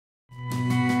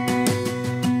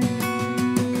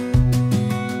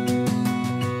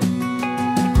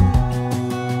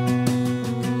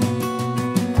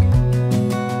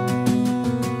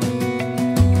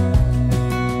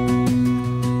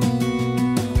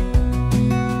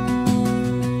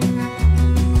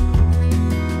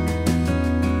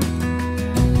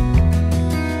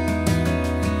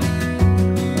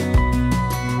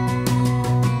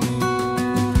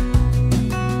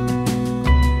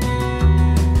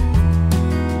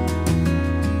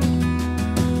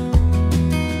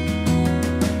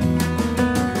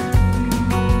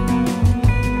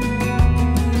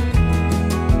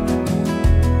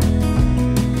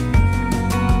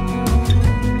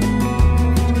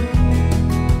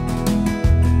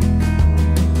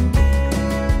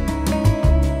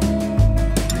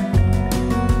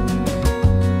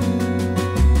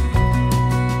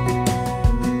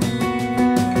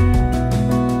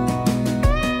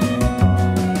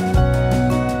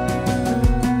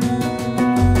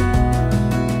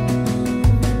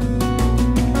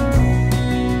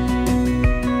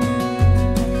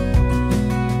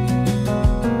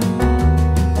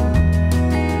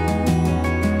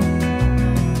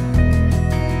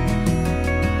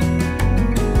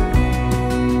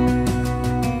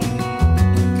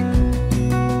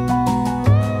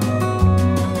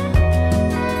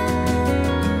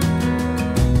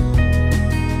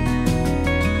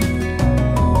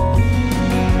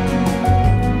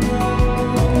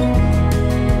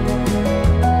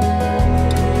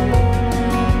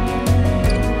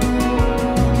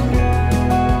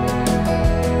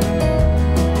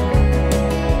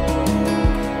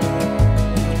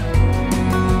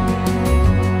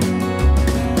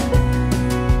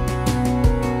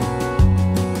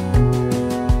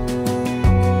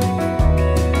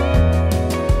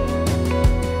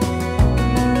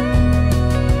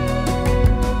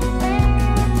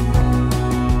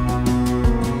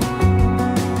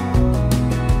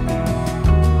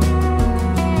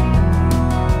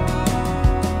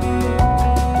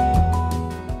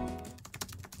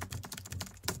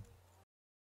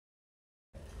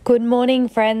Good morning,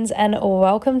 friends, and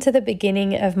welcome to the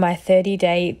beginning of my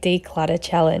 30-day declutter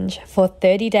challenge. For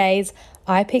 30 days,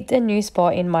 I picked a new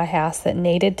spot in my house that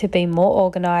needed to be more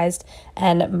organized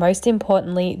and, most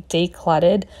importantly,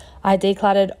 decluttered. I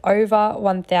decluttered over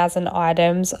 1,000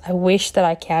 items. I wish that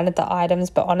I counted the items,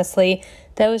 but honestly,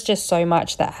 there was just so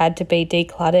much that had to be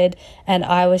decluttered, and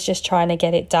I was just trying to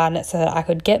get it done so that I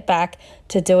could get back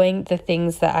to doing the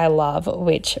things that I love,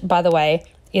 which, by the way,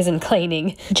 isn't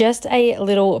cleaning. Just a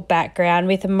little background: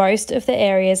 with most of the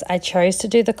areas, I chose to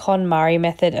do the KonMari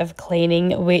method of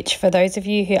cleaning, which, for those of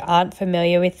you who aren't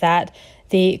familiar with that,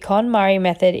 the KonMari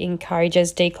method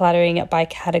encourages decluttering by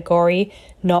category,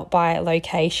 not by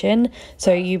location.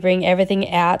 So you bring everything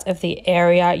out of the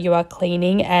area you are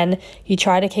cleaning and you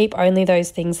try to keep only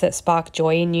those things that spark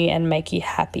joy in you and make you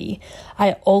happy.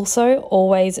 I also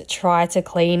always try to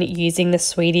clean using the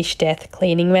Swedish death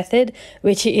cleaning method,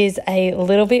 which is a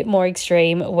little bit more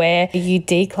extreme, where you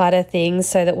declutter things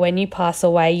so that when you pass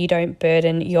away, you don't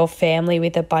burden your family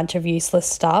with a bunch of useless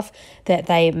stuff that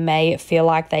they may feel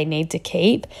like they need to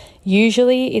keep.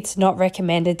 Usually it's not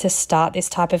recommended to start this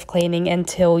type of cleaning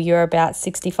until you're about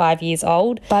 65 years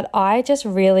old, but I just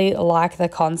really like the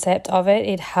concept of it.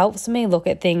 It helps me look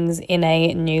at things in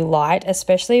a new light,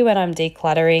 especially when I'm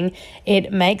decluttering.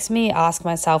 It makes me ask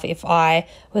myself, if I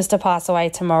was to pass away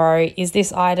tomorrow, is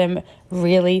this item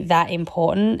really that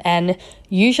important? And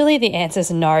usually the answer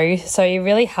is no. So it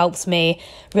really helps me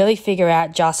really figure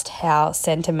out just how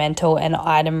sentimental an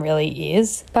item really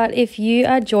is. But if you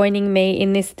are joining me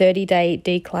in this 30-day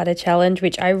declutter challenge,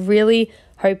 which I really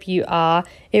hope you are,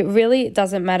 it really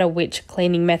doesn't matter which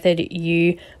cleaning method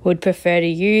you would prefer to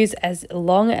use, as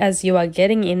long as you are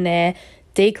getting in there,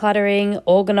 decluttering,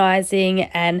 organizing,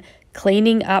 and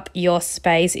cleaning up your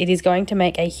space. It is going to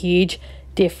make a huge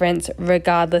difference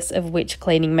regardless of which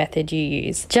cleaning method you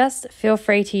use. Just feel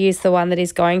free to use the one that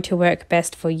is going to work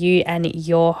best for you and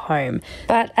your home.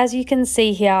 But as you can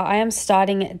see here, I am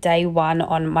starting day one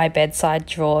on my bedside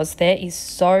drawers. There is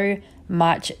so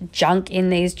much junk in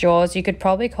these drawers. You could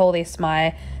probably call this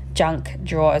my junk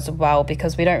drawer as well,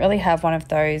 because we don't really have one of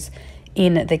those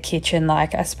in the kitchen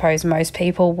like I suppose most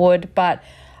people would. But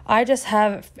I just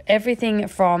have everything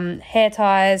from hair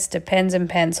ties to pens and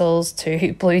pencils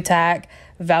to blue tack,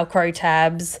 Velcro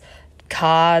tabs,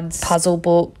 cards, puzzle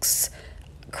books,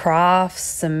 crafts,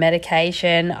 some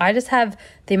medication. I just have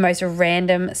the most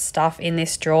random stuff in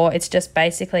this drawer. It's just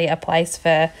basically a place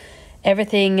for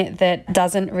everything that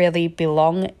doesn't really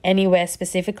belong anywhere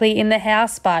specifically in the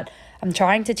house, but I'm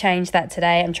trying to change that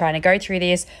today. I'm trying to go through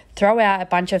this, throw out a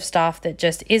bunch of stuff that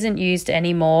just isn't used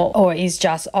anymore or is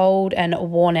just old and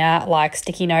worn out, like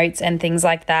sticky notes and things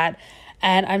like that.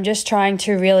 And I'm just trying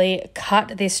to really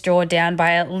cut this drawer down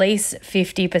by at least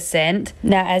 50%.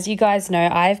 Now, as you guys know,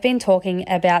 I've been talking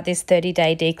about this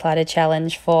 30-day declutter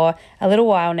challenge for a little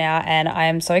while now, and I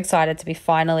am so excited to be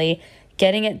finally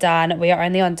getting it done. We are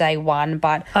only on day one,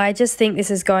 but I just think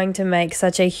this is going to make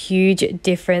such a huge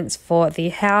difference for the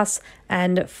house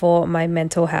and for my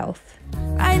mental health.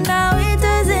 Right now it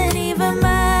doesn't even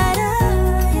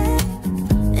matter.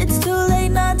 It's too late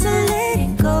not to let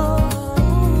it go.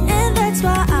 And that's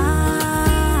why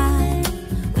I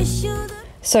wish you the...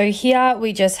 So here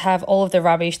we just have all of the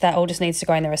rubbish that all just needs to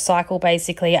go in the recycle.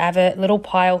 Basically, I have a little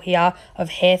pile here of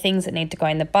hair things that need to go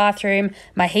in the bathroom.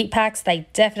 My heat packs, they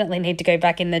definitely need to go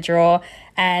back in the drawer.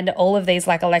 And all of these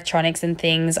like electronics and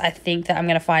things, I think that I'm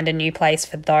going to find a new place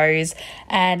for those.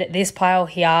 And this pile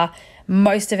here,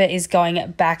 most of it is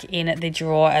going back in the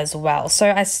drawer as well.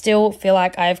 So I still feel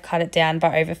like I've cut it down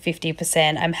by over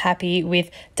 50%. I'm happy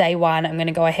with day one. I'm going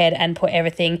to go ahead and put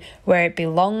everything where it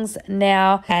belongs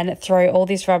now and throw all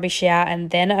this rubbish out. And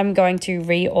then I'm going to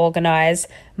reorganize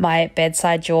my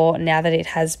bedside drawer now that it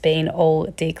has been all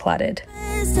decluttered.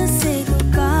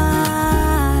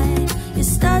 You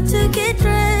start to get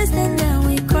dressed and then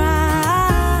we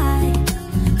cry,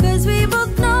 'cause we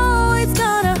both know it's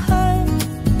gonna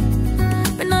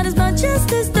hurt, but not as much as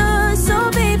this does. So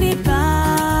baby,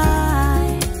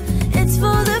 bye. It's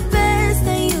for the best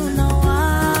and you know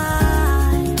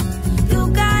why. You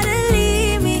gotta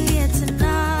leave me here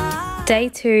tonight. Day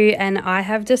two, and I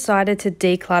have decided to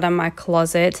declutter my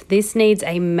closet. This needs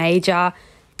a major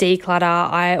declutter.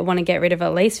 I want to get rid of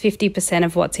at least 50%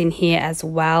 of what's in here as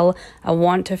well. I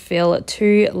want to fill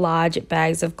 2 large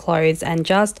bags of clothes and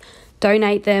just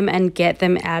donate them and get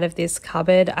them out of this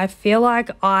cupboard. I feel like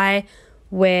I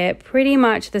wear pretty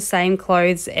much the same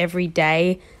clothes every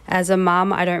day. As a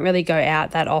mum, I don't really go out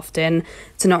that often.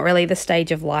 It's not really the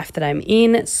stage of life that I'm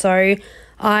in. So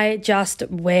I just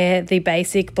wear the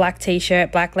basic black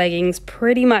t-shirt, black leggings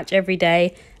pretty much every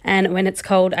day, and when it's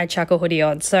cold, I chuck a hoodie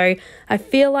on. So I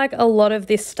feel like a lot of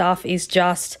this stuff is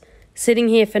just sitting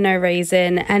here for no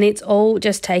reason, and it's all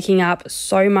just taking up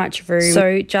so much room.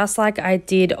 So just like I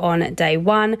did on day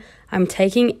one, I'm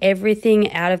taking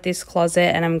everything out of this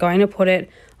closet and I'm going to put it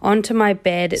onto my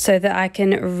bed so that I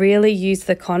can really use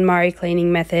the KonMari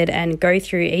cleaning method and go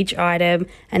through each item.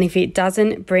 And if it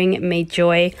doesn't bring me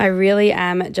joy, I really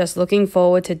am just looking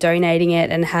forward to donating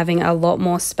it and having a lot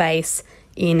more space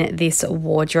in this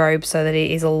wardrobe so that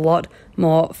it is a lot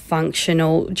more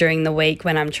functional during the week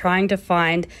when I'm trying to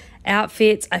find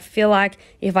outfits. I feel like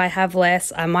if I have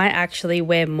less, I might actually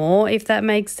wear more, if that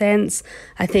makes sense.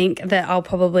 I think that I'll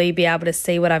probably be able to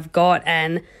see what I've got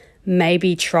and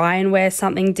maybe try and wear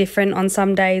something different on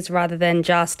some days rather than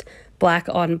just black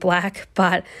on black.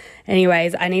 But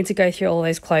anyways, I need to go through all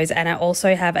those clothes, and I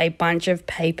also have a bunch of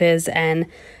papers and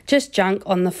just junk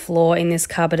on the floor in this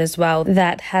cupboard as well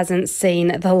that hasn't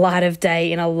seen the light of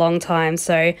day in a long time.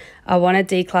 So I want to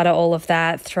declutter all of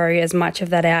that, throw as much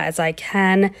of that out as I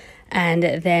can, and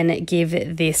then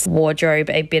give this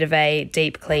wardrobe a bit of a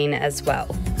deep clean as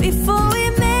well. Before we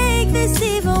make this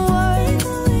even worse,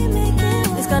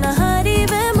 it's gonna hurt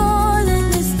even more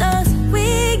than this does.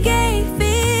 We gave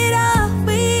it up,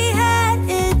 we had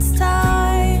its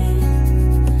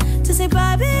time to say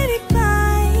bye, baby,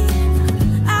 bye.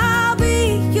 I'll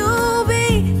be, you'll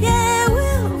be, yeah,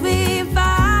 we'll be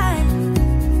fine.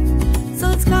 So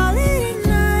let's call it a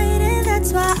night, and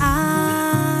that's why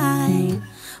I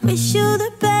wish you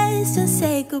the best and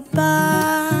say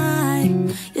goodbye.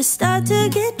 You start to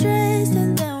get dressed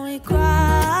and then we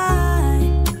cry,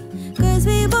 'cause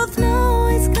we both know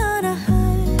it's gonna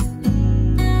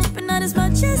hurt, but not as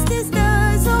much as this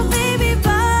does. So baby,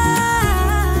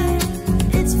 bye.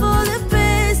 It's for the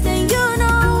best and you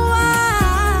know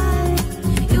why.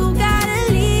 You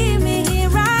gotta leave me here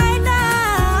right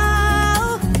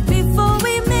now before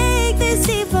we make this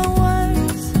even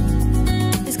worse.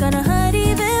 It's gonna hurt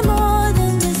even more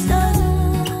than this does.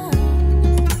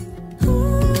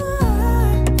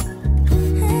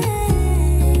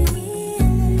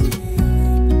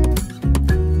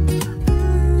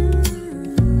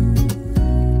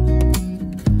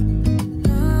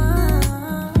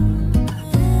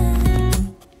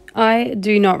 I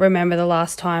do not remember the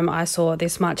last time I saw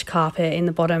this much carpet in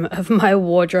the bottom of my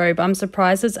wardrobe. I'm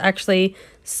surprised it's actually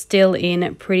still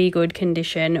in pretty good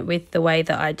condition with the way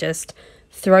that I just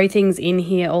throw things in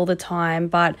here all the time.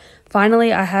 But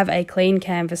finally, I have a clean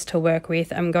canvas to work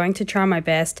with. I'm going to try my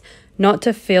best not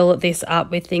to fill this up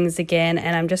with things again,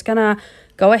 and I'm just gonna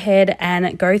go ahead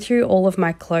and go through all of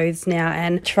my clothes now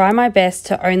and try my best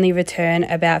to only return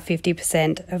about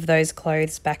 50% of those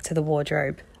clothes back to the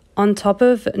wardrobe. On top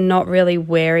of not really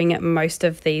wearing most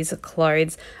of these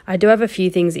clothes, I do have a few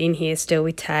things in here still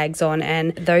with tags on,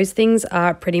 and those things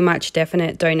are pretty much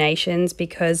definite donations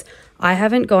because I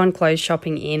haven't gone clothes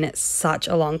shopping in such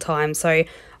a long time. So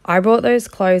I bought those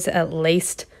clothes at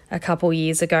least a couple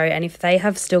years ago, and if they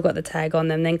have still got the tag on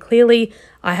them, then clearly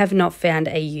I have not found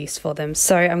a use for them.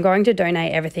 So I'm going to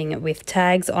donate everything with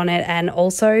tags on it, and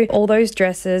also all those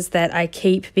dresses that I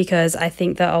keep because I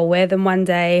think that I'll wear them one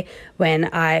day when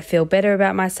I feel better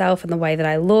about myself and the way that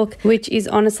I look, which is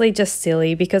honestly just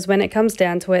silly because when it comes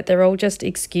down to it, they're all just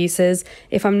excuses.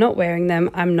 If I'm not wearing them,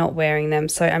 I'm not wearing them.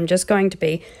 So I'm just going to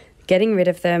be getting rid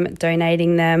of them,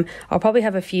 donating them. I'll probably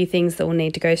have a few things that will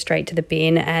need to go straight to the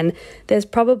bin, and there's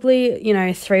probably, you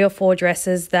know, 3 or 4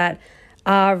 dresses that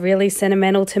are really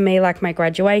sentimental to me, like my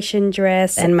graduation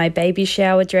dress and my baby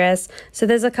shower dress. So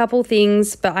there's a couple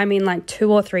things, but I mean like 2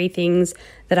 or 3 things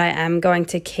that I am going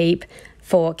to keep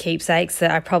for keepsakes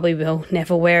that I probably will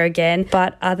never wear again.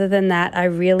 But other than that, I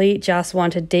really just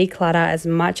want to declutter as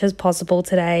much as possible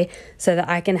today so that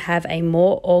I can have a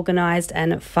more organized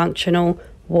and functional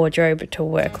wardrobe to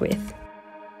work with.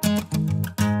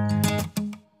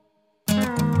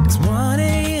 It's 1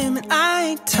 a.m. and I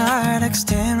ain't tired. I can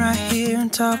stand right here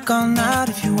and talk all night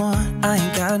if you want. I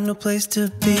ain't got no place to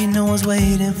be, no one's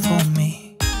waiting for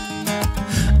me.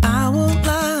 I won't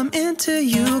lie, I'm into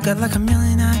you. Got like a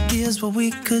million ideas what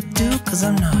we could do, 'cause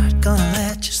I'm not gonna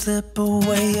let you slip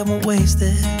away. I won't waste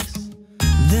this.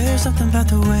 There's something about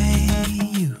the way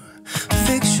you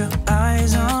fix your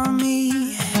eyes on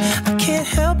me. I can't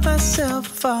help myself,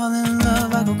 fall in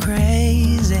love, I go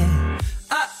crazy.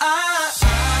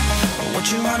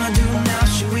 What you wanna do now?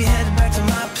 Should we head back to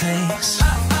my place?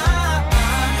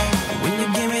 When you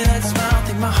give me that smile, I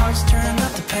think my heart's turning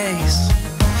up the pace.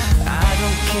 I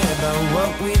don't care about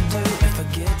what we do if I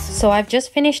get to So I've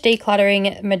just finished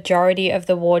decluttering majority of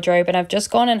the wardrobe, and I've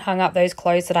just gone and hung up those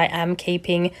clothes that I am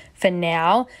keeping for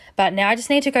now. But now I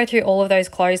just need to go through all of those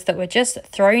clothes that were just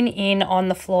thrown in on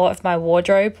the floor of my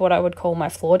wardrobe, what I would call my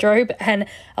floordrobe. And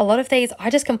a lot of these I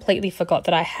just completely forgot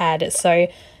that I had. So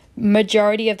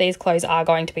majority of these clothes are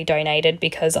going to be donated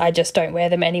because I just don't wear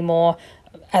them anymore.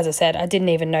 As I said, I didn't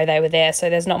even know they were there,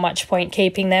 so there's not much point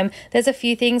keeping them. There's a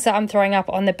few things that I'm throwing up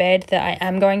on the bed that I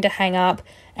am going to hang up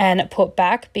and put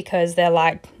back because they're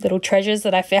like little treasures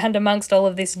that I found amongst all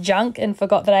of this junk and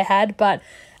forgot that I had. But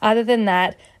other than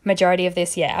that, majority of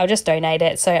this, yeah, I'll just donate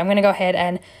it. So I'm going to go ahead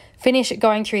and finish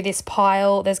going through this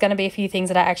pile. There's going to be a few things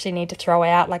that I actually need to throw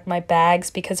out, like my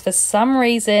bags, because for some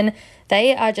reason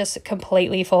they are just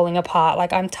completely falling apart.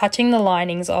 Like I'm touching the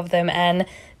linings of them and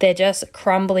they're just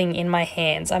crumbling in my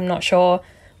hands. I'm not sure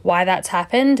why that's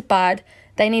happened, but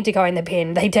they need to go in the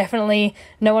bin. They definitely,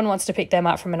 no one wants to pick them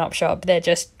up from an op shop. They're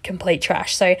just complete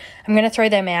trash. So I'm going to throw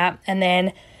them out and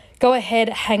then go ahead,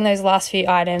 hang those last few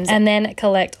items, and then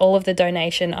collect all of the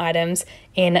donation items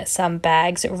in some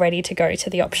bags ready to go to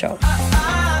the op shop.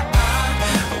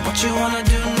 What you wanna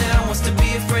do now? What's to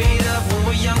be afraid of when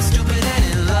we're young, stupid, and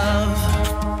in love?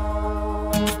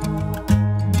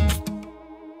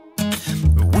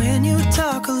 When you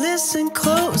talk or listen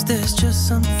close, there's just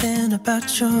something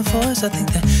about your voice. I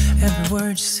think that every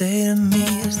word you say to me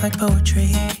is like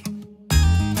poetry.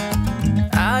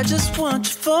 I just want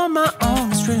you for my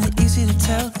own. It's really easy to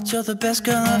tell that you're the best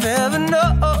girl I've ever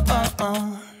known.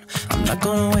 I'm not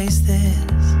gonna waste this.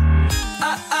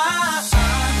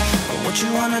 What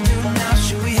you wanna do now?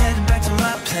 Should we head back to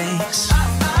my place?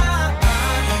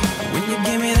 When you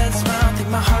give me that smile, I think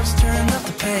my heart's turning up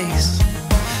the pace.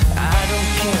 I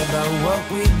don't care about what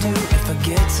we do if I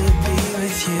get to be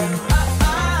with you.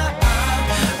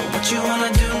 What you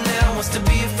wanna do now? What's to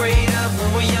be afraid of when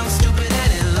we're young, stupid,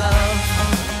 and in love?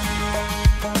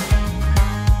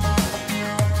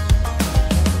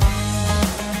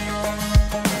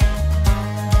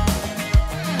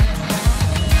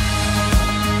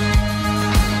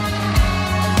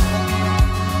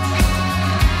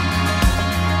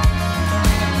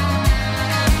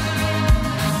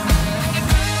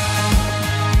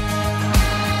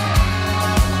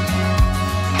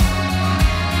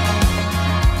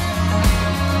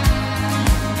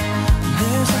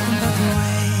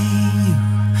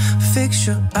 Fix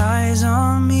your eyes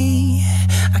on me.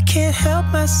 I can't help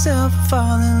myself,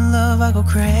 fall in love, I go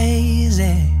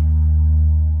crazy.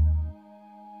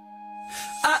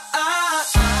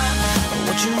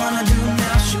 What you wanna do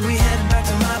now? Should we head back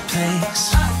to my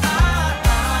place?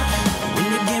 When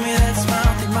you give me that smile,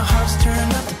 I think my heart's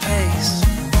turning up the pace.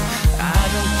 I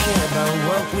don't care about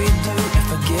what we do if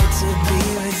I get to be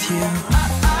with you.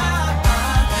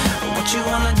 What you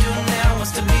wanna do now?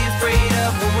 What's to be afraid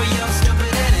of when we're young,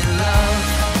 stupid, and in love?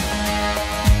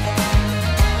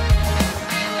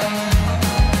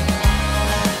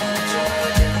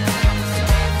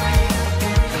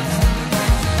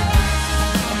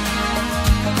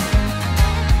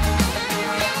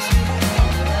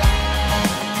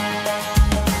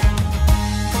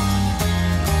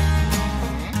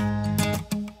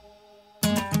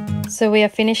 So we are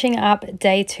finishing up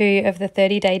day 2 of the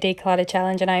 30-day declutter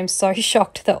challenge, and I am so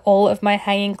shocked that all of my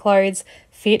hanging clothes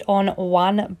fit on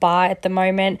one bar at the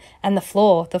moment, and the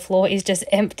floor is just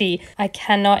empty. I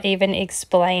cannot even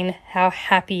explain how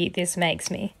happy this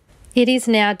makes me. It is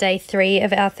now day 3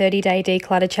 of our 30-day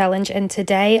declutter challenge, and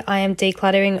today I am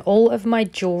decluttering all of my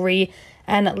jewelry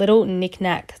and little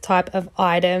knick-knack type of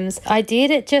items. I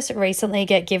did just recently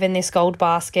get given this gold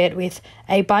basket with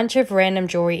a bunch of random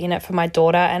jewelry in it for my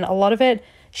daughter, and a lot of it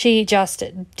she just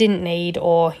didn't need,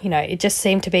 or you know, it just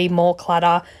seemed to be more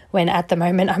clutter when at the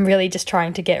moment I'm really just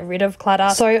trying to get rid of clutter.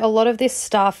 So a lot of this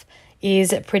stuff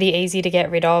is pretty easy to get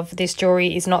rid of. This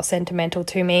jewelry is not sentimental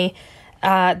to me.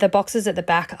 The boxes at the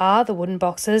back are the wooden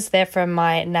boxes. They're from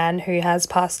my nan who has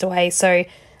passed away, so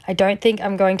I don't think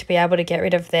I'm going to be able to get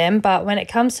rid of them. But when it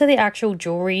comes to the actual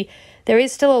jewelry, there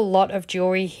is still a lot of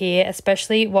jewelry here,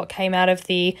 especially what came out of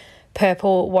the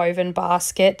purple woven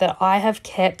basket that I have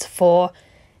kept for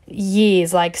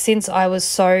years, like since I was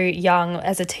so young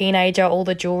as a teenager. All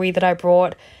the jewelry that I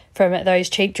brought from those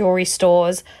cheap jewelry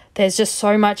stores, there's just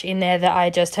so much in there that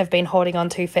I just have been holding on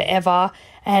to forever.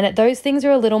 And those things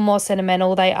are a little more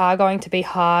sentimental. They are going to be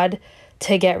hard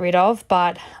to get rid of,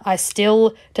 but I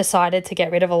still decided to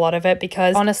get rid of a lot of it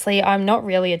because honestly, I'm not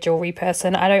really a jewelry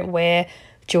person. I don't wear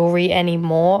jewelry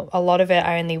anymore. A lot of it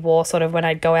I only wore sort of when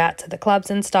I'd go out to the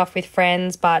clubs and stuff with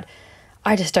friends, but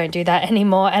I just don't do that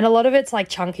anymore. And a lot of it's like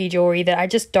chunky jewelry that I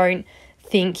just don't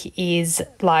think is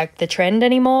like the trend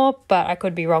anymore, but I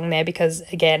could be wrong there because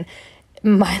again,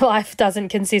 my life doesn't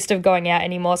consist of going out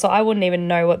anymore, so I wouldn't even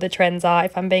know what the trends are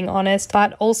if I'm being honest.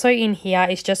 But also in here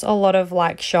is just a lot of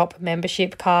like shop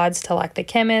membership cards to like the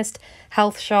chemist,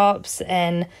 health shops,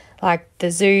 and like the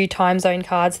zoo, time zone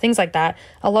cards, things like that.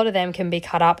 A lot of them can be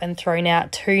cut up and thrown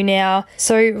out too now.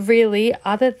 So really,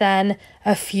 other than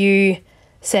a few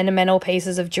sentimental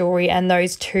pieces of jewelry and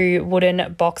those 2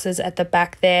 wooden boxes at the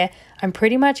back there, I'm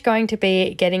pretty much going to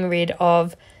be getting rid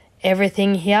of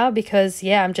everything here because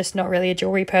yeah, I'm just not really a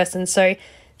jewelry person. So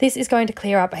this is going to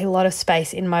clear up a lot of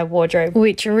space in my wardrobe,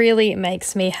 which really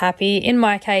makes me happy. In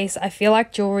my case, I feel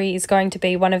like jewelry is going to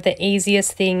be one of the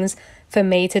easiest things for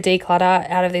me to declutter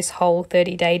out of this whole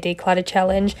 30-day declutter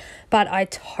challenge. But I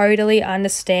totally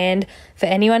understand for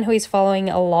anyone who is following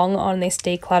along on this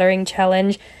decluttering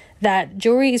challenge that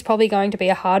jewelry is probably going to be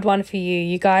a hard one for you.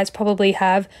 You guys probably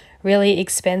have really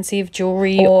expensive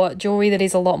jewelry or jewelry that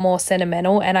is a lot more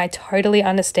sentimental, and I totally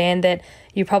understand that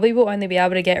you probably will only be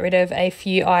able to get rid of a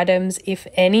few items, if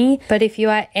any. But if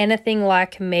you are anything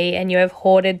like me and you have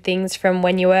hoarded things from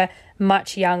when you were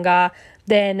much younger,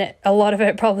 then a lot of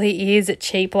it probably is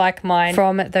cheap like mine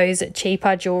from those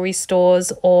cheaper jewelry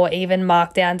stores or even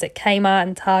markdowns at Kmart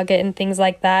and Target and things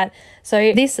like that.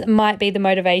 So this might be the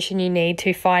motivation you need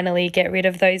to finally get rid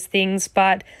of those things,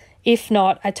 but if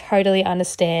not, I totally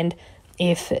understand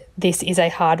if this is a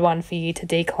hard one for you to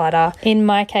declutter. In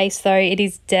my case though, it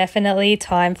is definitely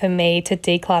time for me to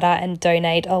declutter and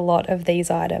donate a lot of these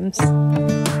items.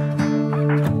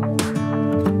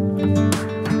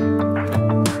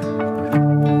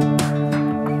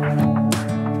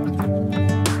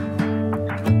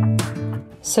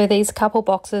 So these couple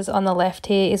boxes on the left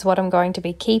here is what I'm going to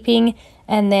be keeping,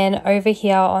 and then over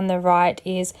here on the right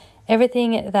is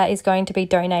everything that is going to be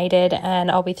donated,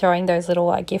 and I'll be throwing those little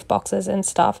like gift boxes and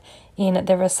stuff in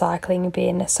the recycling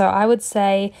bin. So I would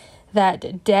say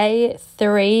that day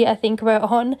 3 I think we're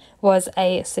on was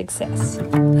a success.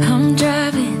 I'm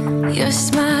driving, you're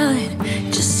smiling,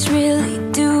 just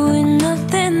really doing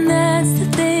nothing. That's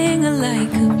the thing I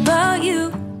like about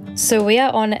you. So we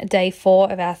are on day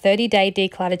 4 of our 30-day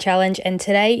declutter challenge, and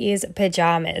today is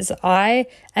pajamas. I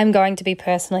am going to be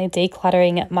personally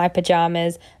decluttering my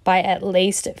pajamas by at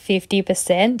least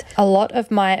 50%. A lot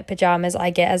of my pajamas I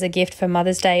get as a gift for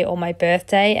Mother's Day or my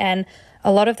birthday, and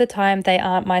a lot of the time they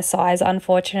aren't my size,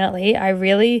 unfortunately. I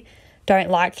really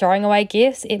don't like throwing away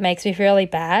gifts. It makes me feel really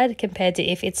bad compared to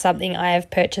if it's something I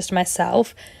have purchased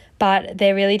myself. But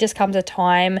there really just comes a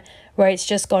time where it's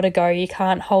just got to go. You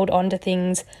can't hold on to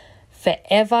things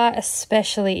forever,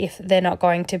 especially if they're not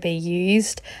going to be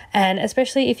used, and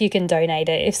especially if you can donate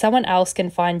it. If someone else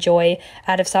can find joy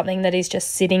out of something that is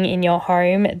just sitting in your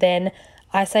home, then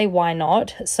I say why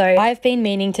not? So I've been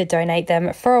meaning to donate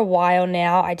them for a while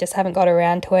now. I just haven't got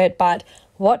around to it, but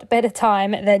what better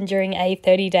time than during a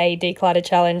 30-day declutter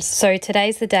challenge? So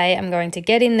today's the day I'm going to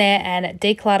get in there and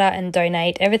declutter and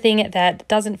donate everything that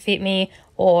doesn't fit me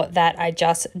or that I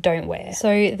just don't wear.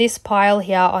 So this pile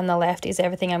here on the left is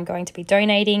everything I'm going to be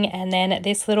donating, and then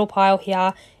this little pile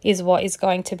here is what is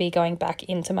going to be going back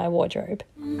into my wardrobe.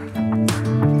 On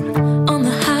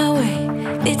the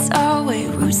highway, it's our way,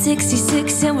 Route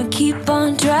 66, and we keep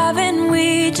on driving.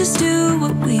 We just do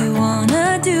what we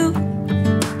wanna do.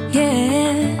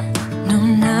 Yeah, no,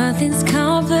 nothing's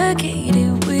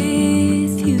complicated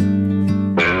with you.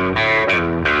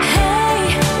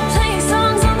 Hey, playing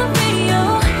songs on the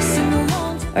radio, sing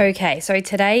along to. Okay, so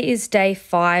today is day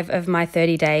 5 of my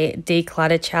 30-day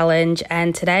declutter challenge,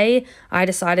 and today I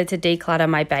decided to declutter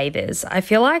my bathers. I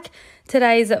feel like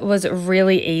today's was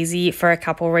really easy for a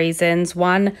couple reasons.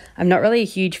 One, I'm not really a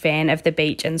huge fan of the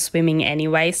beach and swimming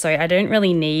anyway, so I don't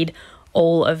really need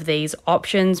all of these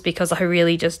options because I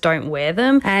really just don't wear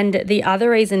them. And the other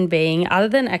reason being, other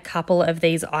than a couple of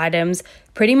these items,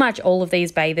 pretty much all of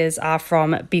these bathers are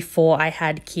from before I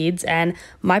had kids, and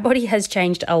my body has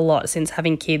changed a lot since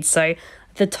having kids, so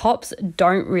the tops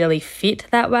don't really fit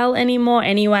that well anymore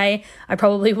anyway. I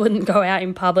probably wouldn't go out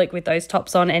in public with those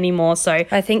tops on anymore. So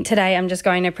I think today I'm just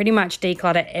going to pretty much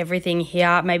declutter everything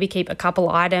here, maybe keep a couple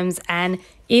items, and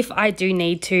if I do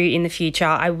need to in the future,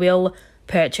 I will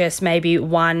purchase maybe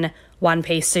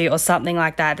one-piece suit or something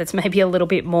like that that's maybe a little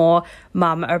bit more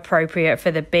mum appropriate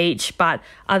for the beach. But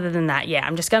other than that, yeah,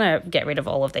 I'm just gonna get rid of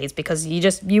all of these because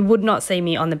you would not see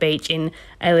me on the beach in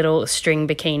a little string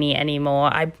bikini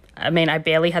anymore. I mean, I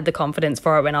barely had the confidence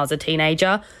for it when I was a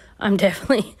teenager. I'm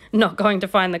definitely not going to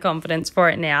find the confidence for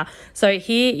it now. So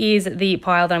here is the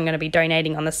pile that I'm going to be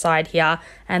donating on the side here,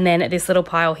 and then this little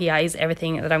pile here is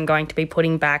everything that I'm going to be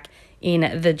putting back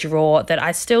in the drawer that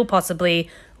I still possibly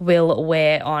will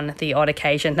wear on the odd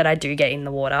occasion that I do get in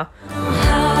the water.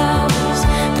 House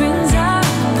brings out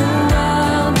the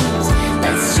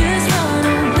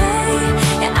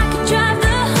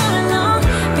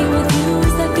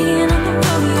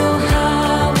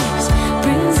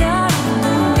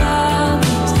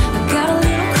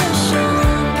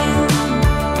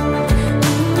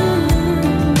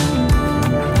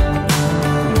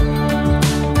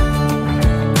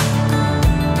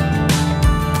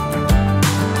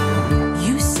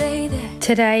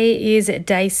Today is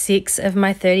day 6 of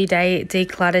my 30-day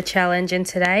declutter challenge, and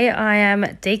today I am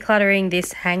decluttering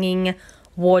this hanging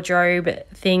wardrobe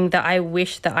thing that I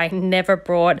wish that I never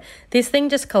brought. This thing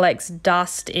just collects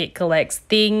dust, it collects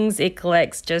things, it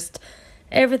collects just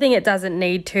everything it doesn't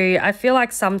need to. I feel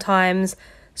like sometimes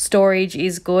storage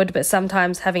is good, but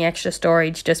sometimes having extra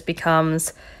storage just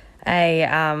becomes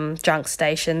a junk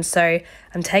station. So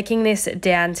I'm taking this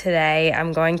down today.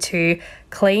 I'm going to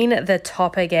clean the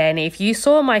top again. If you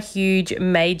saw my huge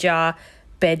major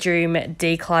bedroom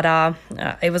declutter,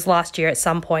 it was last year at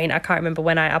some point. I can't remember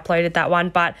when I uploaded that one,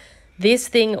 but this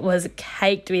thing was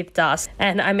caked with dust.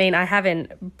 And I mean, I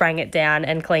haven't bring it down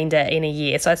and cleaned it in a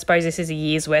year, so I suppose this is a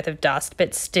year's worth of dust,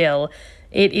 but still,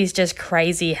 it is just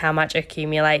crazy how much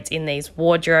accumulates in these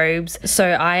wardrobes. So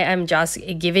I am just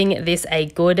giving this a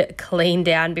good clean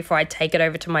down before I take it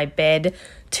over to my bed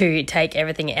to take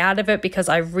everything out of it, because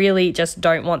I really just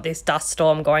don't want this dust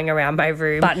storm going around my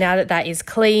room. But now that that is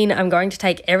clean, I'm going to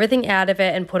take everything out of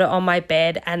it and put it on my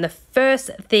bed. And the first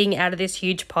thing out of this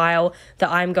huge pile that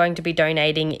I'm going to be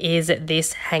donating is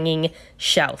this hanging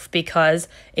shelf, because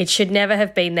it should never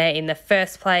have been there in the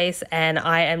first place, and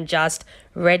I am just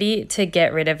ready to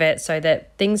get rid of it so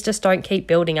that things just don't keep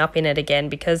building up in it again,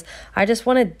 because I just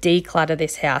want to declutter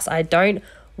this house. I don't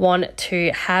want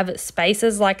to have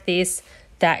spaces like this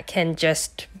that can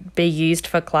just be used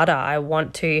for clutter. I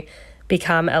want to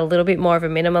become a little bit more of a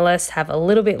minimalist, have a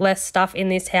little bit less stuff in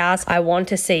this house. I want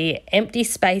to see empty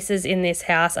spaces in this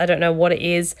house. I don't know what it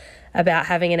is about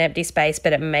having an empty space,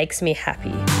 but it makes me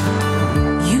happy.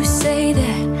 You say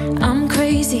that I'm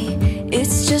crazy,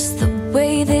 it's just the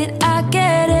way that I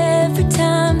get every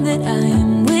time that I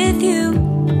am with you.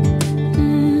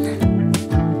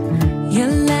 Your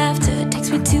laughter takes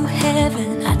me to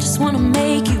heaven. I just wanna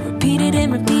make you repeat it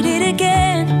and repeat it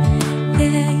again.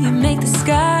 Yeah, you make the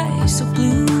sky so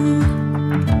blue.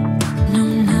 No,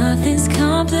 nothing's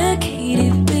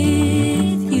complicated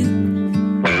with you.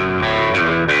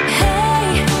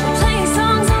 Hey, playing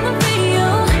songs on the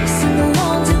radio, sing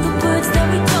along to the words that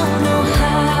we don't know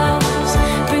how.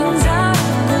 Brings out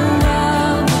the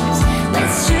hours,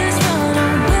 let's just run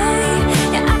away.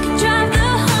 Yeah, I could drive the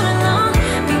whole night long.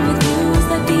 Being with you is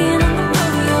like being on the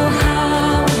rodeo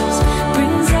house.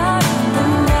 Brings out the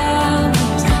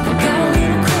hours, I got a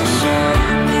little crush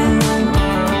on you.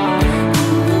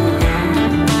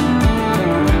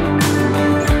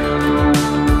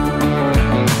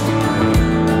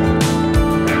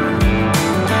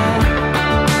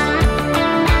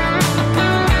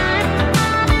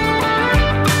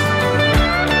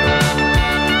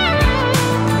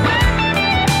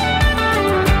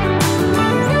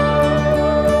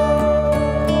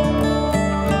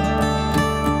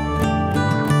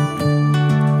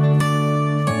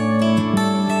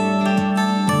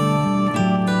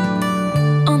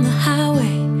 On the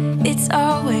highway, it's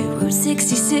our way, Route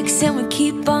 66, and we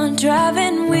keep on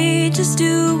driving. We just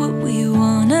do what we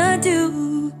wanna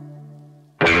do.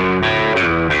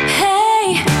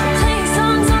 Hey, playing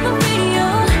songs on the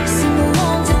radio, sing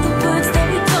along to the words that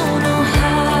we don't know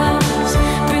how.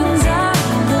 Brings out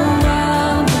the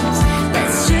hours,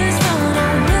 let's just run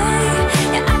away.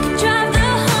 Yeah, I could drive the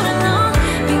whole night long.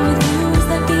 Being with you is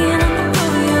like being on the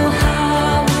rodeo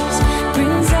house.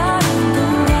 Brings out the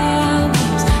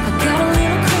hours, I got a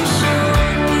little crush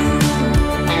on you.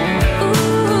 Ooh,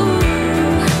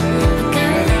 I got a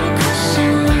little crush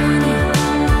on you. I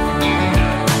got a little crush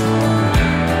on you.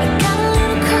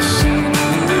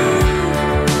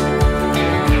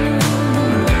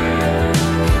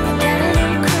 I got a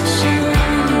little crush on you.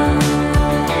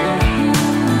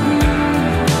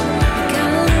 I got a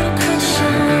little crush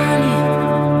on you.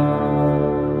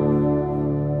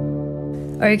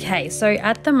 Okay, so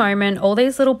at the moment, all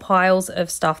these little piles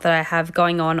of stuff that I have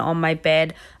going on my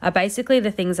bed are basically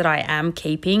the things that I am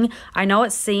keeping. I know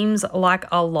it seems like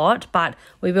a lot, but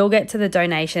we will get to the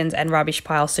donations and rubbish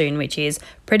pile soon, which is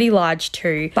pretty large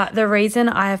too. But the reason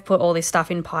I have put all this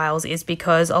stuff in piles is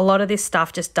because a lot of this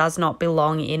stuff just does not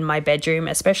belong in my bedroom,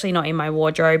 especially not in my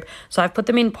wardrobe. So I've put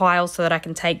them in piles so that I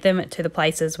can take them to the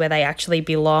places where they actually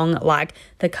belong, like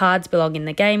the cards belong in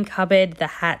the game cupboard, the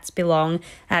hats belong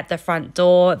at the front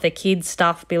door, the kids'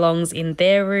 stuff belongs in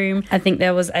their room. I think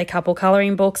there was a couple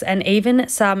colouring books and even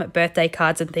some birthday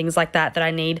cards and things like that that I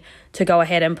need to go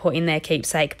ahead and put in their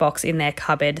keepsake box in their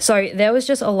cupboard. So there was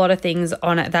just a lot of things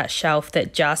on that shelf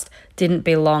that just didn't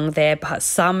belong there, but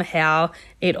somehow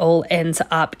it all ends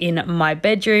up in my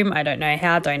bedroom. I don't know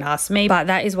how, don't ask me, but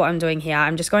that is what I'm doing here.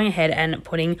 I'm just going ahead and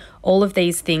putting all of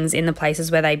these things in the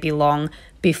places where they belong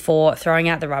before throwing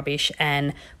out the rubbish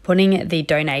and putting the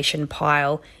donation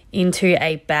pile into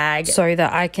a bag so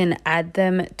that I can add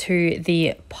them to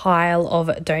the pile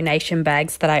of donation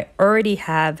bags that I already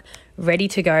have ready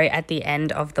to go at the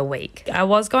end of the week. I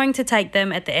was going to take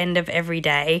them at the end of every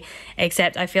day,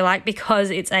 except I feel like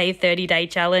because it's a 30-day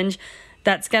challenge,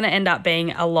 that's going to end up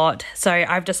being a lot. So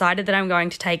I've decided that I'm going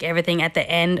to take everything at the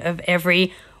end of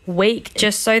every week,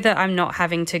 just so that I'm not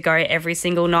having to go every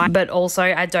single night. But also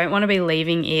I don't want to be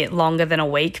leaving it longer than a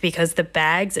week because the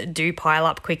bags do pile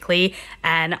up quickly,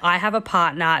 and I have a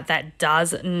partner that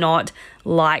does not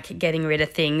like getting rid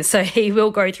of things, so he will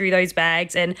go through those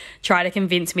bags and try to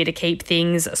convince me to keep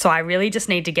things. So I really just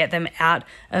need to get them out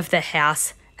of the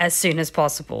house as soon as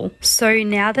possible. So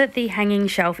now that the hanging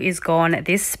shelf is gone,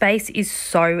 this space is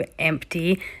so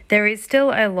empty. There is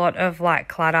still a lot of like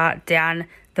clutter down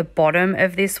the bottom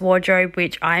of this wardrobe,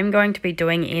 which I'm going to be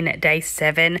doing in day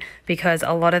 7 because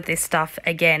a lot of this stuff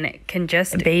again can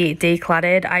just be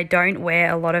decluttered. I don't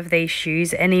wear a lot of these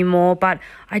shoes anymore, but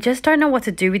I just don't know what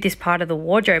to do with this part of the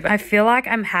wardrobe. I feel like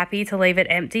I'm happy to leave it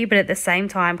empty, but at the same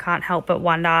time can't help but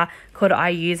wonder, could I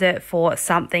use it for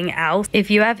something else? If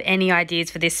you have any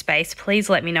ideas for this space, please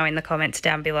let me know in the comments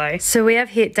down below. So we have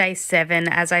hit day 7,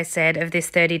 as I said, of this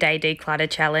 30-day declutter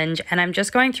challenge, and I'm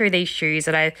just going through these shoes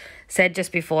that I said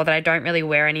just before that I don't really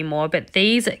wear anymore, but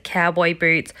these cowboy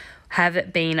boots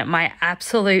have been my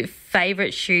absolute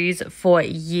favorite shoes for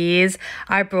years.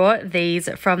 I brought these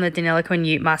from the Deniliquin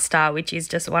Ute Muster, which is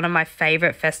just one of my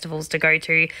favorite festivals to go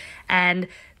to, and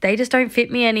they just don't fit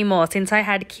me anymore. Since I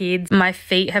had kids, my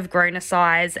feet have grown a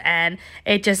size, and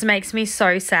it just makes me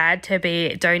so sad to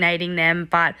be donating them,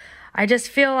 but I just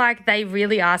feel like they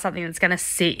really are something that's going to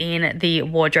sit in the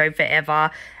wardrobe forever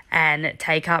and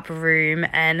take up room,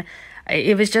 and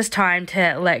it was just time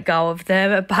to let go of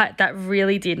them. But that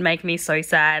really did make me so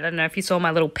sad. I don't know if you saw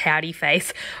my little pouty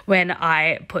face when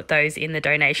I put those in the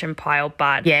donation pile,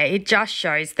 but yeah, it just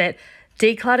shows that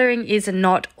decluttering is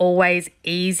not always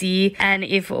easy, and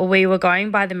if we were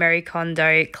going by the Marie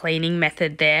Kondo cleaning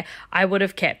method there, I would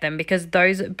have kept them because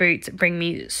those boots bring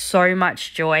me so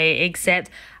much joy,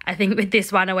 except I think with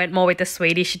this one I went more with the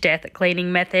Swedish death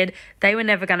cleaning method. They were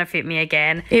never going to fit me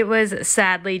again. It was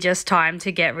sadly just time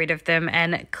to get rid of them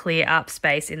and clear up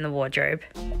space in the wardrobe.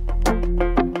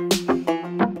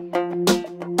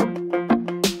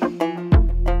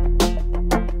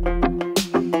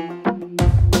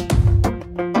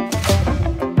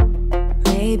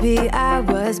 Maybe I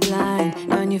was blind,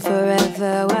 known you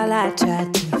forever while I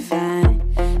tried to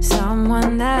find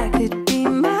someone that could be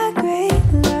my great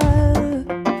love.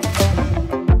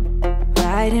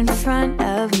 Right in front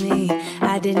of me,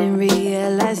 I didn't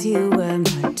realize you were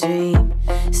my dream,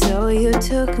 so you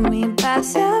took me by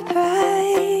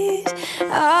surprise.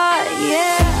 Oh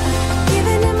yeah,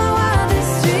 even in my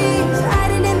wildest dreams, I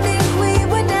didn't think we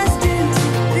were destined to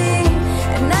be,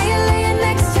 and now you're laying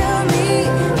next to me.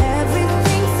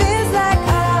 Everything feels like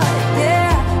oh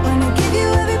yeah, wanna give you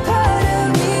every part of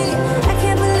me. I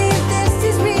can't believe this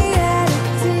is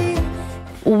reality.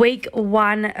 Week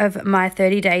 1 of my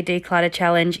 30-day declutter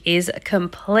challenge is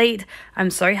complete. I'm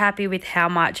so happy with how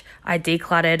much I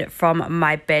decluttered from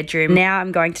my bedroom. Now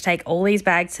I'm going to take all these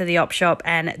bags to the op shop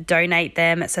and donate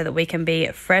them so that we can be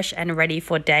fresh and ready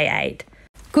for day 8.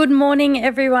 Good morning,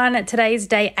 everyone. Today's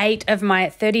day 8 of my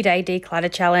 30-day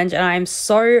declutter challenge, and I'm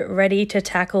so ready to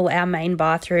tackle our main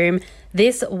bathroom.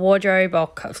 This wardrobe,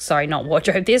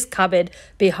 this cupboard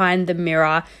behind the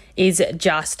mirror is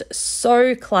just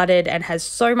so cluttered and has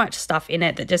so much stuff in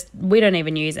it that just we don't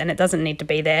even use, and it doesn't need to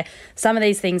be there. Some of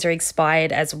these things are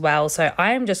expired as well, so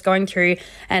I am just going through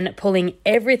and pulling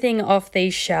everything off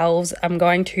these shelves. I'm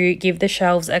going to give the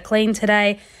shelves a clean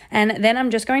today, and then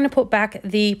I'm just going to put back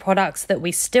the products that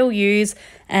we still use.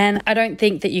 And I don't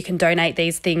think that you can donate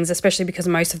these things, especially because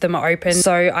most of them are open.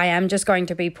 So I am just going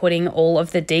to be putting all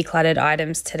of the decluttered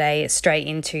items today straight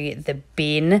into the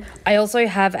bin. I also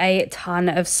have a ton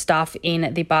of stuff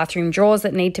in the bathroom drawers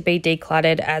that need to be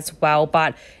decluttered as well.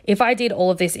 But if I did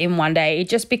all of this in one day, it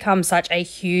just becomes such a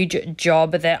huge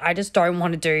job that I just don't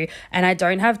want to do and I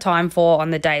don't have time for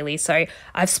on the daily. So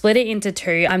I've split it into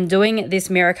 2. I'm doing this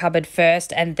mirror cupboard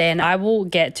first, and then I will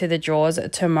get to the drawers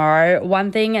tomorrow.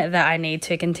 One thing that I need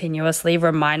to continuously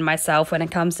remind myself when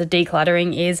it comes to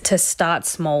decluttering is to start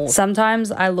small.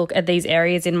 Sometimes I look at these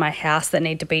areas in my house that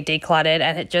need to be decluttered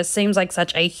and it just seems like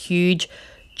such a huge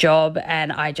job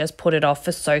and I just put it off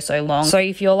for so long. So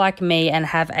if you're like me and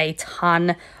have a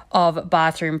ton of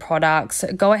bathroom products,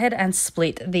 go ahead and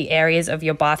split the areas of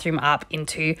your bathroom up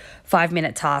into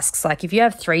 5-minute tasks. Like if you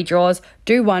have 3 drawers,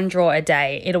 do 1 drawer a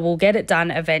day. It will get it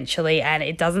done eventually and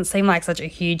it doesn't seem like such a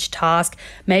huge task.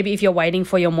 Maybe if you're waiting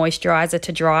for your moisturizer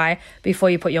to dry before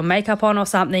you put your makeup on or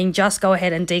something, just go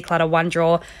ahead and declutter 1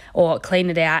 drawer or clean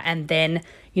it out and then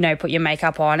put your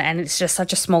makeup on, and it's just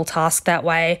such a small task that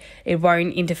way. It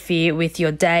won't interfere with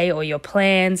your day or your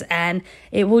plans, and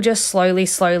it will just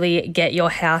slowly get your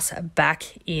house back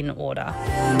in order.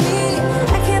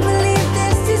 I can't believe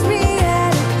this is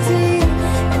reality.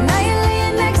 And now you're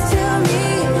laying next to me.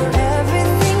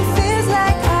 Everything feels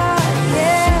like art,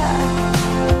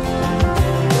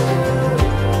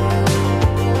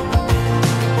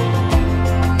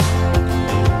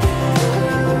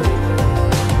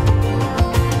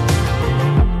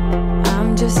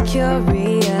 I'm just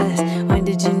curious, when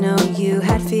did you know you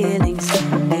had feelings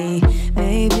for me?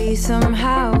 Maybe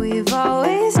somehow we've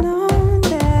always known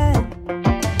that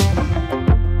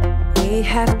we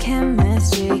have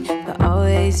chemistry, but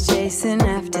always chasing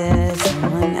after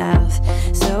someone else.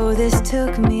 So this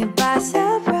took me by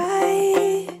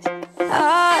surprise.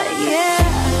 Oh yeah,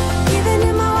 even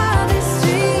in my wildest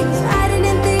dreams, I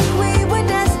didn't think we were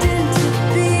destined to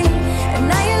be. And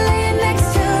now you're laying next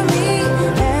to me.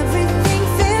 Everything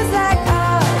feels like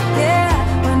art, yeah.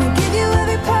 Wanna give you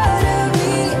every part of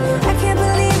me. I can't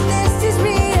believe this is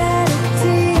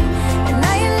reality. And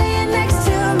now you're laying next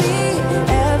to me.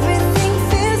 Everything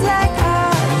feels like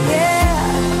art, yeah.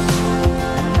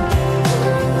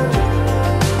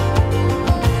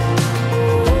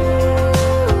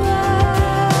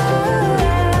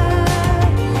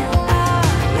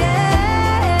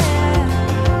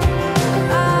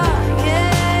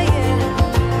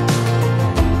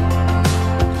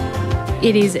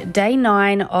 It is day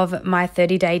 9 of my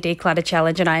 30-day declutter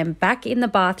challenge and I am back in the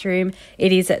bathroom.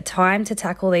 It is time to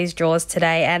tackle these drawers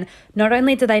today, and not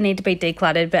only do they need to be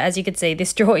decluttered, but as you can see,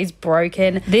 this drawer is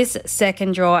broken. This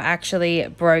second drawer actually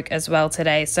broke as well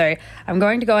today. So I'm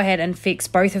going to go ahead and fix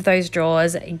both of those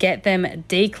drawers, get them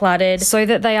decluttered so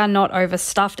that they are not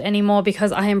overstuffed anymore,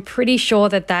 because I am pretty sure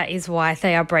that that is why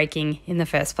they are breaking in the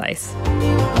first place.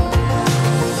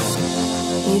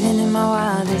 Even in my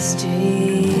wildest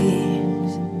dreams,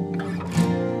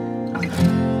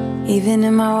 even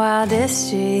in my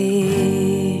wildest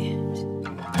dreams.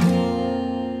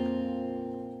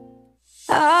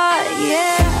 Oh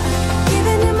yeah,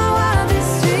 even in my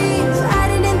wildest dreams, I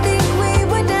didn't think we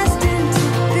were destined to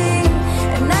be.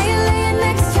 And now you're laying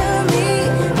next to me.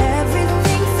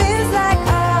 Everything feels like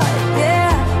art,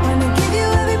 yeah. Wanna give you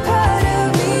every part of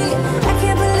me. I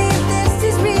can't believe this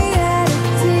is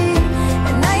reality.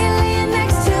 And now you're laying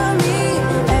next to me.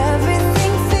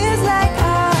 Everything feels like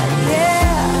art, yeah.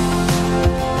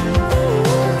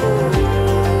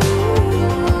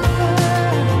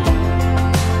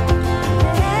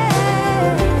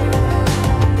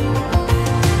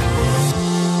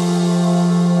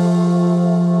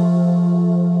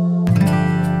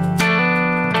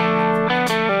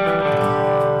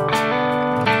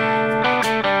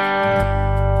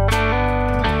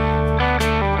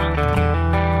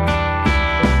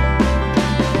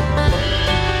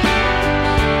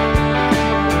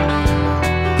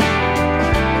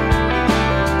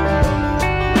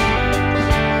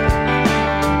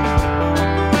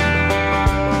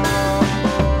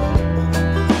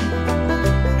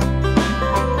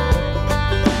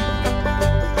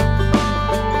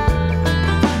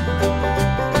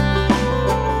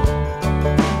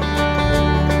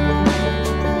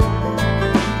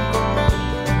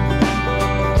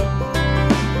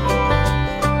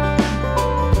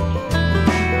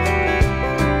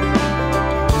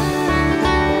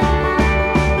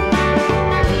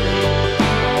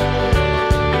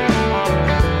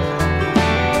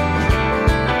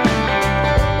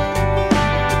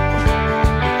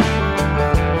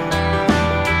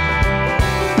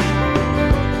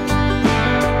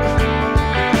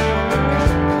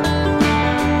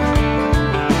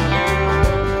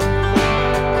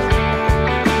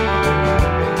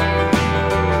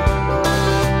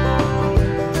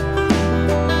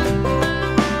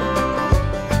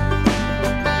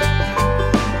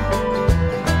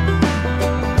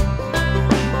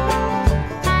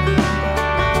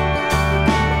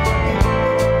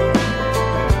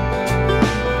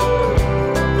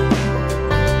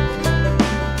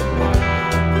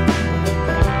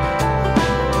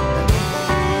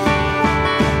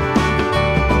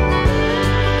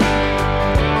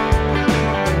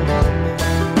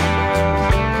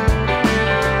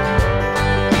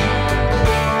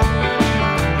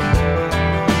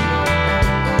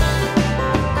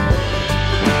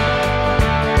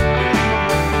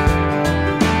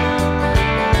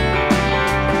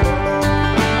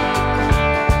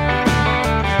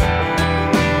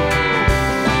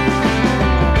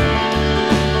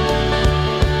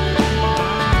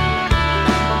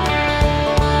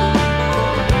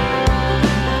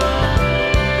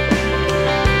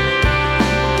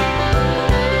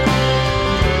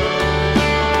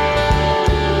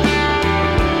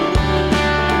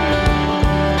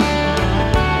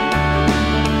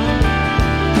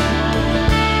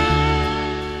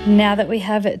 Now that we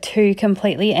have 2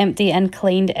 completely empty and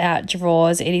cleaned out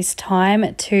drawers, it is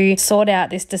time to sort out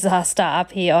this disaster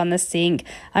up here on the sink.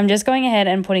 I'm just going ahead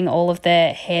and putting all of the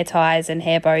hair ties and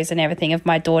hair bows and everything of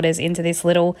my daughters into this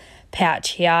little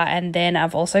pouch here, and then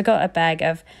I've also got a bag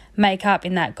of makeup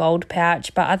in that gold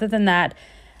pouch. But other than that,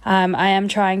 I am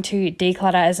trying to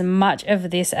declutter as much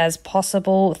of this as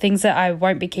possible. Things that I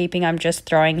won't be keeping, I'm just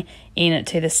throwing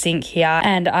into the sink here,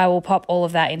 and I will pop all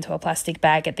of that into a plastic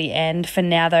bag at the end. For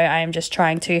now though, I am just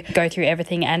trying to go through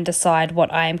everything and decide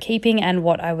what I am keeping and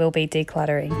what I will be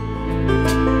decluttering.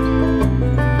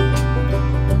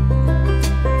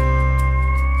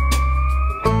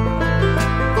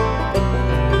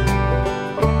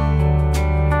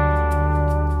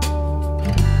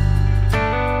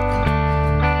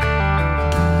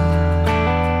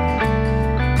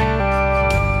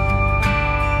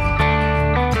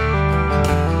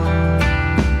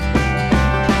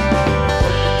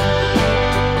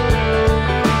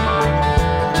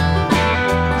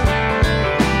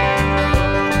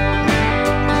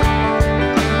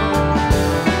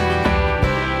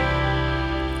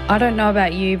 I don't know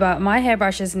about you, but my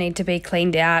hairbrushes need to be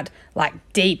cleaned out, like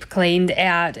deep cleaned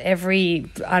out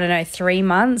every, 3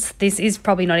 months. This is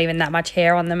probably not even that much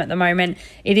hair on them at the moment.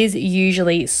 It is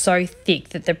usually so thick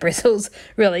that the bristles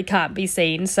really can't be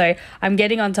seen. So I'm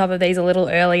getting on top of these a little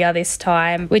earlier this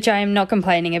time, which I am not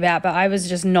complaining about, but I was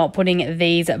just not putting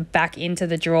these back into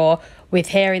the drawer with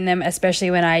hair in them,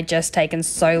 especially when I had just taken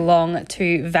so long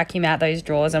to vacuum out those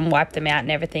drawers and wipe them out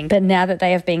and everything. But now that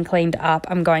they have been cleaned up,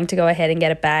 I'm going to go ahead and get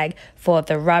a bag for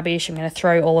the rubbish. I'm going to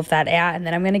throw all of that out, and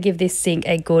then I'm going to give this sink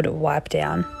a good wipe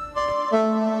down.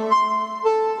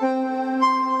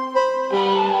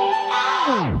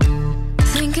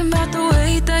 Thinking about the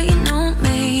way that you know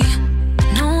me.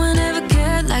 No one ever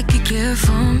cared like you care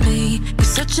for me. You're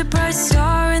such a bright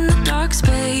star in the dark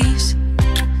space.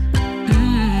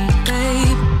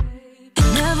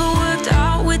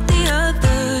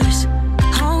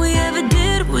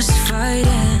 Fight,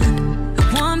 and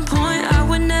at one point I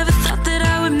would never thought that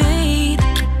I would meet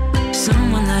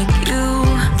someone like you.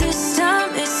 This time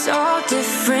it's all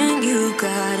different. You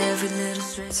got every little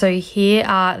string. So here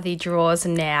are the drawers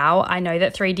now. I know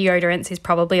that 3 deodorants is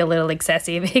probably a little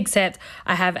excessive, except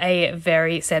I have a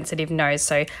very sensitive nose,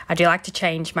 so I do like to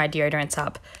change my deodorants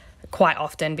up quite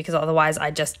often, because otherwise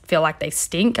I just feel like they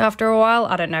stink after a while.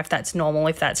 I don't know if that's normal,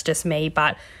 if that's just me,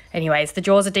 but anyways, the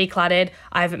drawers are decluttered.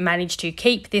 I've managed to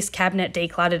keep this cabinet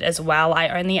decluttered as well. I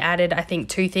only added, I think,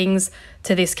 2 things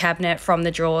to this cabinet from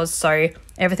the drawers, so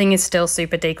everything is still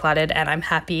super decluttered, and I'm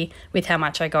happy with how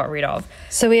much I got rid of.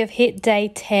 So we have hit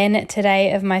day 10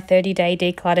 today of my 30-day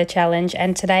declutter challenge,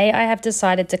 and today I have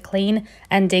decided to clean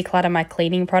and declutter my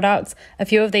cleaning products. A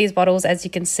few of these bottles, as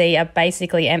you can see, are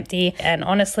basically empty, and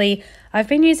honestly, I've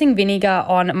been using vinegar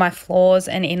on my floors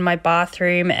and in my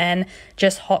bathroom and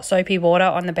just hot soapy water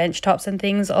on the bench tops and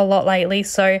things a lot lately,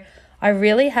 so I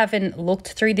really haven't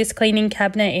looked through this cleaning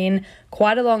cabinet in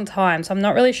quite a long time, so I'm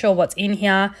not really sure what's in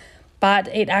here, but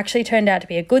it actually turned out to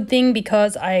be a good thing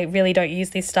because I really don't use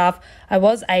this stuff. I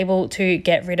was able to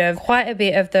get rid of quite a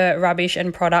bit of the rubbish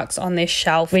and products on this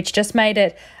shelf, which just made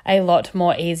it a lot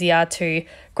more easier to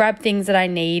grab things that I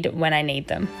need when I need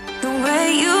them. The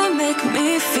way you make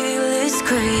me feel is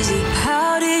crazy.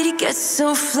 How did you get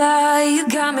so fly? You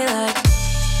got me like,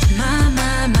 my.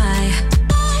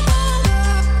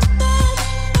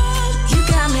 You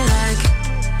got me like,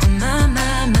 my.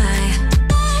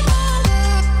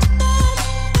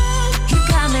 You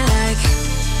got me like,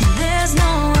 there's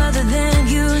no other than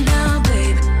you now,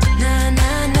 babe.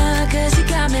 Nah, 'cause you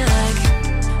got me like,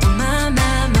 my.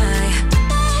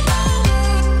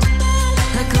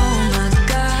 Like, oh my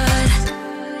God,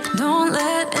 don't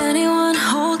let anyone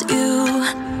hold you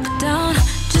down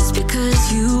just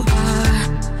because you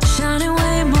are shining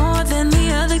way more than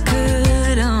the other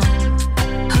could.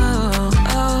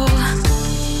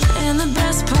 And the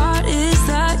best part is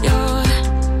that you're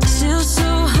still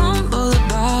so humble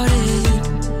about it.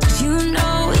 'Cause you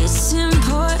know it's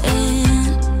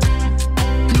important.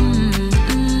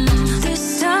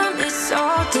 This time it's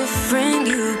all different.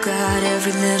 You got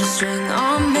every little string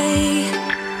on me.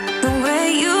 The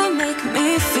way you make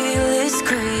me feel is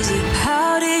crazy.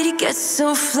 How did you get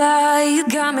so fly? You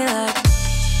got me like,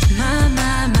 my.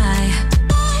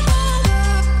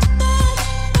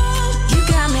 You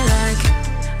got me like.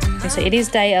 So it is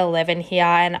day 11 here,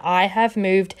 and I have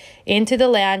moved into the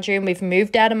lounge room. We've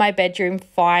moved out of my bedroom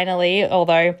finally,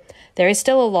 although there is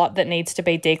still a lot that needs to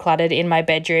be decluttered in my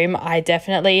bedroom. I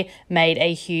definitely made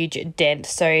a huge dent,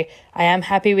 so I am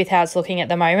happy with how it's looking at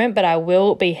the moment, but I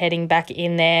will be heading back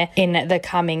in there in the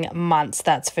coming months,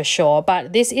 that's for sure.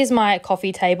 But this is my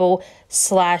coffee table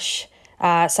slash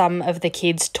some of the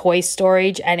kids' toy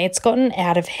storage, and it's gotten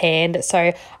out of hand.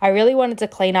 So I really wanted to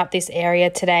clean up this area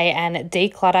today and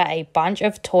declutter a bunch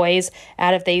of toys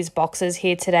out of these boxes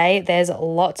here today. There's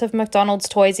lots of McDonald's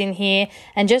toys in here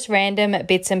and just random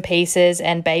bits and pieces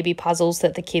and baby puzzles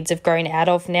that the kids have grown out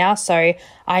of now. So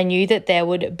I knew that there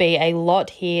would be a lot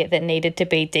here that needed to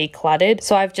be decluttered.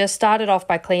 So I've just started off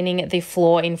by cleaning the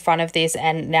floor in front of this,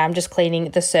 and now I'm just cleaning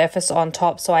the surface on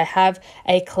top so I have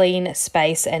a clean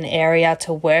space and area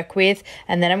to work with.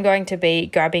 And then I'm going to be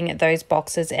grabbing those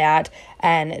boxes out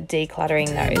and decluttering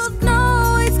those.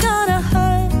 No, it's gonna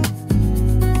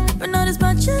hurt, but not as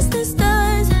much as this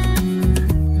does.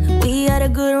 We had a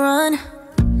good run,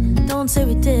 don't say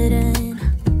we didn't.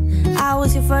 I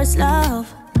was your first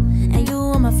love, and you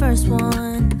were my first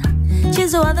one.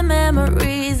 Cheers to all the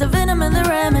memories, the venom and the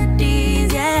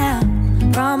remedies, yeah.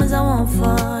 Promise I won't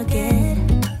forget,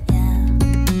 yeah.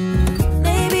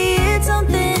 Maybe it's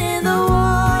something in the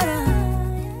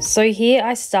water. So here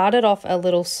I started off a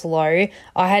little slow.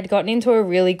 I had gotten into a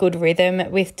really good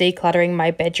rhythm with decluttering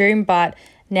my bedroom, but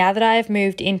now that I have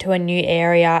moved into a new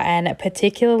area, and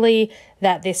particularly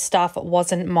that this stuff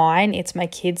wasn't mine, it's my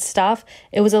kids' stuff,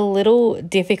 it was a little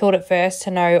difficult at first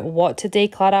to know what to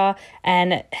declutter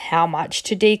and how much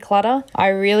to declutter. I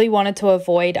really wanted to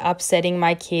avoid upsetting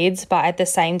my kids, but at the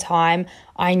same time,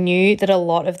 I knew that a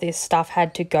lot of this stuff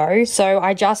had to go. So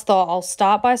I just thought I'll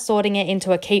start by sorting it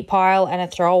into a keep pile and a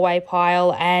throwaway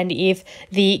pile. And if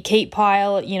the keep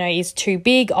pile, is too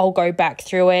big, I'll go back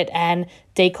through it and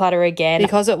declutter again.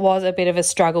 Because it was a bit of a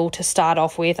struggle to start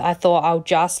off with, I thought I'll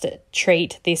just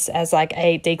treat this as like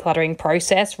a decluttering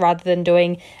process rather than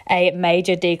doing a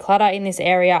major declutter in this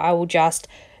area. I will just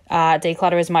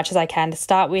declutter as much as I can to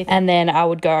start with, and then I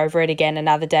would go over it again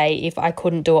another day if I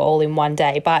couldn't do it all in one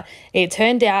day. But it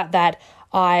turned out that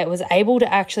I was able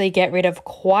to actually get rid of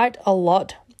quite a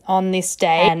lot on this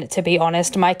day, and to be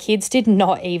honest, my kids did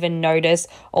not even notice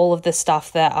all of the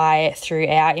stuff that I threw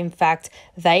out. In fact,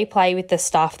 they play with the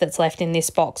stuff that's left in this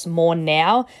box more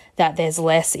now that there's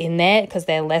less in there, because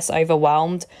they're less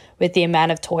overwhelmed with the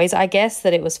amount of toys, I guess,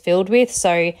 that it was filled with.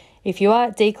 So if you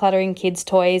are decluttering kids'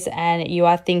 toys and you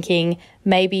are thinking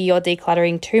maybe you're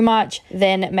decluttering too much,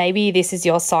 then maybe this is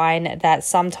your sign that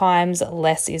sometimes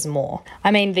less is more.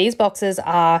 I mean, these boxes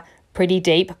are pretty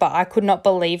deep, but I could not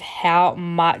believe how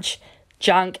much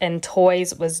junk and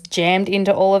toys was jammed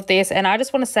into all of this. And I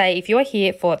just want to say, if you are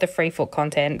here for the free foot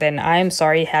content, then I am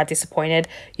sorry how disappointed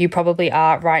you probably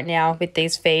are right now with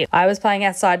these feet. I was playing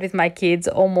outside with my kids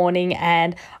all morning,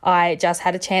 and I just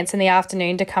had a chance in the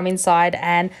afternoon to come inside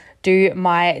and do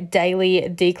my daily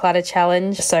declutter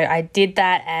challenge. So I did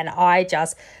that, and I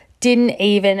just didn't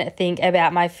even think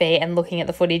about my feet. And looking at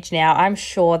the footage now, I'm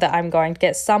sure that I'm going to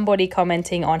get somebody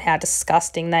commenting on how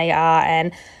disgusting they are,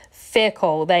 and fair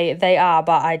call, they are,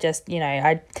 but I just, you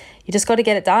just got to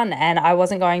get it done. And I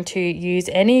wasn't going to use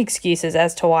any excuses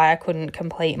as to why I couldn't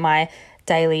complete my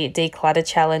daily declutter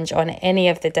challenge on any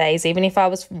of the days. Even if I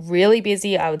was really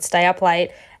busy, I would stay up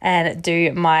late and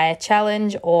do my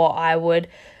challenge, or I would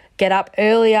get up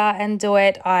earlier and do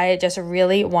it. I just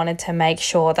really wanted to make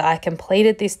sure that I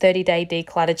completed this 30-day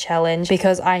declutter challenge,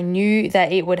 because I knew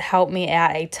that it would help me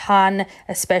out a ton,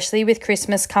 especially with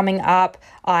Christmas coming up.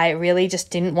 I really just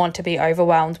didn't want to be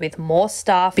overwhelmed with more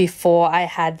stuff before I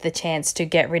had the chance to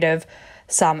get rid of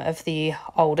some of the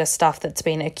older stuff that's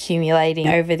been accumulating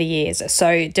over the years.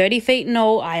 So dirty feet and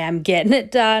all, I am getting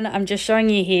it done. I'm just showing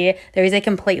you here. There is a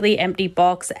completely empty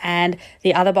box, and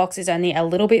the other box is only a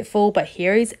little bit full, but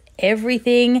here is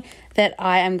everything that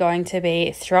I am going to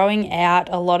be throwing out.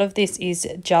 A lot of this is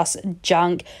just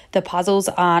junk. The puzzles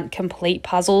aren't complete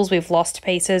puzzles. We've lost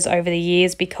pieces over the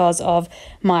years because of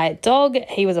my dog.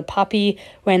 He was a puppy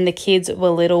when the kids were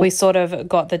little. We sort of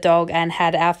got the dog and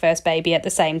had our first baby at the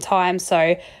same time,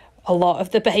 so a lot of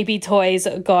the baby toys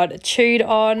got chewed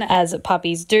on, as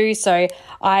puppies do. So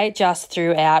I just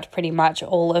threw out pretty much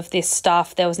all of this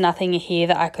stuff. There was nothing here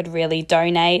that I could really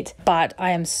donate, but I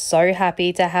am so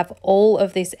happy to have all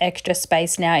of this extra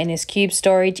space now in this cube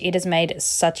storage. It has made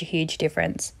such a huge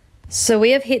difference. So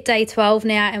we have hit day 12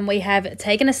 now, and we have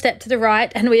taken a step to the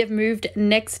right and we have moved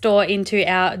next door into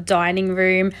our dining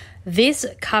room. This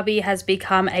cubby has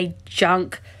become a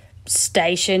junk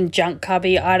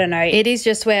cubby. I don't know. It is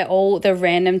just where all the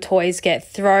random toys get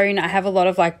thrown. I have a lot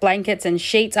of like blankets and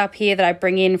sheets up here that I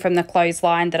bring in from the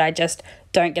clothesline that I just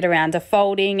don't get around to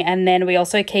folding. And then we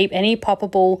also keep any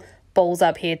poppable balls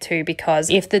up here too, because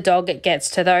if the dog gets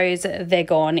to those, they're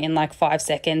gone in like 5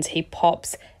 seconds. He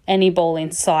pops any ball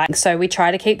in sight. So we try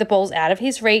to keep the balls out of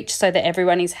his reach so that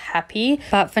everyone is happy.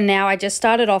 But for now, I just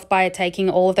started off by taking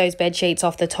all of those bed sheets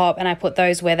off the top and I put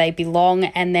those where they belong.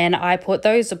 And then I put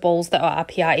those balls that are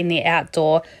up here in the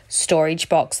outdoor storage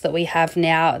box that we have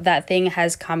now. That thing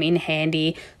has come in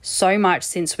handy so much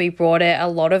since we brought it. A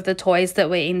lot of the toys that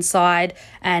were inside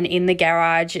and in the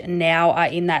garage now are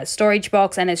in that storage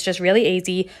box, and it's just really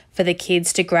easy for the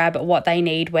kids to grab what they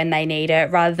need when they need it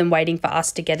rather than waiting for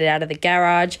us to get it out of the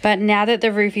garage. But now that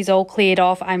the roof is all cleared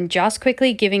off, I'm just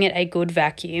quickly giving it a good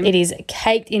vacuum. It is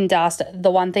caked in dust.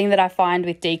 The one thing that I find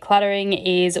with decluttering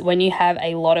is when you have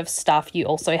a lot of stuff, you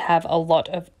also have a lot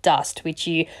of dust, which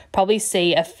you probably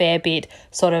see a fair bit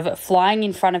sort of flying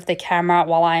in front of the camera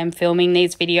while I am filming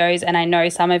these videos. And I know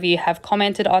some of you have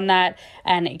commented on that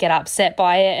and get upset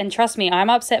by it. And trust me, I'm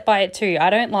upset by it too. I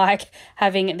don't like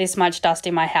having this much dust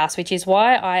in my house, which is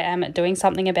why I am doing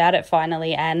something about it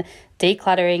finally and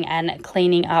decluttering and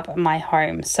cleaning up my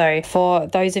home. So for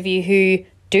those of you who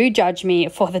do judge me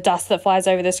for the dust that flies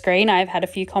over the screen, I've had a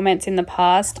few comments in the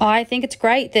past. I think it's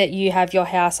great that you have your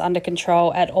house under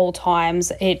control at all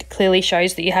times. It clearly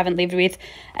shows that you haven't lived with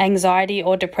anxiety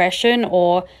or depression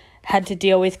or had to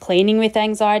deal with cleaning with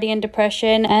anxiety and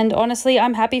depression. And honestly,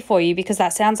 I'm happy for you because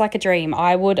that sounds like a dream.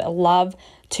 I would love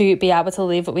to be able to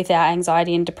live without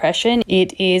anxiety and depression.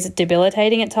 It is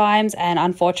debilitating at times, and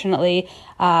unfortunately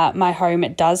my home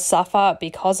does suffer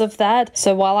because of that.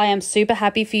 So while I am super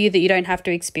happy for you that you don't have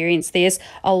to experience this,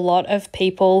 a lot of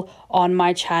people on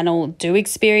my channel do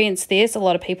experience this. A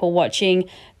lot of people watching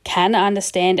can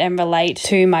understand and relate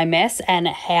to my mess and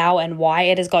how and why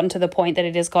it has gotten to the point that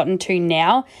it has gotten to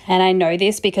now. And I know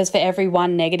this because for every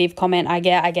one negative comment I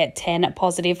get 10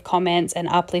 positive comments and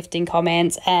uplifting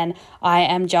comments, and I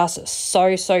am just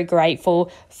so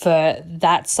grateful for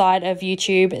that side of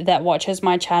YouTube that watches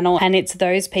my channel. And it's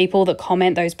those people that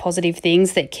comment those positive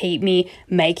things that keep me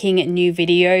making new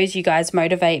videos. You guys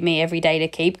motivate me every day to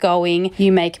keep going.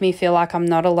 You make me feel like I'm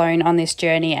not alone on this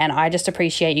journey, and I just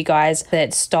appreciate you guys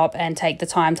that stop and take the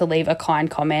time to leave a kind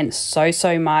comment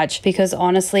so much, because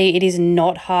honestly it is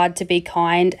not hard to be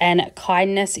kind, and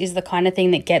kindness is the kind of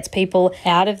thing that gets people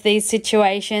out of these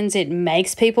situations. It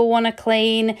makes people want to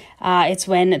clean. It's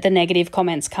when the negative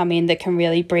comments come in that can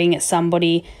really bring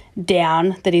somebody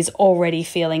down that is already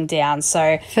feeling down.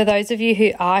 So for those of you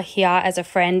who are here as a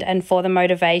friend and for the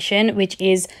motivation, which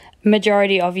is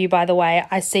majority of you, by the way,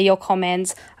 I see your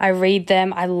comments, I read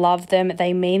them, I love them,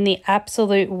 they mean the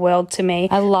absolute world to me.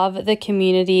 I love the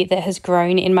community that has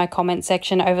grown in my comment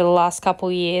section over the last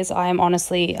couple years. I am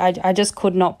honestly, I just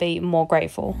could not be more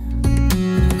grateful.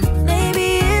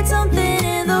 Maybe it's something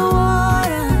in the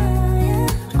water,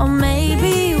 or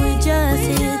maybe we just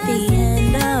hit the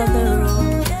end of the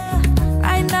road.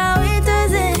 Right now it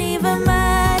doesn't even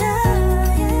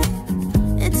matter.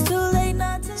 It's too late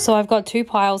not to. So I've got two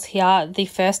piles here. The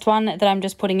first one that I'm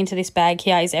just putting into this bag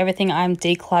here is everything I'm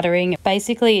decluttering.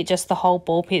 Basically just the whole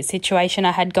ball pit situation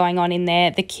I had going on in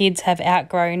there. The kids have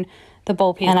outgrown the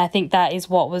ball pit, and I think that is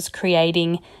what was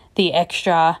creating the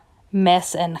extra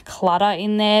mess and clutter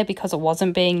in there because it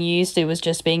wasn't being used. It was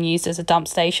just being used as a dump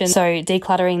station. So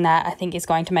decluttering that I think is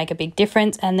going to make a big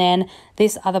difference. And then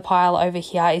this other pile over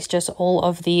here is just all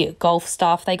of the golf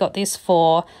stuff. They got this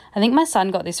for, I think my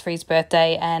son got this for his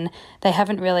birthday, and they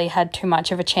haven't really had too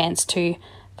much of a chance to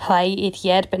play it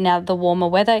yet, but now that the warmer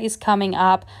weather is coming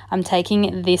up, I'm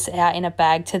taking this out in a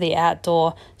bag to the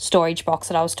outdoor storage box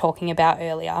that I was talking about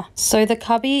earlier. So the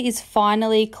cubby is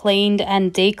finally cleaned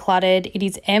and decluttered. It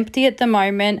is empty at the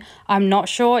moment. I'm not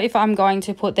sure if I'm going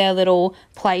to put their little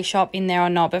play shop in there or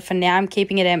not, but for now I'm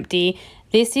keeping it empty.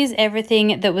 This is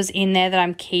everything that was in there that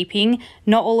I'm keeping.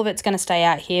 Not all of it's going to stay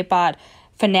out here, but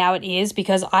for now it is,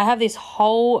 because I have this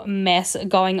whole mess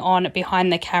going on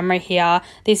behind the camera here.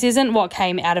 This isn't what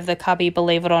came out of the cubby,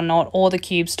 believe it or not, or the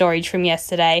cube storage from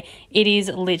yesterday. It is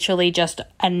literally just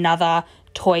another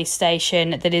toy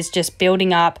station that is just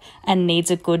building up and needs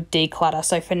a good declutter.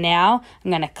 So for now, I'm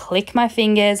going to click my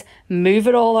fingers, move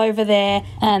it all over there,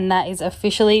 and that is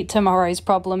officially tomorrow's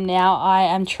problem now. I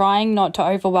am trying not to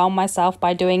overwhelm myself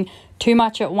by doing too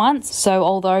much at once. So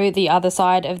although the other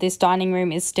side of this dining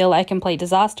room is still a complete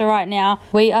disaster right now,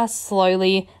 we are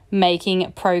slowly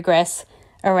making progress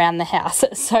around the house.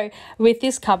 So with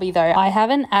this cubby though, I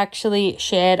haven't actually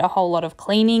shared a whole lot of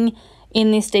cleaning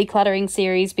in this decluttering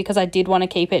series because I did want to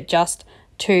keep it just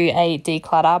to a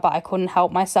declutter, but I couldn't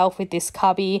help myself with this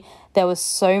cubby. There was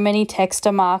so many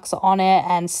texture marks on it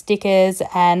and stickers,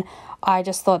 and I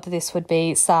just thought that this would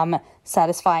be some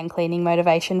satisfying cleaning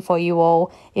motivation for you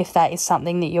all if that is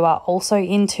something that you are also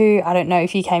into. I don't know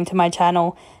if you came to my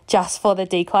channel just for the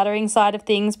decluttering side of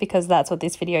things, because that's what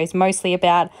this video is mostly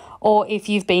about, or if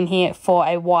you've been here for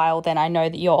a while, then I know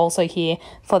that you're also here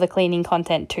for the cleaning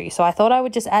content too. So I thought I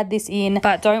would just add this in,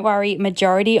 but don't worry,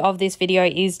 majority of this video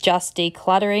is just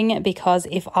decluttering, because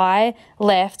if I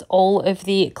left all of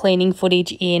the cleaning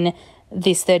footage in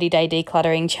this 30-day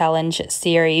decluttering challenge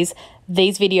series,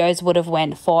 these videos would have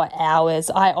went for hours.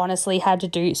 I honestly had to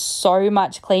do so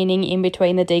much cleaning in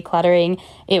between the decluttering.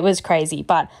 It was crazy,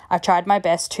 but I tried my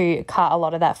best to cut a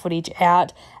lot of that footage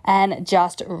out and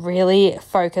just really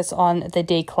focus on the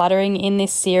decluttering in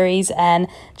this series, and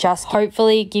just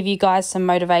hopefully give you guys some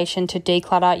motivation to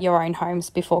declutter your own homes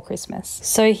before Christmas.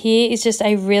 So here is just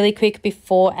a really quick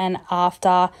before and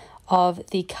after of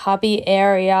the cubby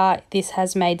area. This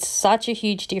has made such a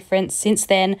huge difference. Since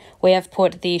then, we have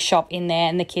put the shop in there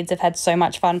and the kids have had so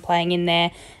much fun playing in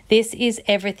there. This is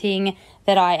everything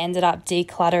that I ended up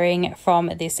decluttering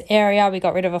from this area. We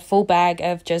got rid of a full bag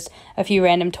of just a few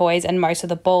random toys and most of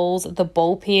the balls, the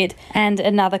ball pit, and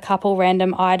another couple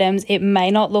random items. It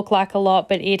may not look like a lot,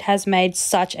 but it has made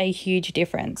such a huge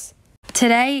difference.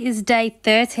 Today is day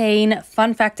 13.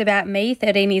 Fun fact about me,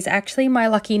 13 is actually my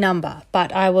lucky number,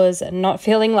 but I was not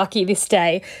feeling lucky this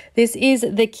day. This is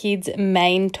the kids'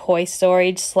 main toy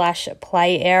storage slash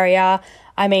play area.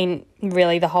 I mean,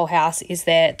 really the whole house is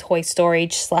their toy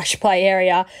storage slash play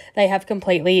area. They have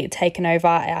completely taken over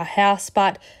our house,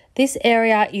 but this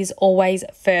area is always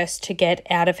first to get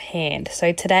out of hand.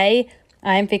 So today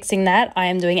I am fixing that. I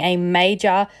am doing a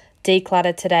major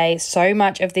declutter today. So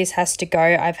much of this has to go.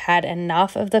 I've had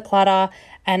enough of the clutter,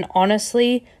 and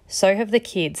honestly, so have the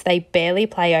kids. They barely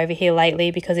play over here lately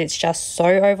because it's just so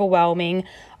overwhelming.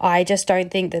 I just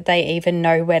don't think that they even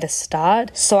know where to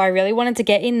start. So I really wanted to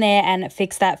get in there and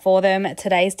fix that for them.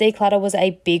 Today's declutter was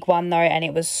a big one though, and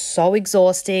it was so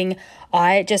exhausting.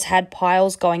 I just had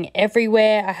piles going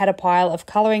everywhere. I had a pile of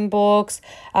coloring books,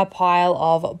 a pile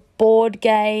of board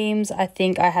games. I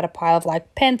think I had a pile of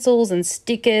like pencils and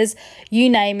stickers, you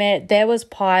name it. There was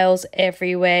piles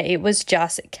everywhere. It was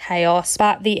just chaos.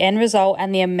 But the end result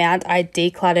and the amount I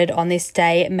decluttered on this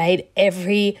day made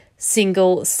every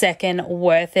single second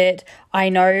worth it. I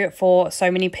know for so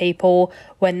many people,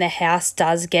 when the house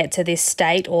does get to this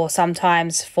state, or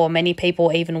sometimes for many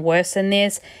people even worse than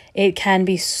this, it can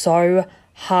be so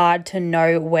hard to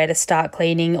know where to start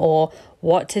cleaning or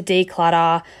what to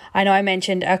declutter. I know I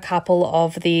mentioned a couple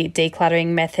of the decluttering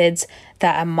methods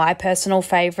that are my personal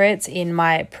favorites in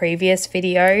my previous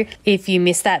video. If you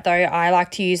missed that though, I like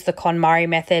to use the KonMari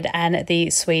method and the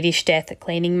Swedish death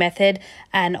cleaning method.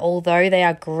 And although they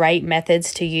are great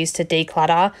methods to use to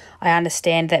declutter, I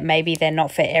understand that maybe they're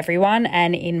not for everyone.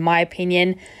 And in my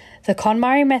opinion, the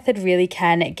KonMari method really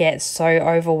can get so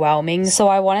overwhelming. So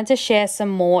I wanted to share some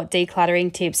more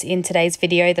decluttering tips in today's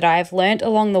video that I have learned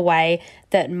along the way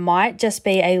that might just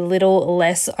be a little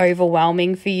less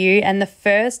overwhelming for you. And the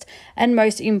first and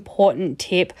most important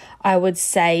tip I would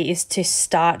say is to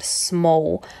start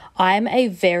small. I'm a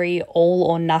very all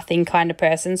or nothing kind of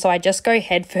person, so I just go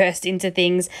head first into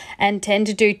things and tend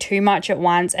to do too much at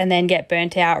once and then get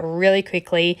burnt out really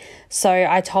quickly. So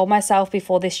I told myself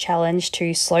before this challenge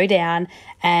to slow down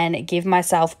and give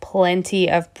myself plenty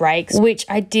of breaks, which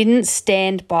I didn't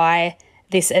stand by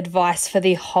this advice for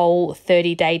the whole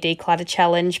 30-day declutter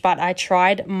challenge, but I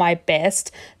tried my best.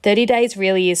 30 days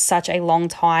really is such a long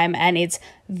time, and it's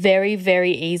very,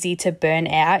 very easy to burn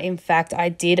out. In fact, I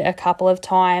did a couple of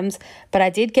times, but I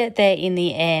did get there in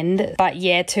the end. But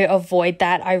yeah, to avoid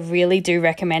that, I really do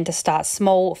recommend to start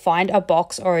small. Find a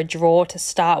box or a drawer to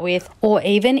start with, or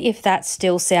even if that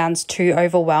still sounds too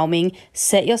overwhelming,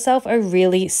 set yourself a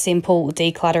really simple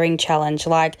decluttering challenge,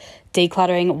 like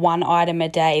decluttering one item a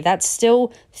day. That's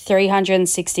still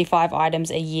 365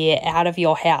 items a year out of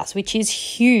your house, which is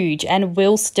huge and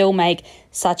will still make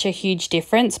such a huge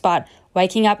difference. But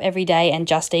waking up every day and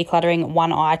just decluttering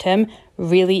one item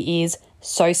really is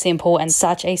so simple, and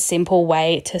such a simple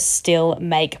way to still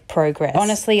make progress.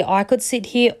 Honestly, I could sit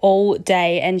here all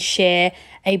day and share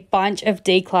a bunch of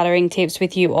decluttering tips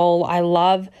with you all. I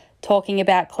love talking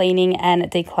about cleaning and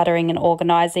decluttering and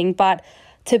organizing, but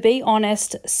to be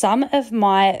honest, some of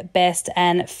my best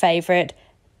and favorite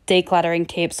decluttering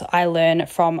tips I learn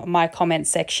from my comment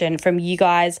section, from you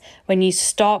guys. When you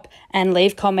stop and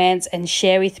leave comments and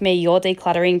share with me your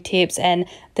decluttering tips and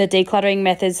the decluttering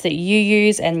methods that you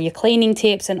use and your cleaning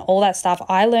tips and all that stuff,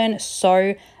 I learn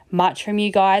so much from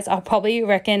you guys. I probably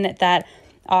reckon that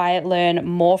I learn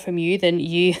more from you than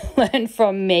you learn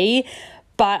from me.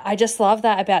 But I just love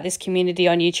that about this community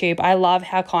on YouTube. I love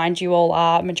how kind you all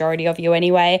are, majority of you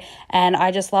anyway, and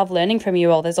I just love learning from you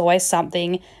all. There's always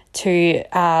something to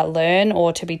learn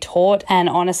or to be taught, and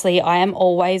honestly I am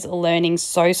always learning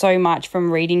so much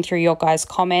from reading through your guys'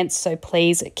 comments, so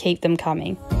please keep them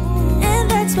coming.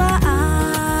 And that's why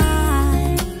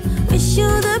I wish you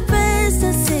the best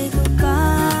and say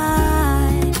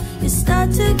goodbye. You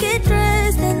start to get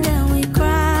dressed and then we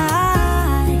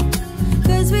cry,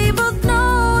 'cause we both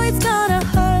know it's gonna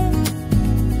hurt,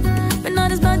 but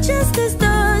not as much as this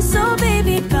does. So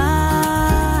baby,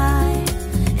 bye.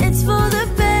 It's for the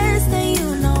best and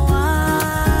you know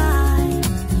why.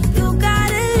 You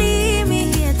gotta leave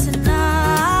me here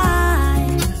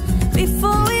tonight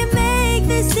before we make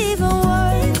this even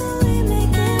worse.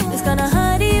 It's gonna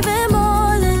hurt even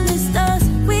more than this does.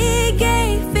 We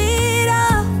gave it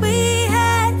up, we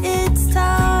had its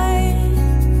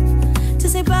time to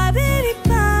say bye, baby,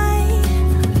 bye.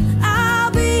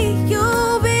 I'll be,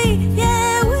 you'll be,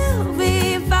 yeah, we'll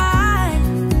be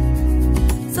fine.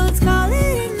 So let's call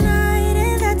it a night,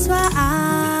 and that's why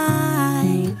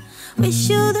I wish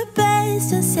you the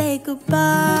best and say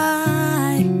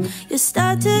goodbye. You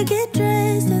start to get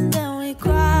dressed and then we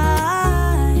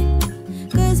cry,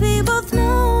 'cause we both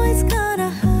know it's gonna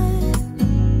hurt,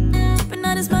 but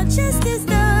not as much as this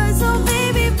does. So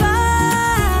baby,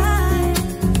 bye.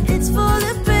 It's for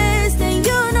the best and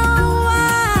you know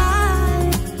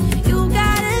why. You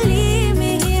gotta leave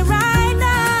me here right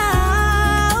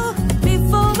now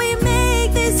before we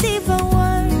make this even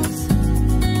worse.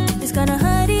 It's gonna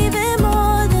hurt even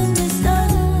more than this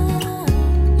does.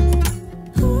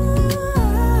 Ooh,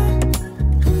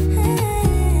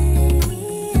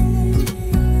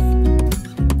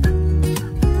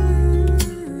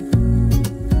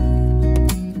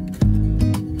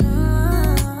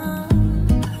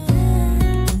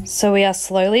 So we are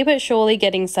slowly but surely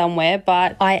getting somewhere,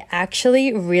 but I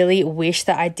actually really wish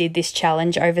that I did this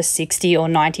challenge over 60 or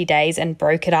 90 days and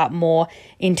broke it up more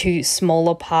into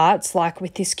smaller parts, like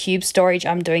with this cube storage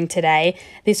I'm doing today.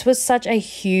 This was such a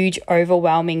huge,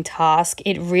 overwhelming task.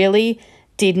 It really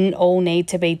didn't all need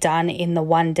to be done in the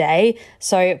one day.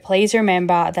 So please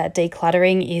remember that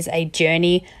decluttering is a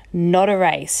journey, not a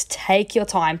race. Take your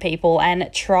time, people, and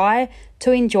try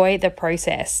to enjoy the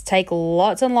process. Take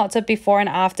lots and lots of before and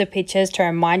after pictures to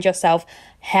remind yourself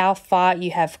how far you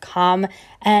have come,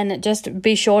 and just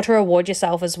be sure to reward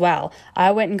yourself as well. I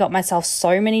went and got myself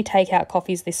so many takeout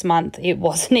coffees this month. It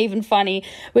wasn't even funny,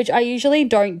 which I usually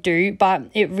don't do, but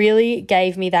it really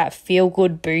gave me that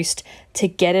feel-good boost to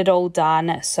get it all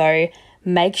done. So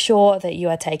make sure that you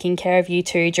are taking care of you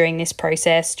too during this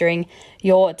process, during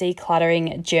your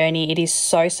decluttering journey. It is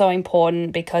so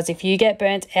important, because if you get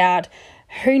burnt out,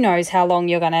 who knows how long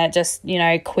you're gonna just,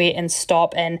 quit and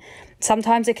stop. And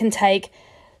sometimes it can take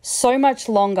so much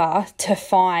longer to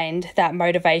find that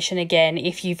motivation again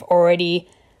if you've already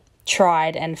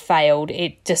tried and failed.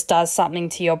 It just does something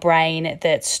to your brain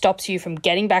that stops you from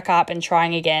getting back up and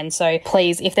trying again. So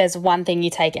please, if there's one thing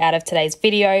you take out of today's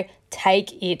video,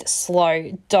 take it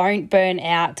slow. Don't burn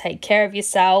out. Take care of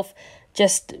yourself.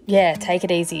 Just, take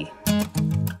it easy.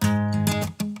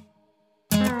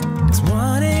 It's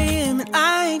 1 a.m. and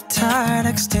I ain't tired. I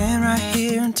can stand right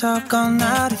here and talk all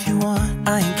night if you want.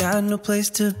 I ain't got no place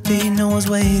to be, no one's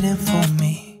waiting for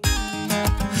me.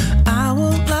 I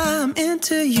won't lie, I'm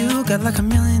into you. Got like a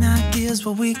million ideas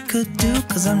what we could do,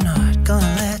 'cause I'm not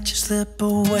gonna let you slip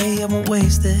away. I won't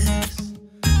waste this.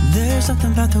 There's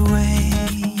something about the way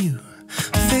you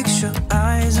fix your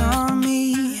eyes on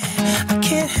me. I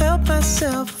can't help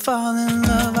myself, fall in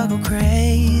love, I go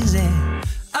crazy.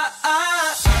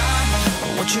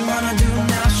 What you wanna do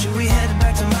now? Should we head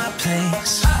back to my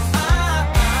place?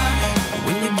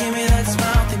 When you give me that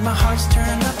smile, I think my heart's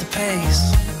turning up the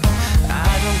pace.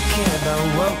 I don't care about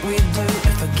what we do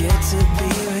if I get to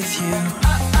be with you.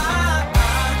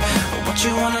 What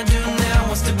you wanna do now?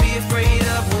 What's to be afraid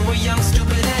of when we're young,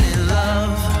 stupid, and in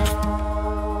love?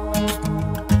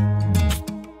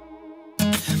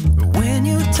 When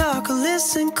you talk or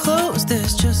listen close,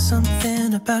 there's just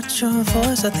something about your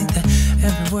voice. I think that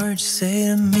every word you say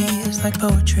to me is like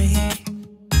poetry.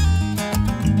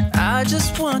 I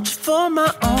just want you for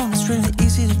my own. It's really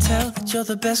easy to tell that you're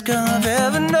the best girl I've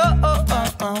ever known.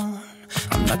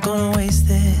 I'm not gonna waste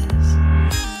this.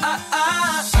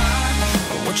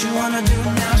 What you wanna do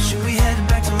now? Should we head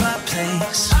back to my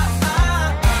place?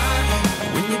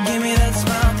 When you give me that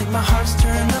smile, I think my heart's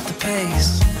turning up the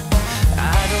pace.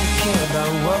 I don't care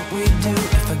about what we do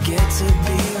if I get to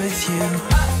be with you.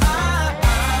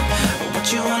 What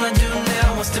you wanna do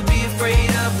now? What's to be afraid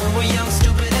of when we're young,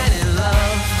 stupid, and in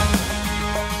love?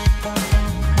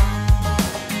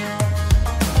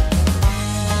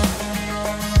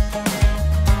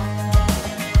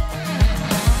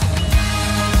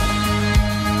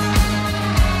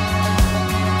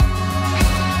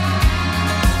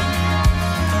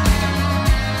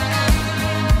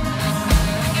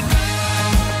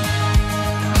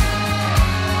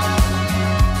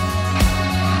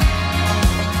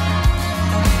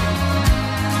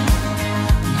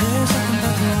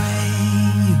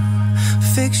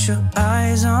 fix your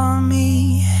eyes on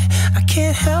me. I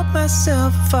can't help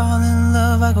myself, fall in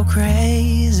love, I go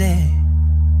crazy.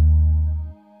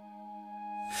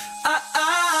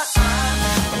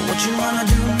 What you wanna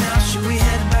do now? Should we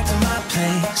head back to my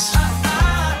place?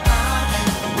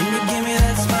 When you give me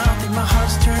that smile, I think my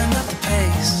heart's turning up the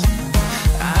pace.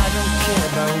 I don't care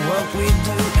about what we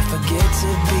do if I get to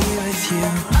be with you.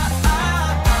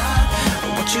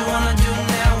 What you wanna do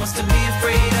now? What's to be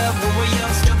afraid of? When we're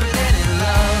young, stupid, and in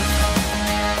love.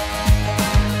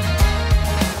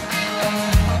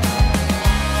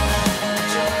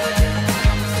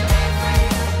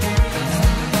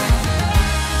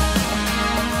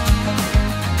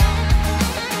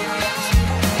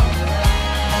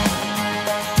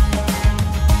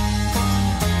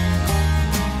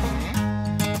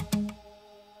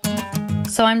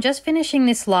 So I'm just finishing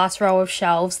this last row of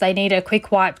shelves. They need a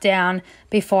quick wipe down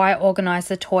before I organize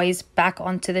the toys back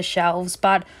onto the shelves.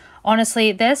 But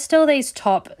honestly, there's still these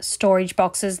top storage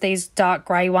boxes, these dark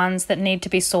grey ones that need to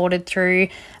be sorted through,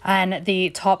 and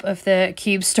the top of the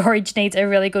cube storage needs a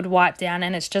really good wipe down,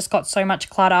 and it's just got so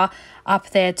much clutter up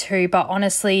there too. But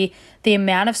honestly, the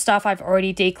amount of stuff I've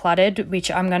already decluttered, which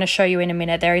I'm going to show you in a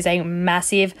minute, there is a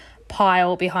massive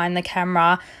pile behind the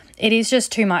camera. It is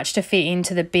just too much to fit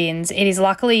into the bins. It is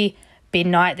luckily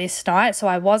bin night this night, so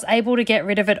I was able to get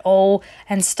rid of it all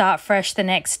and start fresh the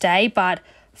next day. But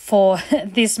for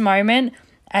this moment,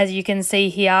 as you can see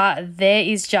here, there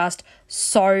is just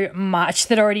so much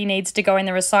that already needs to go in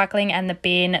the recycling and the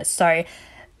bin. So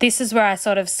this is where I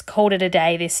sort of called it a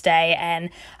day this day,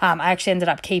 and I actually ended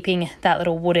up keeping that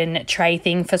little wooden tray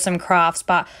thing for some crafts.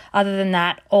 But other than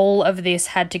that, all of this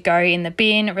had to go in the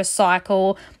bin,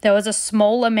 recycle. There was a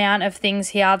small amount of things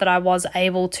here that I was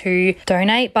able to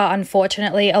donate, but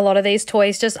unfortunately a lot of these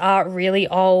toys just are really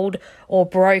old or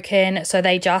broken, so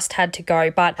they just had to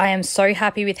go. But I am so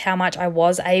happy with how much I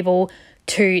was able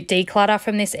to declutter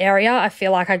from this area. I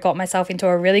feel like I got myself into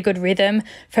a really good rhythm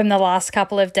from the last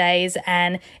couple of days,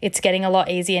 and it's getting a lot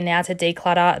easier now to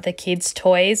declutter the kids'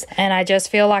 toys, and I just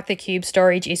feel like the cube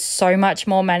storage is so much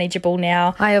more manageable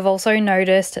now. I have also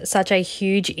noticed such a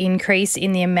huge increase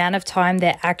in the amount of time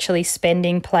they're actually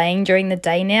spending playing during the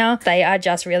day now. They are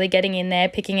just really getting in there,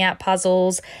 picking out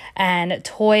puzzles and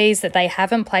toys that they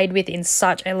haven't played with in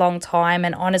such a long time,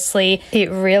 and honestly, it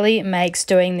really makes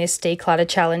doing this declutter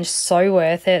challenge so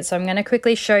worth it. So I'm going to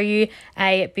quickly show you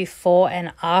a before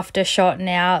and after shot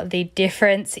now. The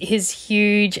difference is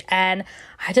huge, and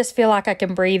I just feel like I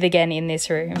can breathe again in this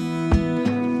room.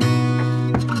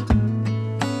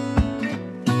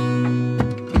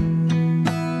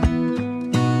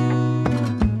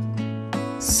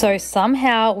 So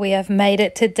somehow we have made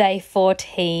it to day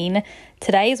 14.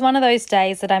 Today is one of those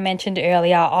days that I mentioned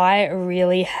earlier. I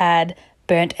really had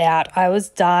burnt out. I was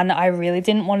done. I really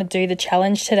didn't want to do the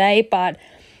challenge today, but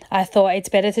I thought it's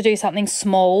better to do something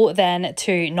small than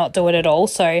to not do it at all.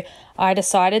 So I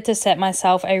decided to set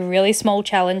myself a really small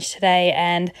challenge today,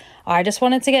 and I just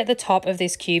wanted to get the top of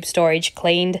this cube storage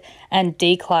cleaned and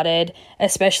decluttered,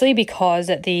 especially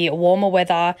because the warmer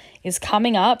weather is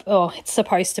coming up. Oh, it's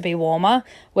supposed to be warmer.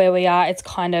 Where we are, it's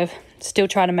kind of still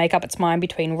trying to make up its mind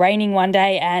between raining one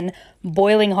day and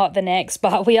boiling hot the next,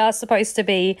 but we are supposed to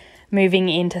be moving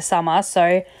into summer.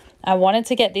 So I wanted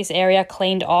to get this area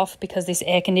cleaned off because this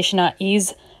air conditioner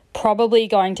is probably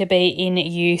going to be in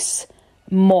use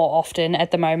more often at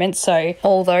the moment. So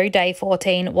although day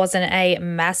 14 wasn't a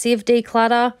massive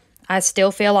declutter, I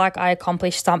still feel like I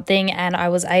accomplished something, and I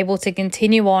was able to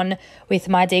continue on with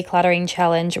my decluttering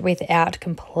challenge without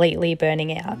completely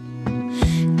burning out.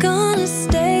 Gonna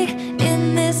stay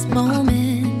in this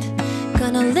moment,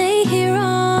 gonna lay here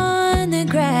on the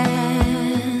grass.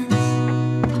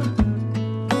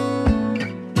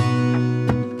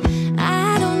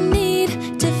 I don't need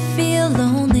to feel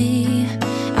lonely,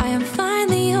 I am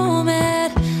finally home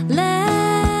at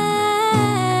last.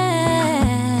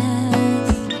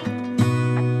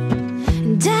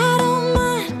 And I don't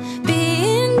mind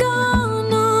being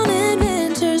gone on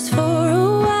adventures for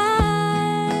a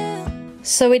while.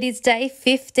 So it is day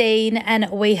 15 and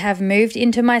we have moved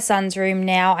into my son's room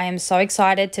now. I am so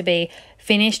excited to be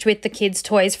finished with the kids'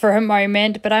 toys for a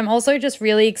moment, but I'm also just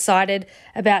really excited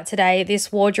about today.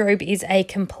 This wardrobe is a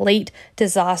complete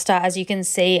disaster, as you can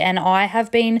see, and I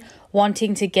have been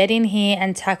wanting to get in here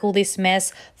and tackle this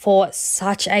mess for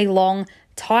such a long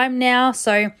time now.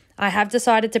 So I have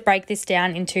decided to break this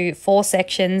down into 4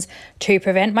 sections to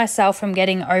prevent myself from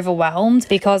getting overwhelmed,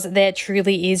 because there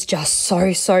truly is just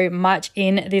so much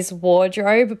in this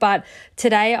wardrobe. But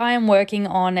today I am working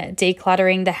on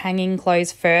decluttering the hanging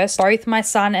clothes first. Both my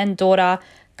son and daughter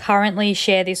currently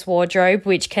share this wardrobe,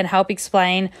 which can help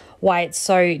explain why it's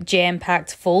so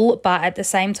jam-packed full. But at the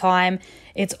same time,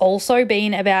 it's also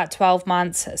been about 12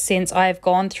 months since I've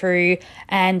gone through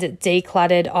and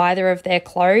decluttered either of their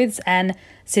clothes. And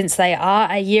since they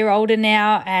are a year older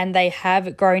now and they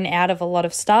have grown out of a lot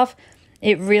of stuff,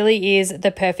 it really is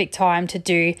the perfect time to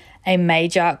do a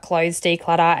major clothes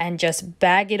declutter and just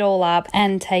bag it all up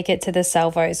and take it to the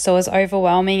salvos. So as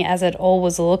overwhelming as it all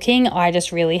was looking, I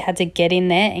just really had to get in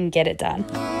there and get it done.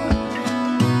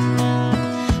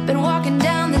 Been walking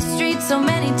down the street so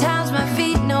many times, my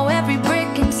feet know every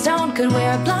brick and stone. Could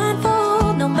wear a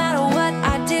blindfold, no matter what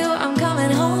I do, I'm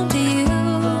coming home to you.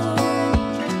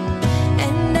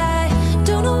 And I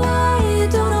don't know why,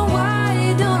 don't know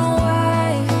why, don't know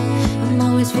why, I'm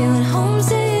always feeling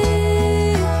homesick.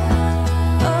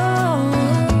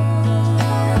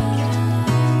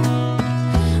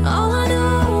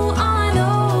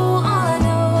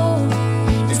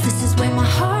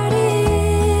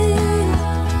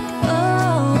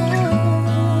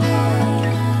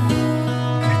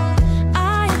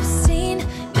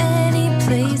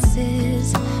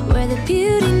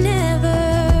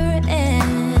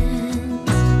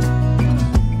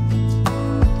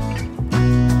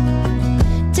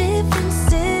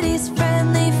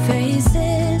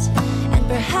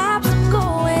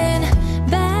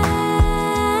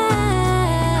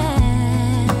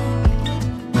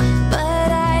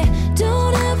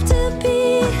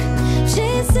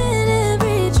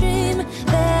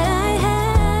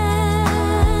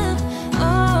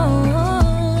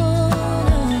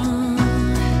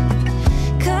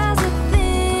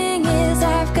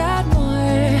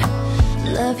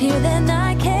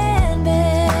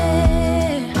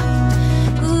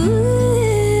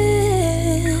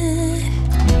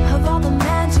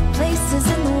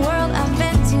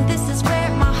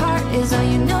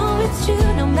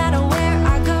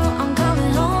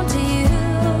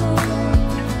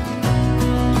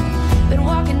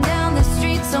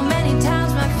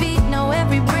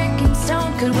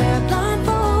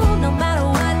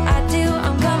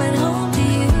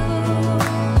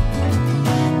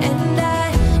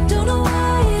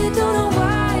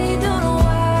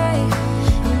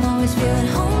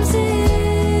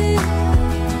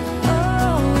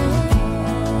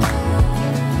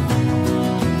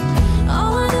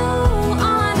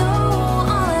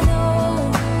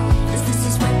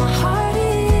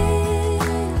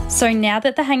 So now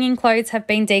that the hanging clothes have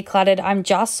been decluttered, I'm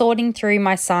just sorting through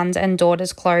my son's and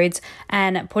daughter's clothes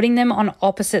and putting them on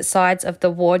opposite sides of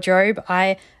the wardrobe.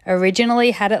 I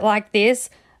originally had it like this.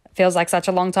 Feels like such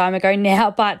a long time ago now,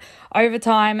 but over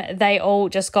time they all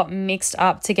just got mixed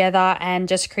up together and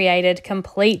just created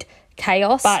complete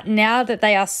chaos. But now that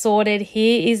they are sorted,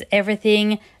 here is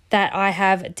everything that I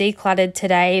have decluttered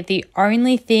today. The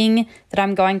only thing that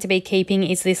I'm going to be keeping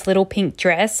is this little pink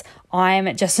dress.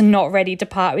 I'm just not ready to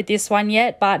part with this one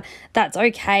yet, but that's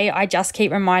okay. I just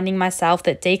keep reminding myself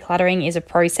that decluttering is a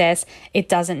process. It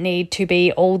doesn't need to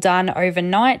be all done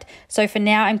overnight. So for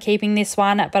now, I'm keeping this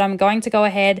one, but I'm going to go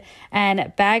ahead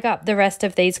and bag up the rest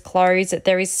of these clothes.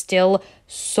 There is still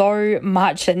so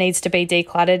much that needs to be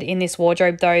decluttered in this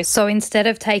wardrobe though. So instead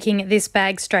of taking this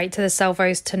bag straight to the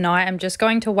salvos tonight, I'm just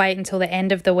going to wait until the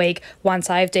end of the week once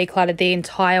I've decluttered the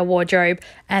entire wardrobe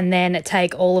and then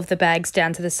take all of the bags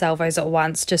down to the salvos at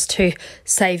once, just to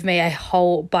save me a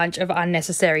whole bunch of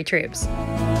unnecessary trips.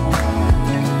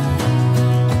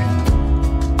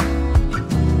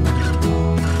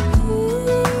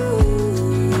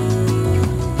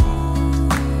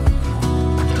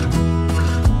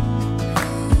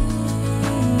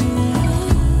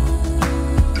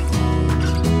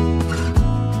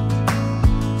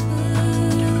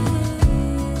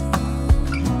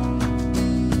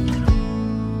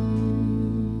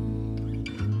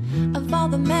 Of all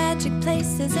the magic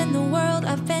places in the world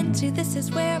I've been to, this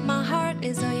is where my heart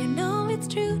is. Oh, you know it's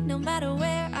true. No matter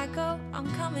where I go, I'm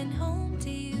coming home to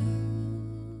you.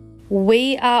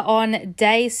 We are on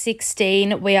day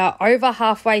 16. We are over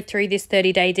halfway through this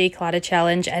 30-day declutter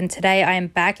challenge, and today I am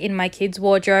back in my kids'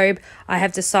 wardrobe. I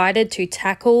have decided to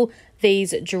tackle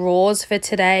these drawers for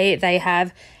today. They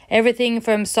have everything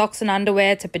from socks and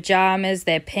underwear to pajamas,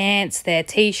 their pants, their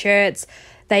t-shirts.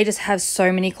 They just have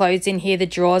so many clothes in here. The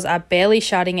drawers are barely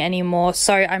shutting anymore.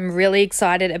 So I'm really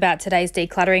excited about today's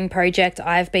decluttering project.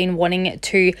 I've been wanting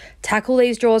to tackle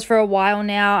these drawers for a while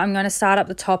now. I'm going to start up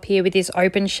the top here with this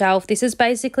open shelf. This is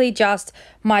basically just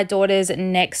my daughter's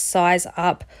next size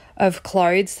up of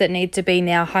clothes that need to be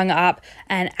now hung up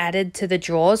and added to the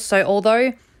drawers. So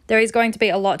although there is going to be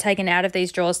a lot taken out of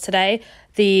these drawers today,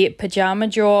 the pajama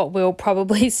drawer will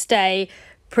probably stay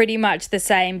pretty much the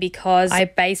same because I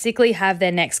basically have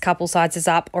their next couple sizes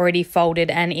up already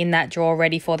folded and in that drawer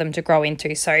ready for them to grow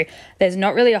into. So there's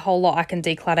not really a whole lot I can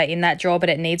declutter in that drawer, but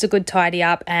it needs a good tidy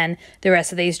up, and the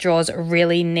rest of these drawers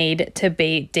really need to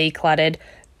be decluttered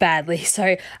badly.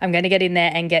 So I'm going to get in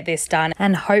there and get this done,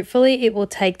 and hopefully it will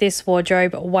take this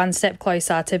wardrobe one step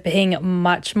closer to being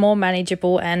much more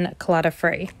manageable and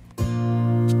clutter-free.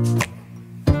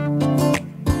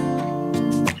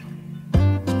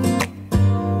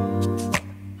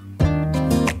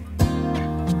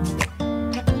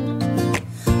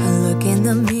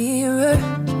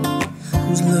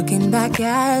 Looking back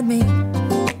at me,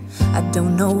 I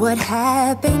don't know what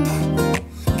happened.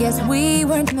 Guess we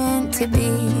weren't meant to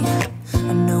be.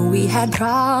 I know we had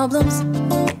problems,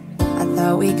 I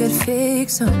thought we could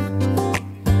fix them,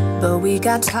 but we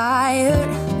got tired.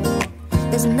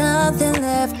 There's nothing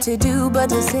left to do but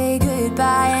to say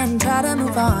goodbye and try to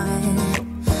move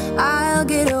on. I'll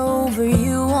get over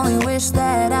you, only wish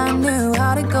that I knew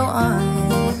how to go on.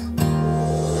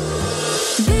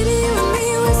 Baby, you and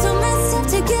me, we're so messed up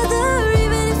together.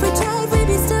 Even if we tried, we'd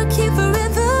be stuck here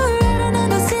forever. I don't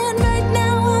understand right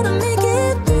now how to make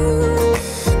it through,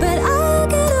 but I'll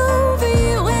get over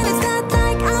you, and it's not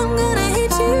like I'm gonna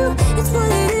hate you. It's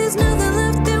what it is, nothing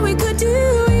left that we could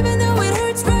do. Even though it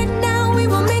hurts right now, we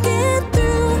will make it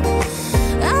through.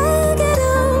 I'll get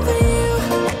over you.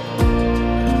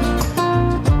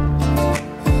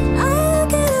 I'll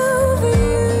get over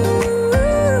you.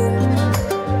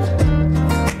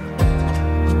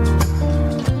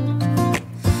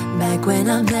 Back when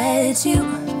I met you,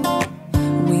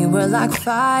 we were like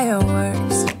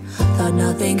fireworks. Thought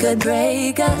nothing could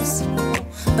break us,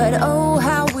 but oh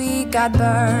how we got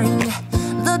burned.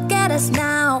 Look at us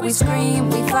now, we scream,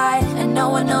 we fight, and no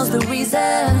one knows the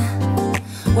reason.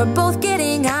 We're both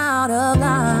getting out of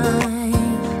line.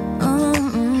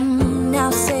 Now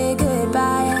say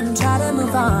goodbye and try to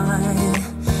move on.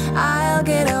 I'll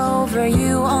get over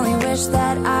you, only wish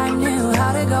that I knew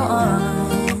how to go on.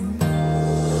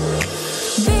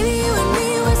 Baby, you and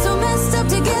me, we're so messed up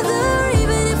together.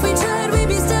 Even if we tried, we'd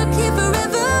be stuck here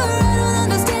forever. I don't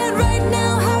understand right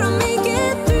now how to make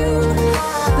it through,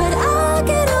 but I'll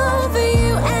get over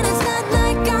you, and it's not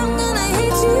like I'm gonna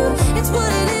hate you. It's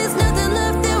what it is, nothing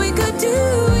left that we could do.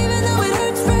 Even though it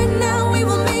hurts right now, we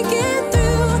will make it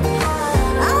through.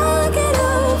 I'll get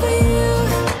over you.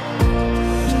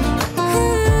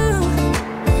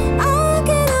 I'll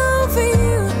get over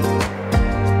you.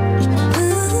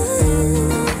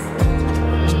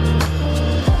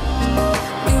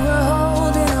 We were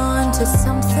holding on to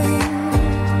something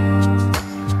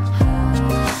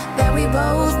that we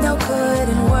both know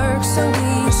couldn't work, so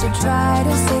we should try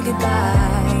to say goodbye.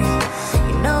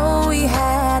 You know we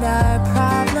had our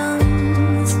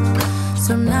problems,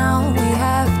 so now we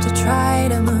have to try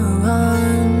to move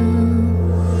on.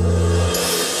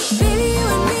 Baby, you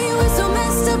and me, we're so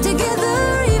messed up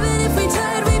together. Even if we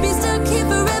tried, we'd be stuck here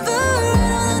forever. I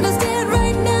don't understand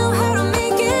right now how to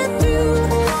make it through,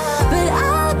 but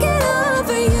I'll get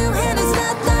over you, and it's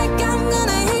not like I'm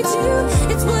gonna hate you.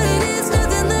 It's what it is,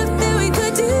 nothing left that we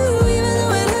could do. Even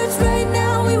though it hurts right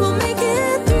now, we will make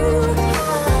it through.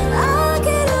 I'll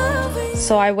get over you.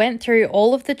 So I went through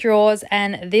all of the drawers,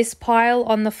 and this pile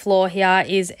on the floor here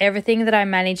is everything that I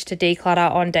managed to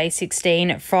declutter on day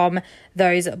 16 from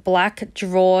those black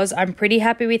drawers. I'm pretty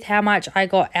happy with how much I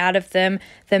got out of them.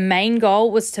 The main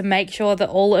goal was to make sure that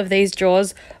all of these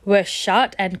drawers were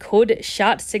shut and could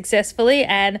shut successfully,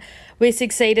 and we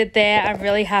succeeded there. I'm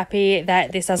really happy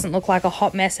that this doesn't look like a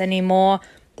hot mess anymore.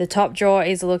 The top drawer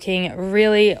is looking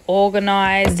really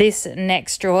organized. This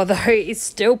next drawer though is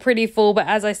still pretty full, but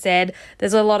as I said,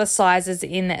 there's a lot of sizes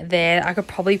in there. I could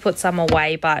probably put some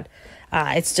away, but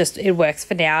it works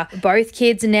for now. Both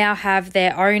kids now have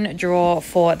their own drawer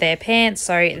for their pants,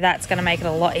 so that's going to make it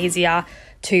a lot easier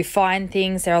to find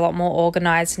things. They're a lot more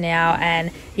organized now, and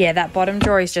yeah, that bottom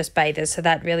drawer is just bathers, so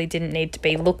that really didn't need to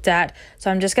be looked at. So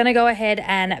I'm just going to go ahead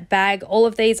and bag all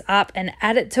of these up and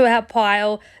add it to our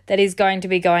pile that is going to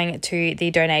be going to the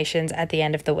donations at the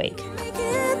end of the week. Make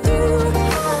it through.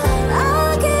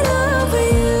 I'll get over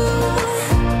you.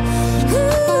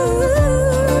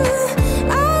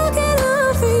 I'll get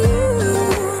over you.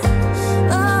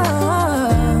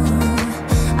 Oh,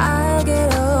 I'll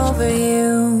get over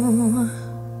you.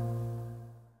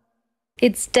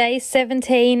 It's day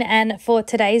 17, and for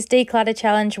today's declutter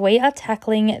challenge, we are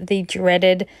tackling the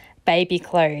dreaded baby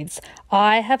clothes.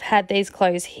 I have had these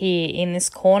clothes here in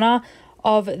this corner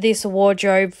of this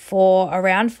wardrobe for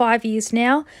around 5 years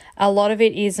now. A lot of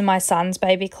it is my son's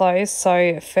baby clothes,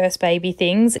 so first baby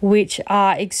things, which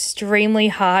are extremely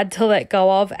hard to let go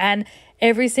of, and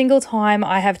every single time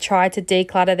I have tried to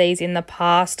declutter these in the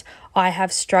past, I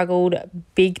have struggled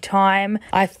big time.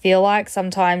 I feel like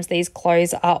sometimes these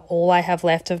clothes are all I have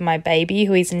left of my baby,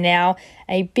 who is now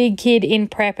a big kid in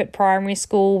prep at primary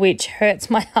school, which hurts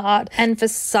my heart. And for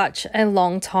such a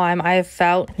long time, I have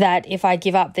felt that if I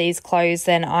give up these clothes,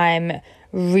 then I'm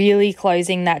really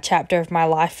closing that chapter of my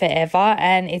life forever,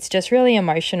 and it's just really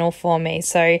emotional for me.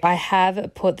 So I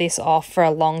have put this off for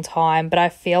a long time, but I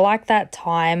feel like that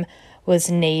time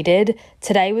was needed.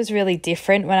 Today was really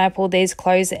different when I pulled these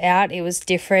clothes out. It was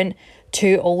different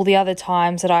to all the other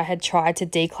times that I had tried to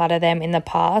declutter them in the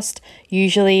past.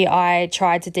 Usually I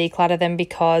tried to declutter them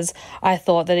because I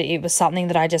thought that it was something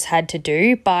that I just had to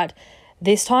do, but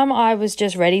this time I was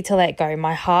just ready to let go.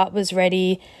 My heart was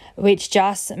ready, which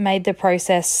just made the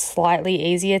process slightly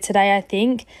easier today, I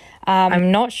think.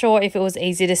 I'm not sure if it was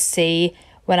easy to see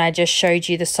when I just showed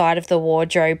you the side of the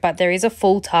wardrobe, but there is a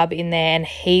full tub in there and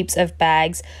heaps of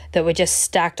bags that were just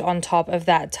stacked on top of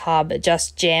that tub,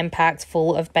 just jam-packed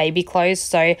full of baby clothes.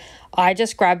 So I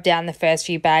just grabbed down the first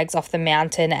few bags off the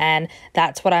mountain, and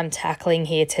that's what I'm tackling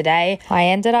here today. I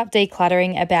ended up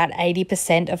decluttering about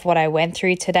 80% of what I went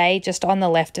through today. Just on the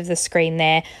left of the screen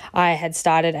there, I had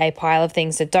started a pile of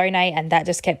things to donate, and that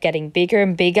just kept getting bigger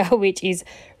and bigger, which is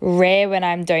rare when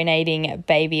I'm donating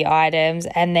baby items.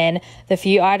 And then the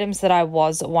few items that I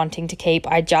was wanting to keep,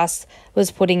 I just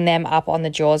was putting them up on the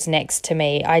drawers next to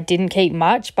me. I didn't keep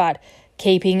much, but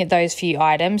keeping those few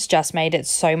items just made it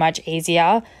so much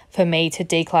easier for me to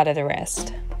declutter the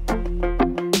rest.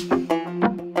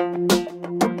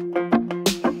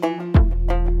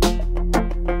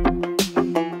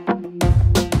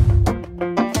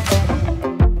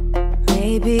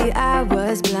 Maybe I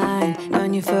was blind,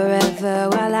 known you forever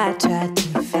while I tried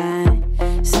to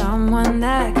find someone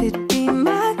that could be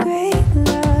my great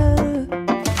love.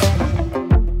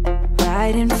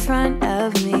 Right in front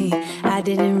of me, I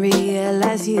didn't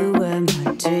realize you were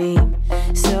my dream,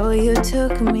 so you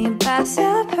took me by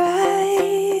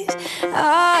surprise.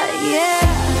 Oh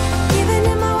yeah,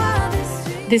 even in my wildest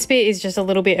dreams. This bit is just a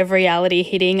little bit of reality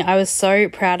hitting. I was so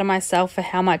proud of myself for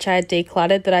how much I had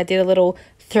decluttered that I did a little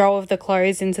throw of the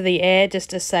clothes into the air just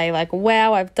to say like,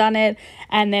 wow, I've done it.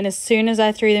 And then as soon as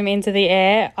I threw them into the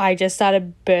air, I just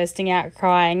started bursting out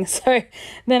crying. So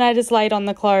then I just laid on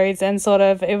the clothes and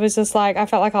it was just like, I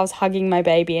felt like I was hugging my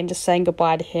baby and just saying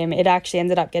goodbye to him. It actually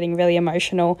ended up getting really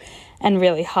emotional and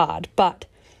really hard, but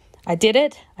I did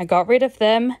it. I got rid of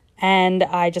them. And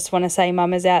I just want to say,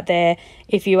 mamas out there,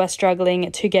 if you are struggling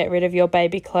to get rid of your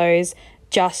baby clothes,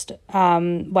 just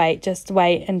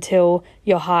wait until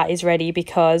your heart is ready,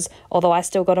 because although I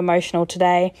still got emotional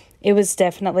today, it was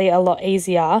definitely a lot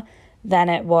easier than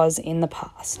it was in the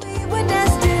past. We were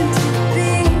destined to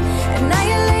be, and now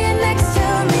you're laying next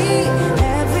to me.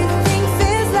 Everything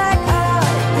feels like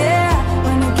art, yeah.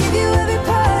 When I give you every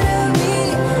part of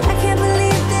me, I can't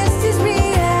believe this is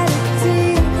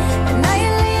reality. And now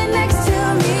you're laying next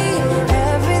to me.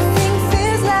 Everything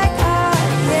feels like art,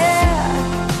 yeah.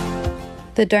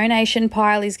 The donation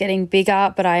pile is getting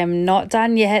bigger, but I am not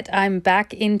done yet. I'm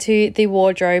back into the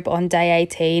wardrobe on day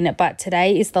 18, but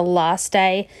today is the last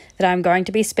day that I'm going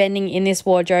to be spending in this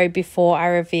wardrobe before I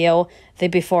reveal the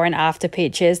before and after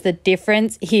pictures. The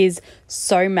difference is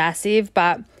so massive,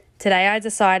 but today I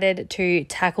decided to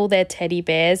tackle their teddy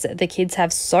bears. The kids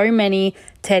have so many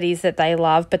teddies that they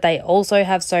love, but they also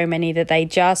have so many that they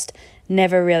just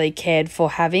never really cared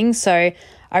for having. So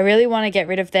I really want to get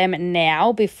rid of them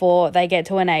now before they get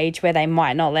to an age where they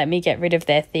might not let me get rid of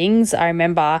their things. I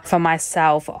remember for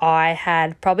myself, I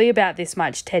had probably about this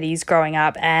much teddies growing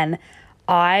up, and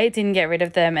I didn't get rid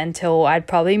of them until I'd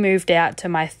probably moved out to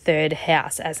my third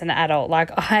house as an adult.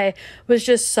 Like, I was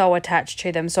just so attached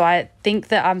to them. So I think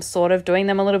that I'm sort of doing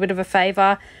them a little bit of a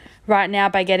favor right now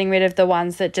by getting rid of the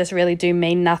ones that just really do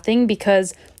mean nothing,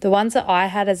 because the ones that I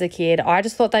had as a kid, I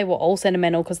just thought they were all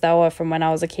sentimental because they were from when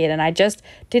I was a kid, and I just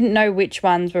didn't know which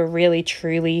ones were really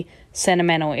truly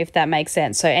sentimental, if that makes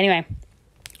sense. So anyway,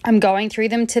 I'm going through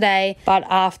them today, but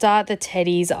after the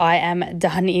teddies, I am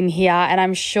done in here. And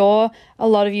I'm sure a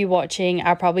lot of you watching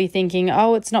are probably thinking,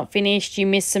 oh, it's not finished. You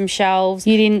missed some shelves.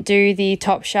 You didn't do the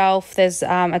top shelf. There's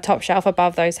a top shelf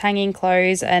above those hanging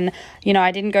clothes. And, you know,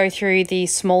 I didn't go through the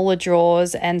smaller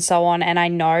drawers and so on. And I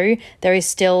know there is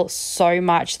still so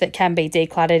much that can be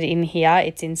decluttered in here.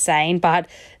 It's insane. But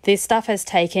this stuff has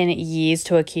taken years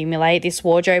to accumulate. This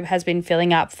wardrobe has been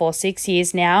filling up for 6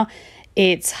 years now.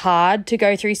 it's hard to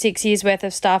go through 6 years worth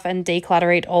of stuff and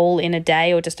declutter it all in a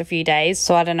day or just a few days.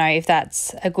 So I don't know if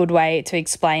that's a good way to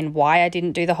explain why I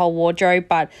didn't do the whole wardrobe,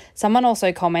 but someone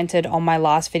also commented on my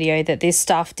last video that this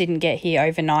stuff didn't get here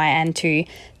overnight and to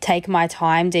take my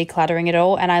time decluttering it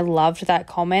all. And I loved that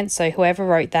comment. So whoever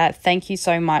wrote that, thank you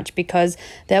so much, because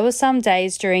there were some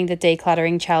days during the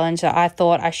decluttering challenge that I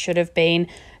thought I should have been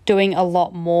doing a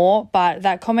lot more, but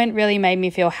that comment really made me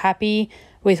feel happy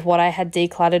with what I had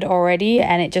decluttered already.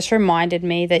 And it just reminded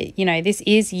me that, you know, this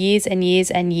is years and years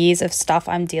and years of stuff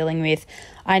I'm dealing with.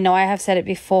 I know I have said it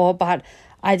before, but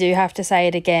I do have to say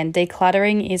it again.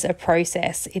 Decluttering is a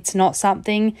process. It's not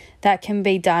something that can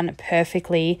be done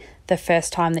perfectly the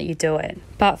first time that you do it.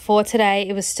 But for today,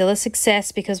 it was still a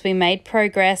success because we made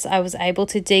progress. I was able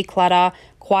to declutter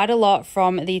quite a lot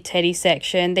from the teddy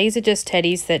section. These are just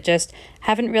teddies that just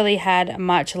haven't really had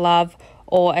much love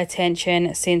or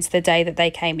attention since the day that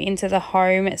they came into the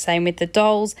home. Same with the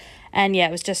dolls. And yeah,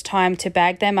 it was just time to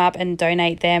bag them up and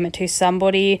donate them to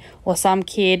somebody or some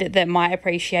kid that might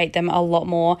appreciate them a lot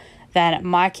more than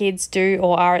my kids do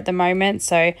or are at the moment.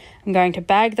 So I'm going to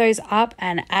bag those up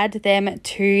and add them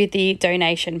to the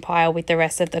donation pile with the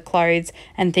rest of the clothes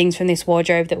and things from this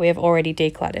wardrobe that we have already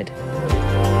decluttered.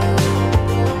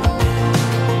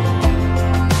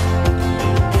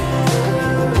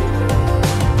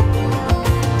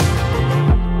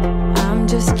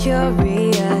 Just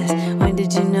curious, when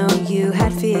did you know you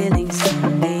had feelings for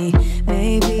me?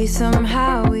 Maybe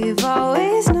somehow we've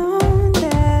always known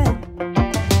that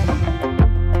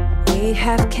we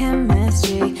have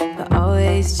chemistry, but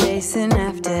always chasing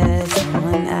after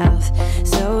someone else.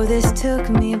 So this took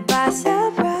me by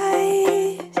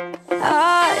surprise.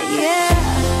 Oh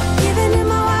yeah, even in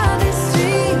my wildest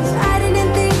dreams, I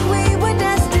didn't think we were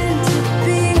destined to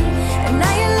be. And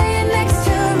now you're laying next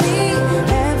to me.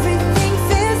 Everything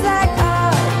feels like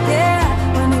art,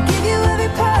 yeah. Wanna give you every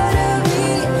part of me.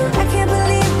 I can't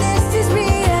believe this is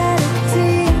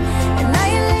reality. And now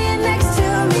you're laying next to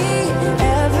me.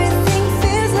 Everything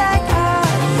feels like art,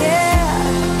 yeah.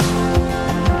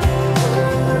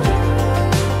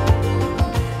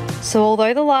 So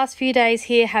although the last few days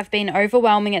here have been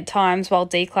overwhelming at times while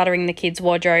decluttering the kids'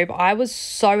 wardrobe, I was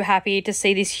so happy to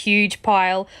see this huge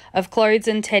pile of clothes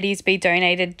and teddies be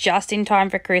donated just in time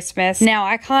for Christmas. Now,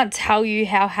 I can't tell you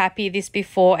how happy this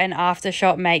before and after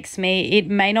shot makes me. It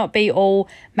may not be all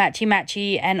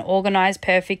matchy-matchy and organized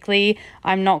perfectly.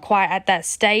 I'm not quite at that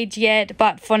stage yet,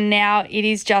 but for now, it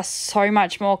is just so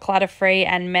much more clutter-free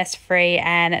and mess-free,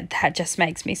 and that just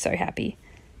makes me so happy.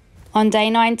 On day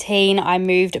 19, I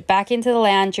moved back into the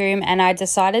lounge room and I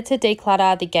decided to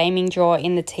declutter the gaming drawer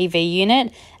in the TV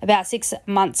unit. About 6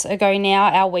 months ago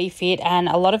now, our Wii Fit and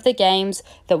a lot of the games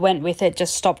that went with it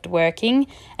just stopped working.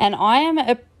 And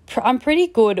I'm pretty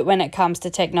good when it comes to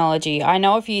technology. I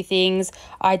know a few things.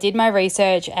 I did my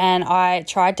research and I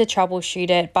tried to troubleshoot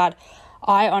it, but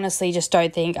I honestly just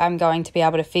don't think I'm going to be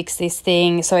able to fix this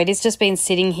thing. So it has just been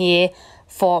sitting here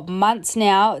for months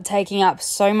now, taking up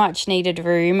so much needed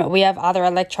room. We have other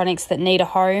electronics that need a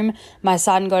home. My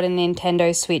son got a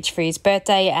Nintendo Switch for his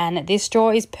birthday, and this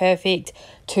drawer is perfect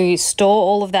to store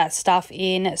all of that stuff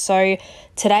in. So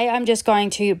today I'm just going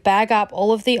to bag up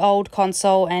all of the old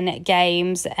console and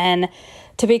games, and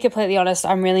to be completely honest,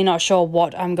 I'm really not sure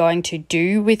what I'm going to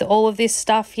do with all of this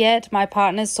stuff yet. My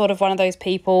partner's sort of one of those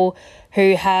people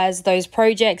who has those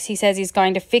projects he says he's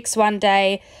going to fix one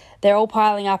day. They're all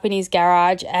piling up in his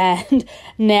garage, and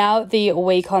now the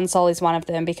Wii console is one of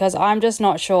them because I'm just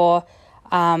not sure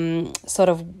sort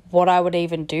of what I would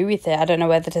even do with it. I don't know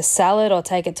whether to sell it or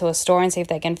take it to a store and see if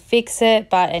they can fix it.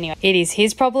 But anyway, it is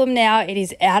his problem now. It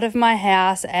is out of my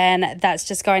house, and that's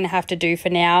just going to have to do for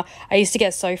now. I used to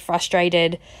get so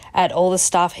frustrated at all the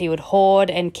stuff he would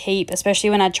hoard and keep, especially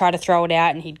when I'd try to throw it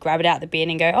out and he'd grab it out the bin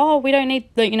and go, oh, we don't need,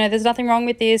 you know, there's nothing wrong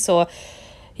with this, or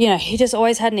you know, he just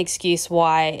always had an excuse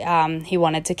why he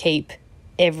wanted to keep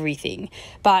everything.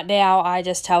 But now I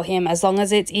just tell him as long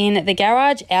as it's in the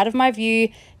garage, out of my view,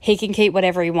 he can keep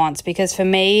whatever he wants, because for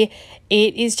me,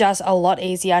 it is just a lot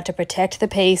easier to protect the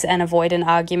peace and avoid an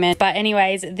argument. But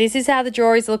anyways, this is how the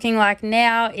drawer is looking like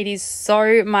now. It is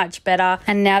so much better.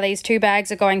 And now these two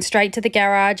bags are going straight to the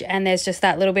garage, and there's just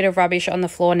that little bit of rubbish on the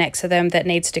floor next to them that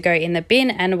needs to go in the bin,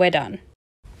 and we're done.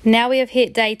 Now we have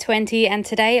hit day 20, and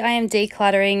today I am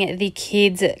decluttering the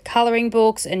kids' colouring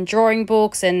books and drawing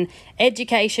books and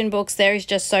education books. There is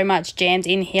just so much jammed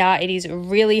in here. It is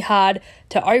really hard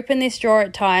to open this drawer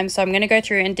at times, so I'm going to go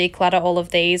through and declutter all of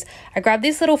these. I grabbed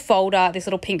this little folder, this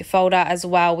little pink folder as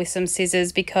well, with some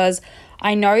scissors, because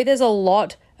I know there's a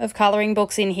lot of colouring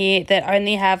books in here that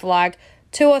only have like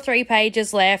 2 or 3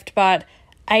 pages left, but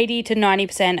 80 to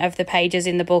 90% of the pages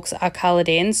in the books are coloured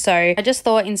in. So I just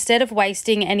thought instead of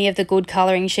wasting any of the good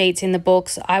colouring sheets in the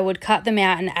books, I would cut them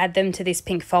out and add them to this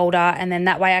pink folder, and then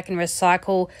that way I can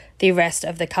recycle the rest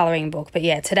of the colouring book. But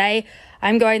yeah, today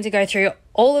I'm going to go through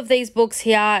all of these books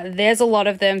here. There's a lot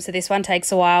of them, so this one takes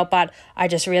a while, but I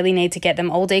just really need to get them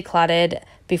all decluttered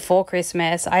before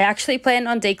Christmas. I actually plan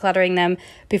on decluttering them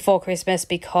before Christmas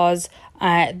because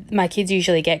my kids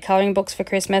usually get colouring books for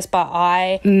Christmas, but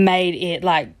I made it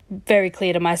like very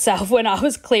clear to myself when I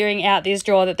was clearing out this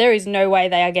drawer that there is no way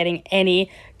they are getting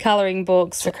any colouring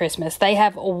books for Christmas. They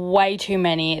have way too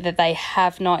many that they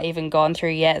have not even gone through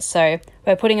yet, so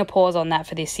we're putting a pause on that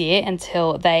for this year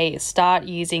until they start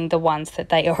using the ones that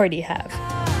they already have.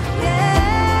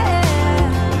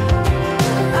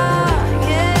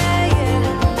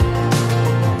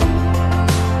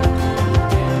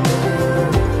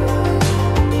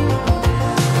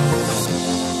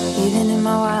 Even in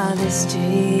my wildest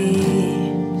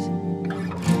dreams,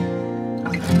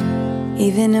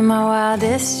 even in my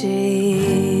wildest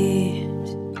dreams.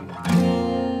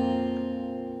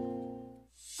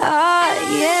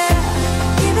 Oh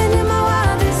yeah, even in my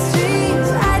wildest dreams,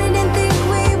 I didn't think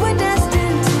we were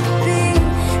destined to be.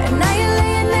 And now you're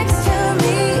laying next to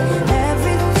me.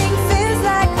 Everything feels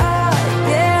like oh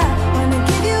yeah. Wanna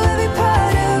give you every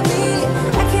part of me.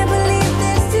 I can't believe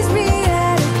this is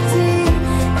reality.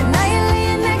 And now you're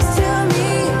laying next to me.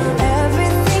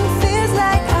 Everything feels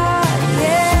like oh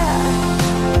yeah.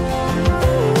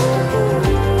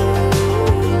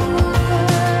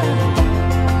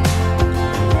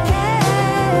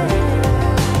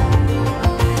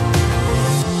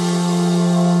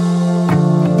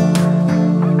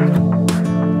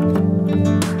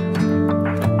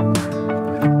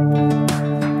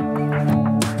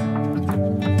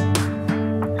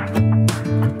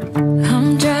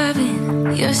 I'm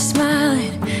driving, you're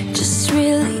smiling, just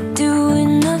really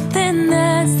doing nothing.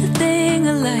 That's the thing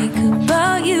I like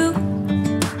about you.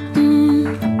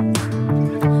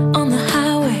 On the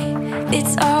highway,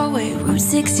 it's our way, Route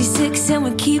 66, and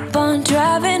we keep on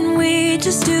driving. We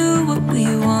just do what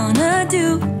we wanna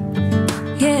do.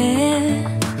 Yeah,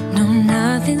 no,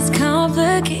 nothing's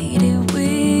complicated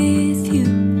with you.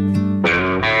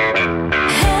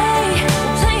 Hey,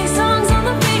 playing songs on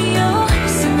the radio,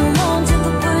 sing along to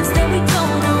the words that we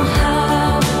don't know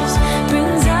how.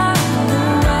 Brings out the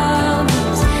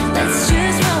wildness. Let's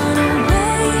just run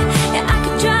away. Yeah, I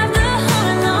could drive the whole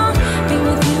along. Being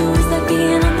with you is like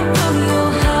being on the rodeo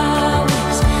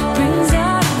highways. Brings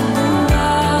out the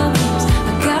wildness.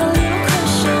 I got a little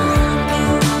crush on you.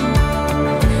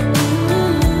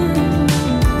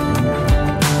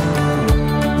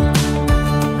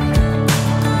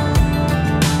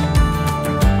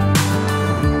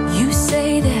 You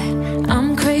say that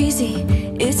I'm crazy.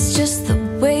 It's just the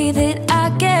way that I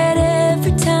get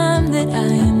every time that I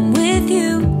am with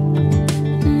you.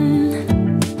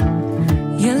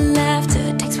 Your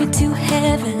laughter takes me to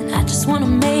heaven. I just wanna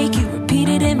make you repeat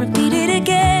it and repeat it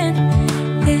again.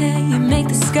 Yeah, you make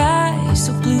the sky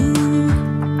so blue.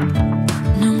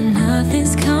 No,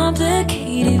 nothing's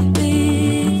complicated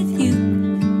with you.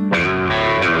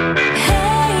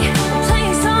 Hey,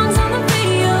 playing songs on the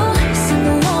radio, sing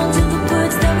along to the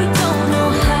words that we don't know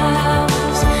how.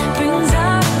 Brings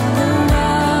out the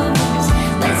wildness.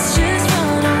 Let's just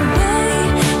run away.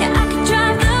 Yeah, I could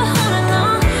drive the whole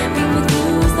along. Being with you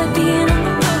is like being on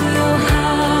the rodeo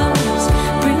highways.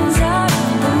 Brings out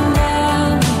the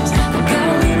wildness. I got a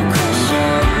little crush on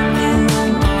you.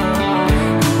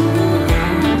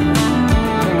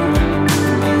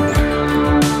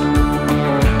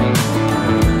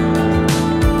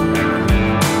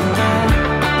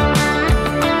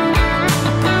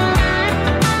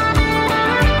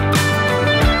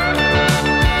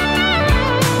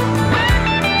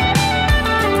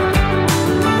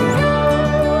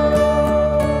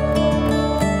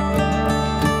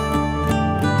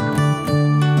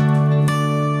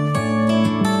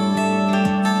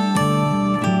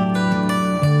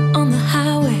 On the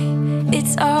highway,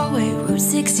 it's our way, Route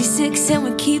 66, and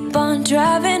we keep on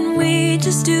driving. We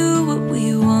just do what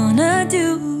we wanna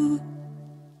do.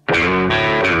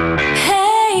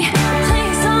 Hey,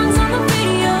 playing songs on the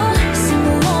radio, sing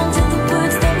along to the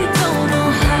words that we don't know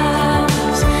how.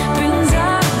 Brings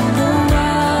out the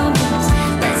wildness.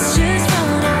 Let's just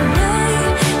run away.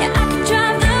 Yeah, I could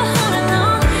drive the whole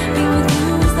along. Being with you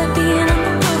is like being on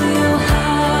the rodeo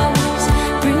highways.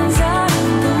 Brings out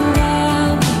the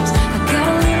wildness. I got a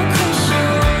little crush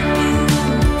on you.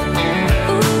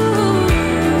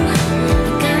 Ooh, I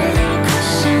got a little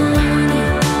crush on you.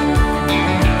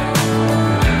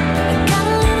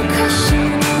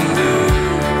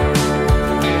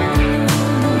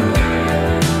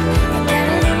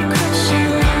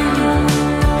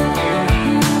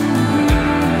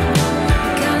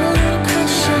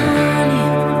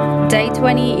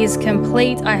 2020 is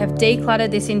complete. I have decluttered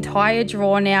this entire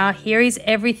drawer now. Here is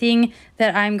everything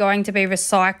that I'm going to be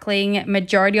recycling.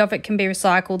 Majority of it can be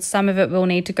recycled. Some of it will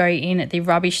need to go in the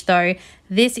rubbish though.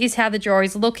 This is how the drawer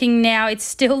is looking now. It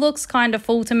still looks kind of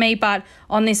full to me, but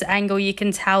on this angle you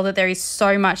can tell that there is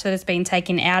so much that has been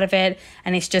taken out of it,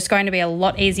 and it's just going to be a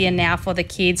lot easier now for the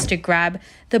kids to grab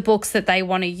the books that they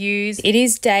want to use. It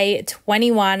is day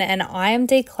 21 and I am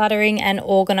decluttering and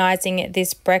organizing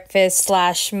this breakfast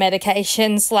 /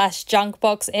 medication / junk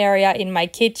box area in my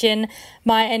kitchen.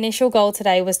 My initial goal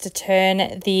today was to turn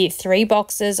the 3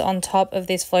 boxes on top of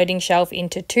this floating shelf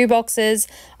into 2 boxes.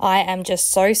 I am just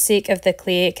so sick of the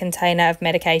clear container of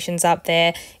medications up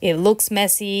there. It looks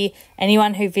messy.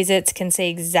 Anyone who visits can see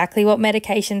exactly what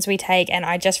medications we take, and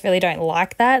I just really don't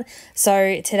like that.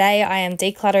 So today I am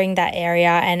decluttering that area,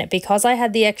 and because I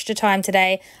had the extra time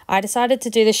today, I decided to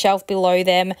do the shelf below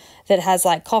them that has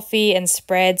like coffee and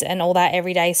spreads and all that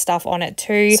everyday stuff on it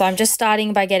too. So I'm just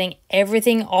starting by getting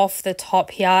everything off the top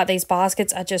here. These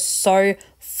baskets are just so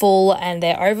full and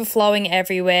they're overflowing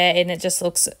everywhere and it just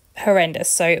looks horrendous.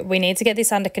 So we need to get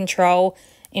this under control.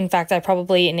 In fact, I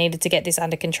probably needed to get this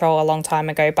under control a long time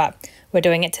ago, but we're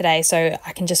doing it today so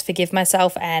I can just forgive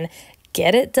myself and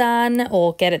get it done,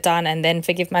 or get it done and then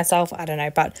forgive myself. I don't know,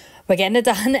 but we're getting it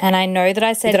done. And I know that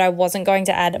I said that I wasn't going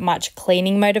to add much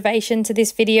cleaning motivation to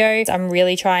this video. I'm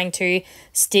really trying to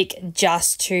stick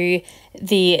just to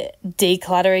the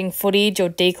decluttering footage or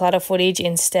declutter footage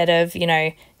instead of, you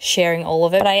know, sharing all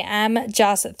of it. But I am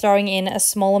just throwing in a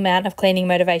small amount of cleaning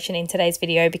motivation in today's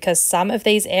video because some of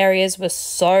these areas were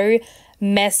so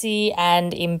messy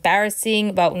and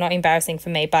embarrassing. Well, not embarrassing for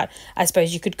me, but I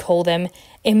suppose you could call them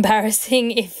embarrassing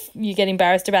if you get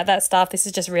embarrassed about that stuff. This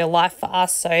is just real life for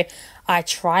us, so I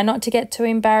try not to get too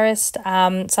embarrassed.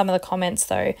 Some of the comments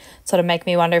though sort of make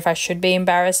me wonder if I should be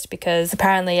embarrassed, because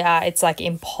apparently it's like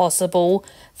impossible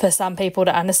for some people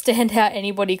to understand how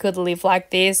anybody could live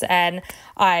like this, and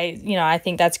I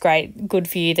think that's great. Good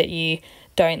for you that you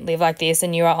don't live like this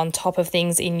and you are on top of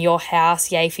things in your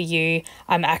house. Yay for you.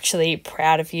 I'm actually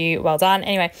proud of you. Well done.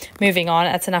 Anyway, moving on.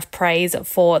 That's enough praise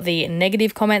for the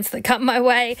negative comments that come my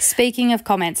way. Speaking of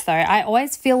comments though, I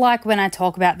always feel like when I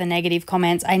talk about the negative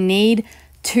comments, I need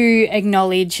to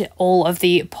acknowledge all of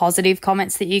the positive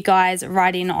comments that you guys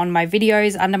write in on my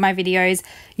videos, under my videos.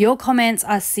 Your comments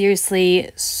are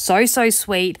seriously so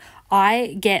sweet.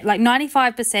 I get like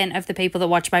 95% of the people that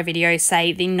watch my videos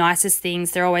say the nicest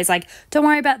things. They're always like, don't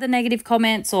worry about the negative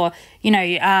comments, or, you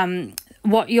know,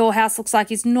 what your house looks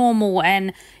like is normal.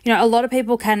 And, you know, a lot of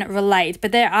people can relate,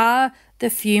 but there are the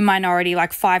few minority,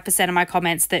 like 5% of my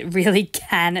comments that really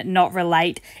can not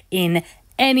relate in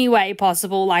any way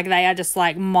possible. Like they are just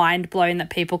like mind blown that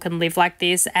people can live like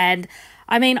this. And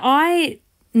I mean, I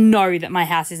know that my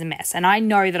house is a mess, and I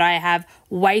know that I have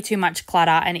way too much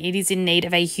clutter and it is in need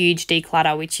of a huge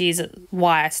declutter, which is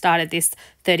why I started this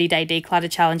 30-day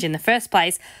declutter challenge in the first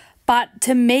place. But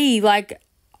to me, like,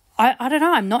 I don't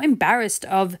know, I'm not embarrassed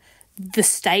of the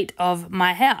state of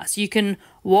my house. You can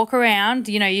walk around,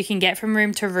 you know, you can get from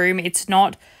room to room. It's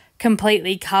not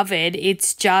completely covered.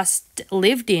 It's just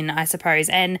lived in, I suppose.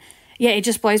 And yeah, it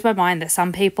just blows my mind that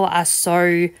some people are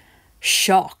so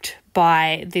shocked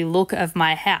by the look of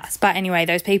my house. But anyway,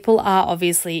 those people are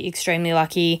obviously extremely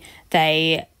lucky.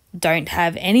 They don't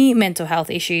have any mental health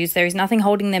issues. There is nothing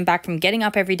holding them back from getting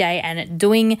up every day and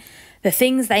doing the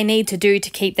things they need to do to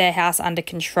keep their house under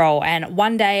control. And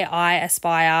one day I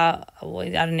aspire, I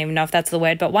don't even know if that's the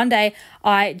word, but one day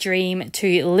I dream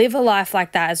to live a life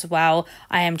like that as well.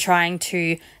 I am trying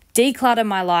to declutter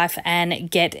my life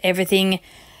and get everything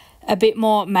a bit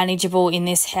more manageable in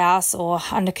this house, or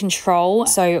under control.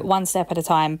 So one step at a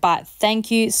time. But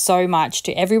thank you so much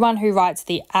to everyone who writes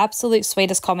the absolute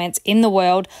sweetest comments in the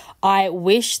world. I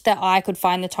wish that I could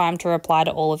find the time to reply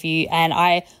to all of you, and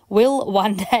I will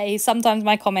one day. Sometimes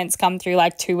my comments come through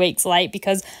like 2 weeks late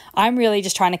because I'm really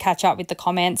just trying to catch up with the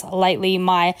comments. Lately,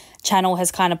 my channel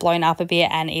has kind of blown up a bit,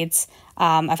 and it's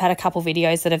I've had a couple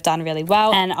videos that have done really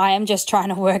well, and I am just trying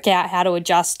to work out how to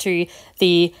adjust to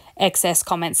the excess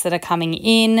comments that are coming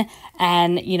in,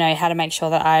 and, you know, how to make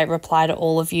sure that I reply to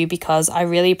all of you, because I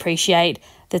really appreciate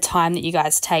the time that you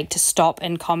guys take to stop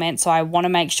and comment. So I want to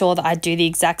make sure that I do the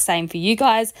exact same for you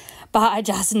guys, but I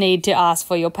just need to ask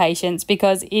for your patience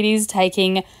because it is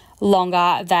taking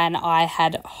longer than I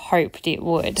had hoped it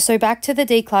would. So back to the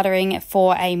decluttering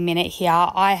for a minute here.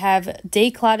 I have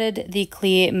decluttered the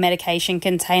clear medication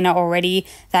container already.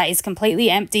 That is completely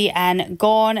empty and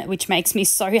gone, which makes me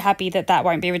so happy that that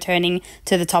won't be returning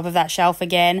to the top of that shelf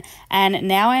again. And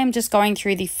now I am just going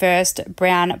through the first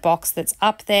brown box that's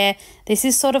up there. This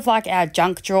is sort of like our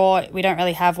junk drawer. We don't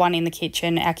really have one in the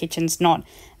kitchen. Our kitchen's not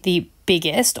the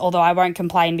biggest, although I won't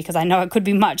complain because I know it could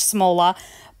be much smaller.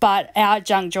 But our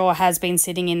junk drawer has been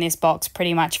sitting in this box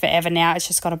pretty much forever now. It's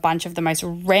just got a bunch of the most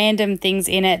random things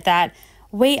in it that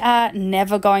we are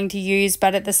never going to use,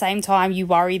 but at the same time, you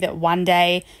worry that one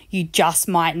day you just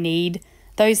might need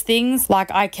those things. Like,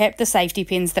 I kept the safety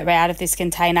pins that were out of this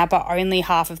container, but only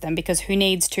half of them, because who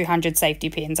needs 200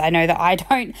 safety pins? I know that I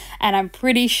don't, and I'm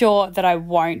pretty sure that I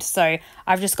won't. So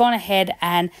I've just gone ahead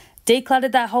and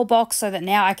decluttered that whole box so that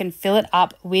now I can fill it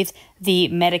up with the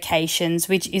medications,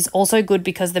 which is also good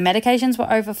because the medications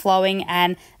were overflowing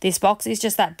and this box is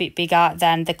just that bit bigger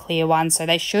than the clear one. So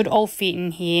they should all fit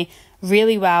in here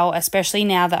really well, especially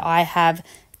now that I have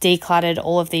decluttered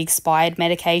all of the expired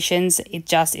medications. It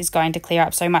just is going to clear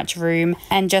up so much room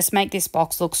and just make this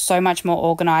box look so much more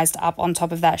organized up on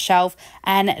top of that shelf.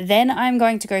 And then I'm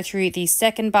going to go through the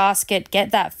second basket, get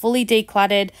that fully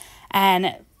decluttered,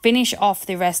 and finish off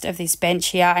the rest of this bench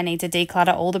here. I need to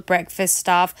declutter all the breakfast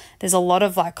stuff. There's a lot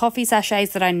of like coffee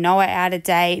sachets that I know are out of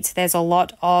date. There's a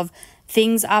lot of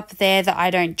things up there that I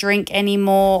don't drink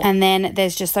anymore. And then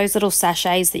there's just those little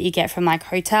sachets that you get from like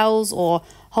hotels or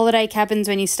holiday cabins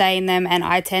when you stay in them, and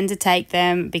I tend to take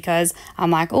them because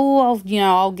I'm like, oh,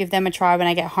 I'll give them a try when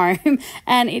I get home,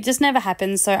 and it just never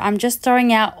happens. So I'm just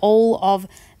throwing out all of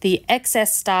the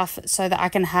excess stuff so that I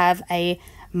can have a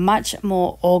much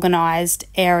more organized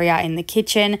area in the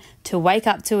kitchen to wake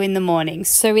up to in the morning.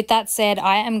 So with that said,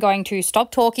 I am going to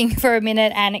stop talking for a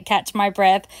minute and catch my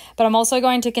breath, but I'm also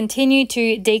going to continue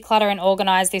to declutter and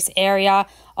organize this area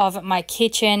of my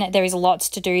kitchen. There is lots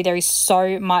to do. There is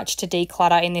so much to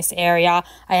declutter in this area.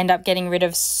 I end up getting rid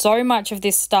of so much of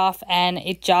this stuff, and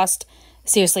it just,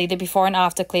 seriously, the before and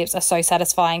after clips are so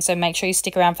satisfying. So make sure you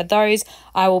stick around for those.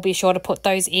 I will be sure to put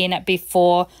those in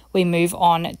before we move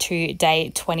on to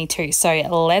day 22. So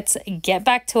let's get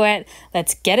back to it.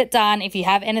 Let's get it done. If you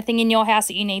have anything in your house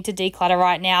that you need to declutter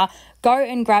right now, go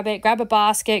and grab it. Grab a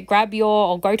basket,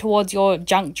 or go towards your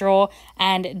junk drawer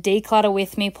and declutter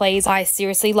with me, please. I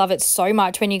seriously love it so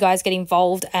much when you guys get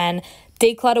involved and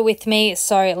declutter with me.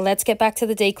 So let's get back to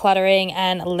the decluttering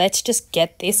and let's just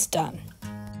get this done.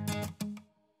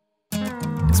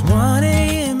 It's 1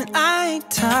 a.m. and I ain't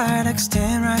tired. I can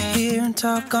stand right here and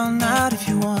talk all night if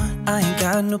you want. I ain't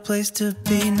got no place to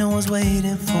be, no one's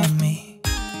waiting for me.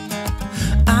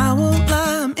 I won't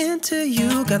lie, I'm into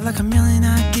you. Got like a million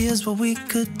ideas what we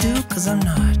could do, cause I'm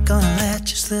not gonna let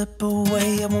you slip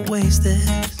away. I won't waste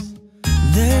this.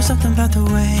 There's something about the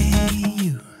way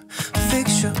you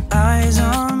fix your eyes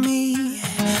on me.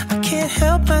 I can't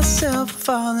help myself,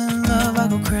 fall in love, I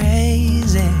go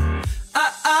crazy.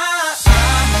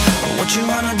 What you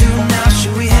wanna do now?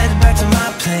 Should we head back to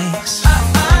my place?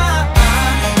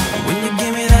 When you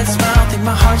give me that smile, I think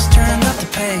my heart's turned up the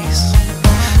pace.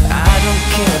 I don't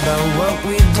care about what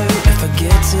we do if I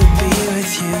get to be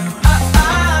with you.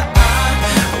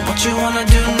 What you wanna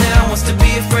do now? What's to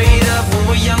be afraid of when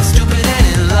we're young, stupid, and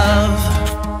in love?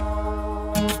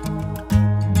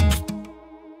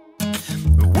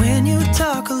 When you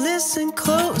talk or listen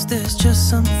close, there's just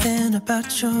something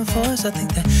about your voice. I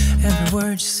think that every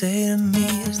word you say to me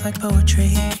is like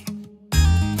poetry.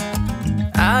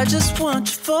 I just want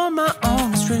you for my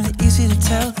own. It's really easy to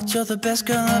tell that you're the best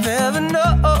girl I've ever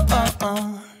known.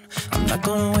 I'm not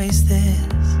gonna waste this.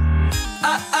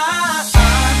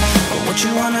 What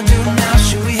you wanna do now?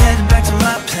 Should we head back to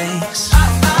my place?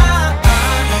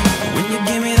 When you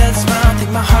give me that smile, I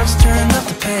think my heart's turned up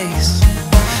the pace.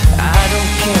 I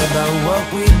don't care about what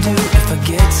we do if I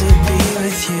get to be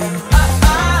with you.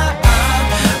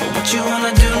 What you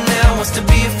wanna do now? What's to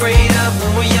be afraid of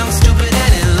when we're young, stupid,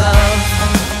 and in love?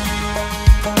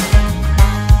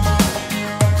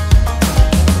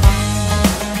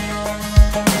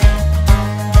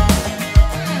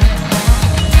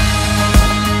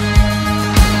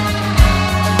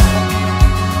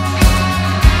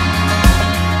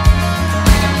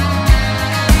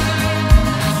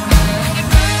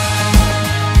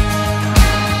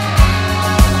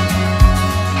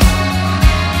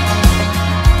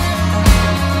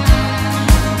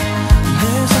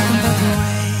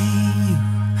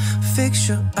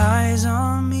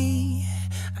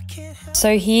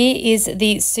 So here is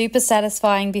the super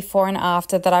satisfying before and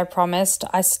after that I promised.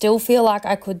 I still feel like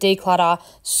I could declutter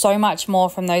so much more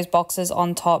from those boxes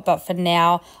on top, but for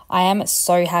now, I am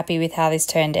so happy with how this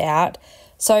turned out.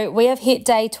 So we have hit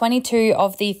day 22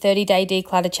 of the 30-day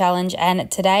declutter challenge, and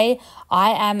today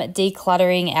I am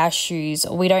decluttering our shoes.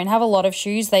 We don't have a lot of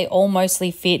shoes. They all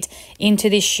mostly fit into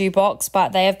this shoebox,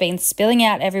 but they have been spilling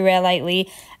out everywhere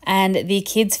lately and the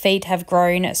kids' feet have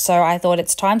grown, so I thought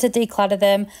it's time to declutter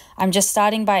them. I'm just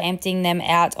starting by emptying them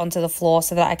out onto the floor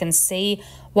so that I can see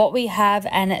what we have,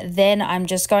 and then I'm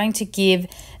just going to give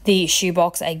the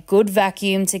shoebox a good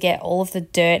vacuum to get all of the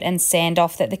dirt and sand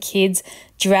off that the kids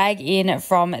drag in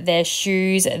from their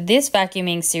shoes. This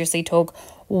vacuuming seriously took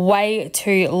way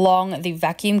too long. The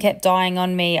vacuum kept dying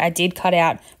on me. I did cut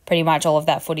out pretty much all of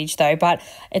that footage though, but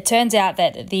it turns out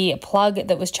that the plug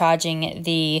that was charging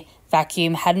the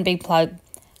vacuum hadn't been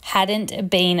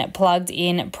plugged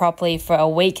in properly for a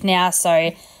week now,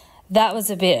 so that was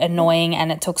a bit annoying and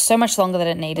it took so much longer than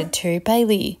it needed to.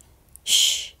 Bailey,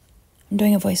 shh, I'm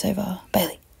doing a voiceover.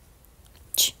 Bailey,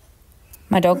 shh.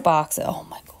 My dog barks at, oh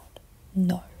my god,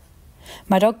 no.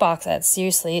 My dog barks at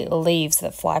seriously leaves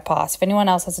that fly past. If anyone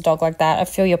else has a dog like that, I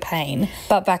feel your pain.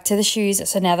 But back to the shoes.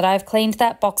 So now that I've cleaned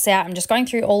that box out, I'm just going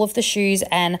through all of the shoes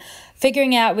and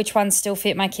figuring out which ones still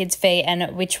fit my kids' feet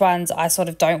and which ones I sort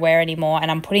of don't wear anymore,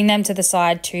 and I'm putting them to the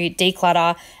side to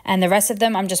declutter, and the rest of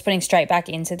them I'm just putting straight back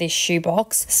into this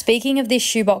shoebox. Speaking of this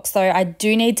shoebox though, I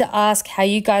do need to ask how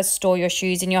you guys store your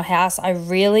shoes in your house. I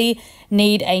really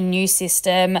need a new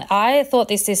system. I thought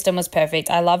this system was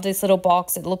perfect. I love this little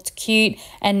box. It looked cute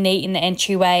and neat in the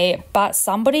entryway, but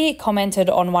somebody commented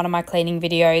on one of my cleaning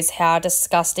videos how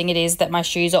disgusting it is that my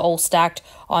shoes are all stacked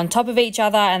on top of each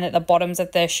other and that the bottoms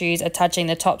of their shoes are touching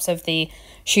the tops of the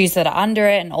shoes that are under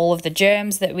it, and all of the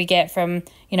germs that we get from,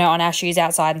 you know, on our shoes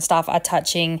outside and stuff are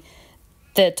touching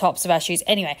the tops of our shoes.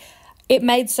 Anyway, it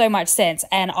made so much sense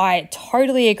and I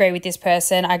totally agree with this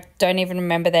person. I don't even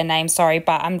remember their name, sorry,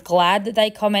 but I'm glad that they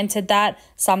commented that.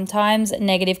 Sometimes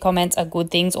negative comments are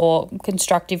good things, or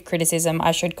constructive criticism,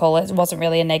 I should call it. It wasn't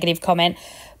really a negative comment,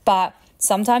 but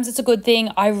sometimes it's a good thing.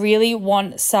 I really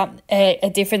want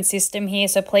a different system here,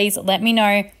 so please let me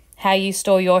know how you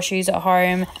store your shoes at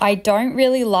home. I don't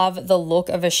really love the look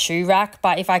of a shoe rack,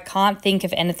 but if I can't think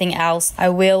of anything else, I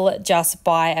will just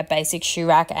buy a basic shoe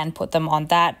rack and put them on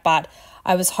that. But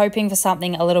I was hoping for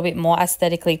something a little bit more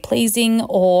aesthetically pleasing,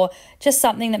 or just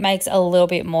something that makes a little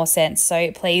bit more sense. So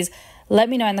please let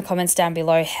me know in the comments down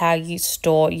below how you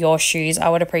store your shoes. I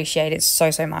would appreciate it so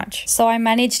much. So I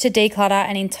managed to declutter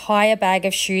an entire bag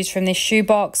of shoes from this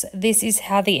shoebox. This is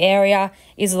how the area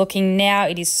is looking now.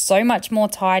 It is so much more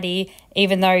tidy,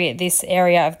 even though this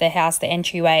area of the house, the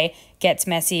entryway, gets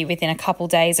messy within a couple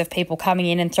days of people coming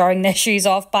in and throwing their shoes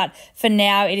off. But for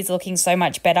now, it is looking so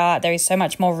much better. There is so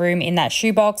much more room in that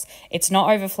shoebox. It's not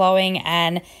overflowing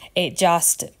and it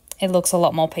looks a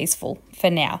lot more peaceful for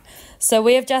now. So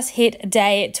we have just hit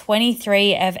day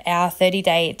 23 of our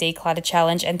 30-day declutter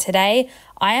challenge, and today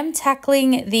I am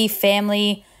tackling the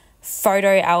family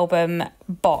photo album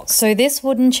box. So this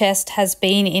wooden chest has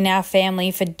been in our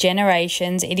family for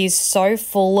generations. It is so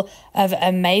full of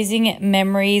amazing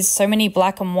memories, so many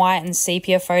black and white and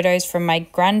sepia photos from my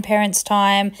grandparents'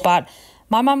 time, but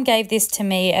my mum gave this to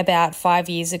me about 5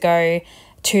 years ago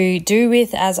to do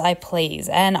with as I please,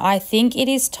 and I think it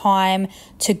is time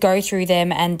to go through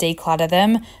them and declutter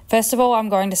them. First of all, I'm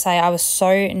going to say I was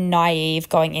so naive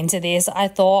going into this. I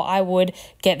thought I would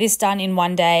get this done in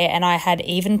one day, and I had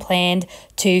even planned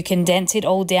to condense it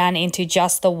all down into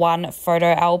just the one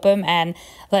photo album, and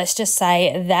let's just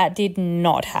say that did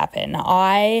not happen.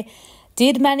 I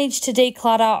did manage to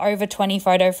declutter over 20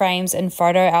 photo frames and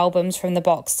photo albums from the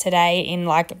box today in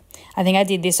I think I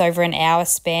did this over an hour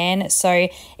span. So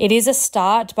it is a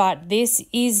start, but this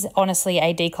is honestly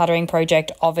a decluttering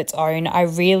project of its own. I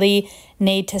really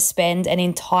need to spend an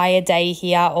entire day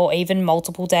here, or even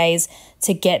multiple days,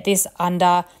 to get this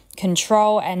under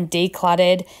control and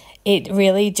decluttered. It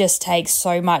really just takes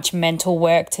so much mental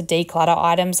work to declutter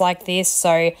items like this.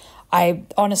 So I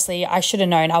should have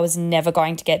known I was never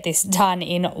going to get this done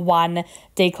in one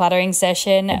decluttering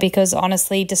session, because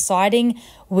honestly, deciding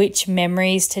which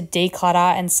memories to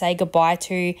declutter and say goodbye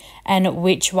to and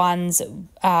which ones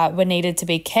were needed to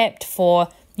be kept for,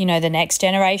 you know, the next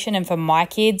generation and for my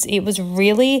kids, it was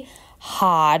really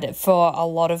hard for a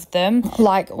lot of them.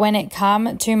 Like when it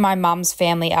come to my mum's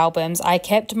family albums, I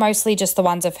kept mostly just the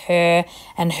ones of her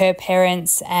and her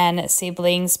parents and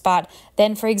siblings, but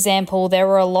then, for example, there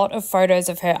were a lot of photos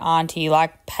of her auntie,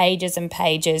 like pages and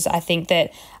pages. I think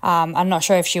that I'm not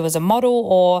sure if she was a model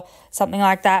or something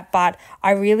like that, but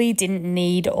I really didn't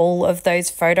need all of those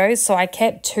photos. So I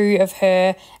kept 2 of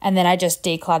her and then I just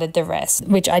decluttered the rest,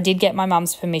 which I did get my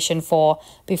mum's permission for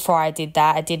before I did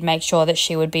that. I did make sure that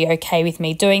she would be okay with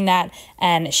me doing that,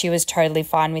 and she was totally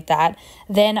fine with that.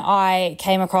 Then I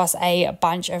came across a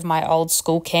bunch of my old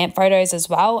school camp photos as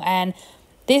well, and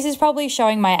this is probably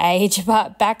showing my age,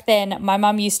 but back then my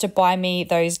mum used to buy me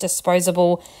those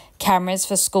disposable cameras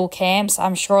for school camps.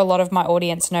 I'm sure a lot of my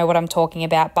audience know what I'm talking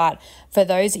about, but for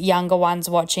those younger ones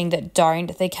watching that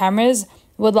don't, the cameras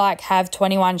would like have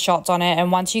 21 shots on it,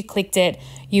 and once you clicked it,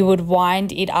 you would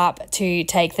wind it up to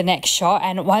take the next shot,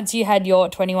 and once you had your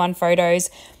 21 photos,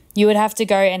 you would have to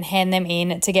go and hand them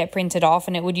in to get printed off,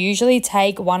 and it would usually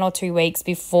take 1 or 2 weeks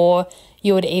before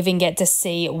you would even get to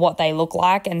see what they look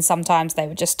like. And sometimes they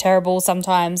were just terrible.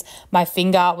 Sometimes my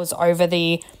finger was over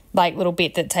the like little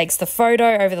bit that takes the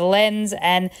photo, over the lens,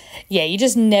 and yeah, you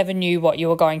just never knew what you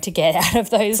were going to get out of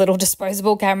those little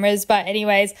disposable cameras. But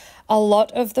anyways, a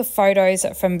lot of the photos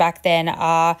from back then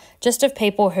are just of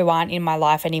people who aren't in my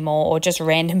life anymore, or just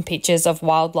random pictures of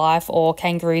wildlife or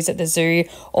kangaroos at the zoo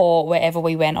or wherever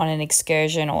we went on an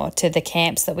excursion or to the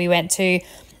camps that we went to.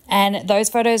 And those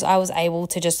photos I was able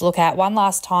to just look at one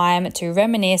last time to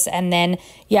reminisce, and then,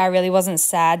 yeah, I really wasn't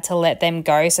sad to let them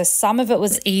go. So some of it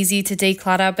was easy to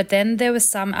declutter, but then there were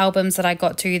some albums that I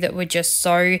got to that were just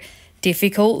so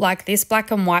difficult. Like this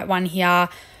black and white one here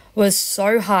was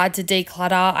so hard to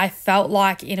declutter. I felt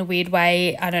like, in a weird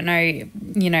way, I don't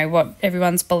know, what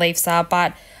everyone's beliefs are,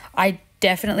 but I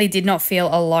definitely did not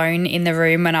feel alone in the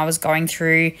room when I was going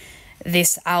through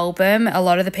this album. A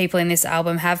lot of the people in this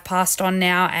album have passed on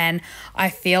now, and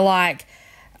I feel like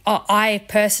I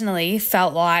personally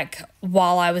felt like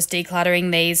while I was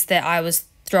decluttering these that I was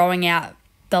throwing out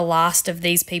the last of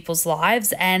these people's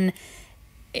lives, and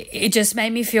it just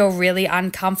made me feel really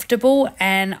uncomfortable.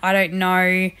 And I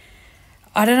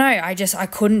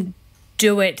couldn't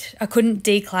do it. I couldn't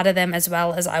declutter them as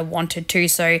well as I wanted to.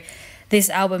 So this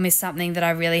album is something that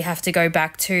I really have to go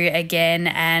back to again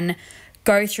and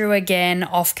go through again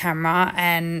off camera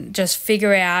and just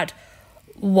figure out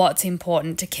what's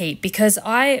important to keep, because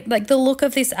I like the look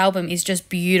of this album is just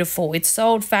beautiful. It's so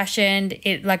old-fashioned.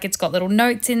 It's got little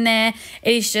notes in there.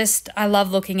 It is just, I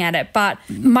love looking at it, but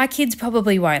my kids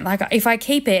probably won't. Like if I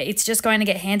keep it, it's just going to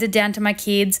get handed down to my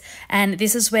kids, and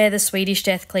this is where the Swedish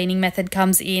death cleaning method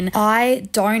comes in. I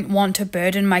don't want to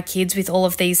burden my kids with all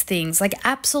of these things. Like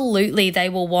absolutely they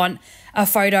will want a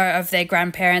photo of their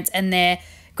grandparents and their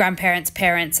grandparents'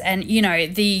 parents and,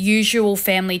 the usual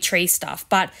family tree stuff,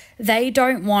 but they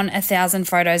don't want 1,000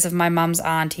 photos of my mum's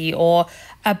auntie or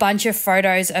a bunch of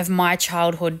photos of my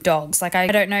childhood dogs. Like I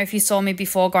don't know if you saw me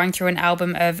before going through an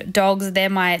album of dogs. They're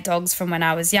my dogs from when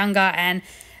I was younger, and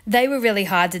they were really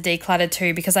hard to declutter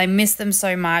too because I miss them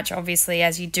so much. Obviously,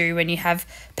 as you do when you have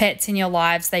pets in your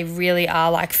lives, they really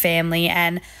are like family,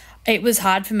 and it was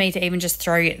hard for me to even just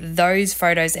throw those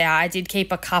photos out. I did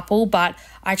keep a couple, but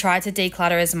I tried to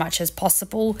declutter as much as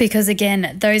possible because,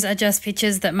 again, those are just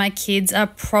pictures that my kids are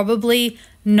probably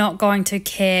not going to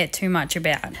care too much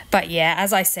about. But yeah,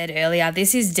 as I said earlier,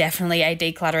 this is definitely a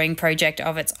decluttering project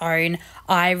of its own.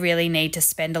 I really need to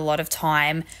spend a lot of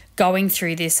time going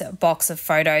through this box of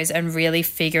photos and really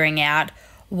figuring out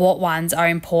what ones are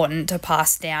important to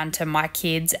pass down to my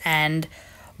kids and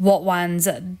what ones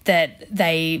that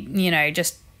they,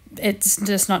 it's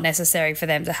just not necessary for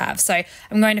them to have. So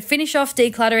I'm going to finish off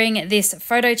decluttering this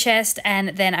photo chest, and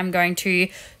then I'm going to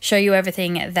show you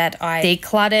everything that I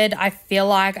decluttered. I feel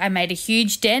like I made a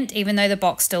huge dent, even though the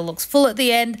box still looks full at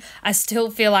the end. I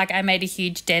still feel like I made a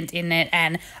huge dent in it,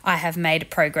 and I have made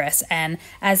progress. And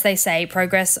as they say,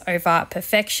 progress over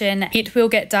perfection. It will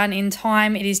get done in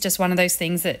time. It is just one of those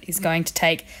things that is going to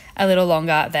take a little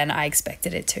longer than I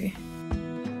expected it to.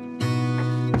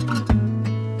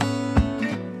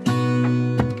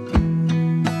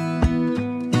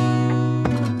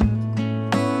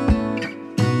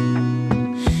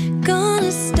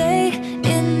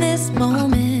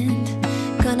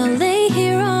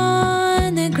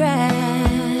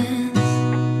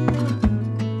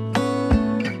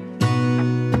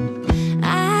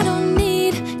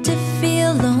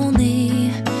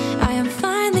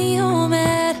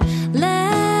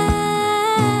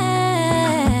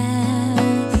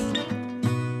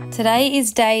 Today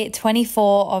is day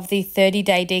 24 of the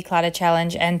 30-day declutter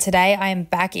challenge, and today I am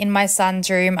back in my son's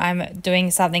room. I'm doing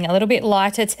something a little bit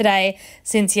lighter today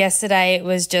since yesterday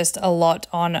was just a lot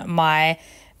on my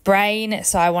brain,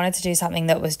 so I wanted to do something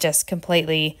that was just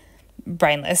completely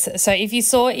brainless. So if you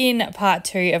saw in part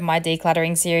 2 of my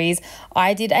decluttering series,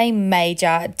 I did a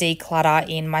major declutter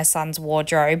in my son's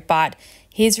wardrobe, but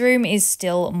his room is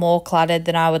still more cluttered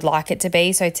than I would like it to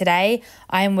be. So today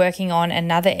I am working on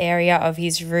another area of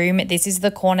his room. This is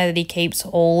the corner that he keeps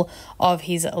all of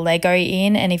his Lego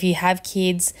in. And if you have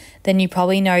kids, then you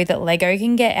probably know that Lego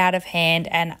can get out of hand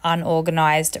and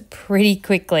unorganized pretty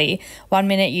quickly. One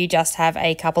minute you just have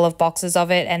a couple of boxes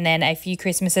of it, and then a few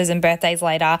Christmases and birthdays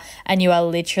later, and you are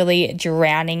literally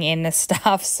drowning in the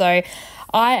stuff. So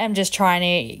I am just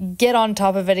trying to get on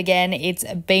top of it again. It's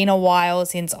been a while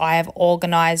since I have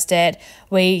organized it.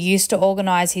 We used to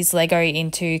organize his Lego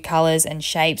into colors and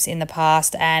shapes in the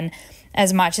past, and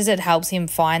as much as it helps him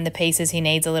find the pieces he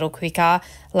needs a little quicker,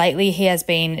 lately he has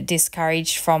been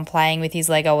discouraged from playing with his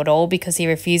Lego at all because he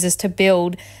refuses to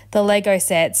build the Lego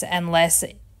sets unless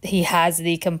he has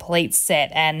the complete set,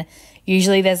 and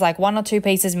usually there's like 1 or 2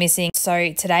 pieces missing.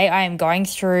 So today I am going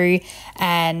through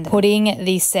and putting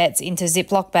these sets into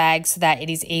Ziploc bags so that it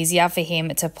is easier for him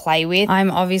to play with. I'm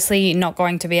obviously not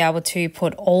going to be able to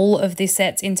put all of the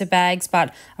sets into bags,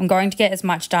 but I'm going to get as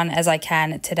much done as I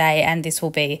can today, and this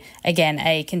will be, again,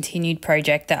 a continued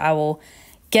project that I will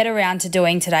get around to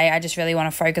doing today. I just really want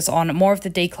to focus on more of the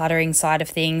decluttering side of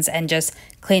things and just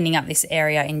cleaning up this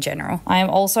area in general. I am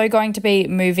also going to be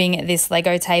moving this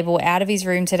Lego table out of his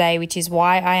room today, which is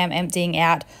why I am emptying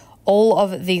out all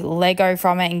of the Lego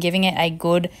from it and giving it a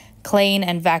good clean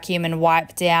and vacuum and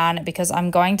wipe down, because I'm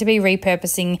going to be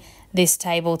repurposing this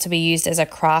table to be used as a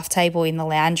craft table in the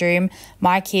lounge room.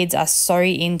 My kids are so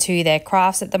into their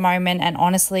crafts at the moment, and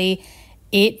honestly,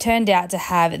 it turned out to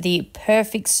have the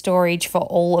perfect storage for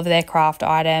all of their craft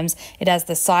items. It has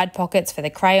the side pockets for the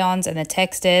crayons and the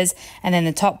textures, and then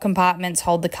the top compartments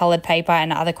hold the colored paper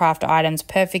and other craft items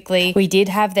perfectly. We did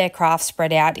have their crafts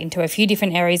spread out into a few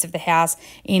different areas of the house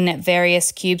in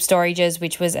various cube storages,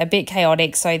 which was a bit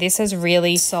chaotic. So this has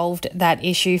really solved that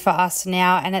issue for us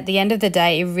now. And at the end of the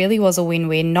day, it really was a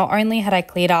win-win. Not only had I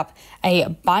cleared up a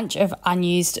bunch of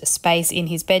unused space in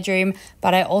his bedroom,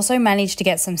 but I also managed to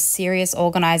get some serious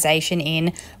organization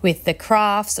in with the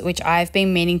crafts, which I've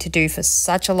been meaning to do for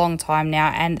such a long time now,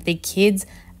 and the kids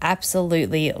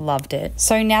absolutely loved it.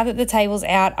 So now that the table's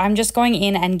out, I'm just going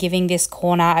in and giving this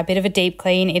corner a bit of a deep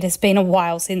clean. It has been a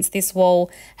while since this wall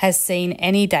has seen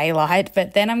any daylight,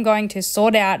 but then I'm going to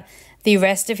sort out the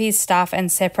rest of his stuff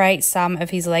and separate some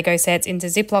of his Lego sets into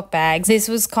Ziploc bags. This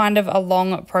was kind of a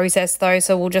long process though,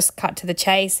 so we'll just cut to the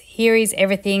chase. Here is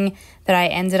everything that I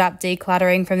ended up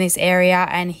decluttering from this area,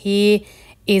 and here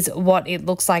is what it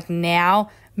looks like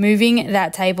now. Moving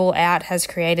that table out has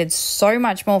created so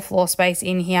much more floor space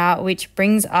in here, which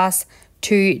brings us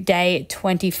to day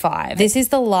 25. This is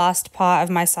the last part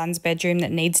of my son's bedroom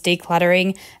that needs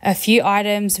decluttering. A few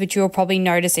items which you'll probably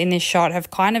notice in this shot have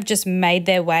kind of just made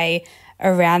their way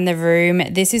around the room.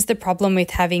 This is the problem with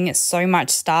having so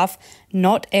much stuff.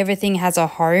 Not everything has a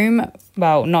home.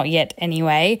 Well, not yet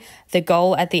anyway. The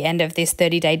goal at the end of this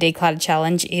 30-day declutter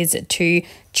challenge is to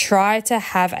try to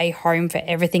have a home for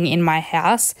everything in my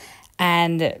house.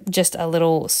 And just a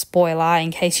little spoiler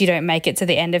in case you don't make it to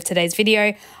the end of today's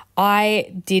video,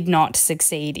 I did not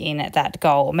succeed in that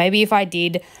goal. Maybe if I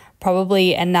did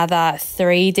probably another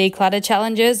 3 declutter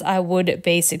challenges, I would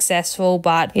be successful,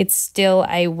 but it's still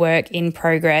a work in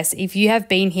progress. If you have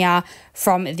been here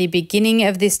from the beginning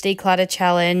of this declutter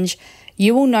challenge,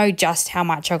 you will know just how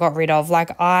much I got rid of.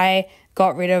 Like, I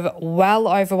got rid of well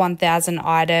over 1,000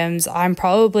 items. I'm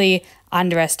probably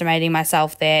underestimating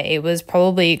myself there. It was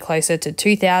probably closer to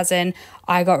 2,000.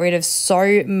 I got rid of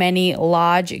so many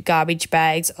large garbage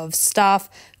bags of stuff,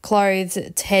 clothes,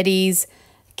 teddies,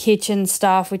 kitchen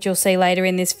stuff, which you'll see later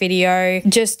in this video.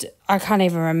 Just, I can't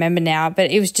even remember now,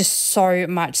 but it was just so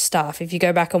much stuff. If you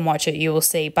go back and watch it, you will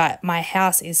see. But my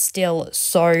house is still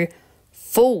so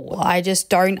full. I just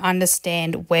don't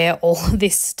understand where all of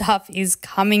this stuff is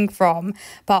coming from.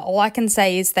 But all I can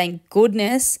say is thank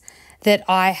goodness that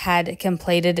I had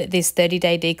completed this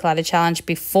 30-day declutter challenge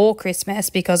before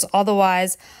Christmas, because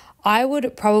otherwise I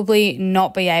would probably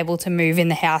not be able to move in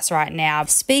the house right now.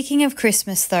 Speaking of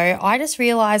Christmas though, I just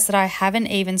realized that I haven't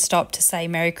even stopped to say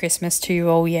Merry Christmas to you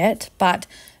all yet, but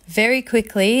very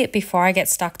quickly, before I get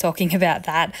stuck talking about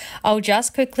that, I'll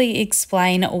just quickly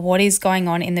explain what is going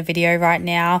on in the video right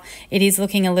now. It is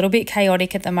looking a little bit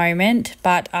chaotic at the moment,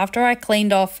 but after I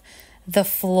cleaned off the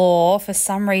floor, for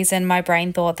some reason my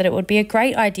brain thought that it would be a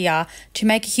great idea to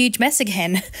make a huge mess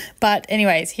again. But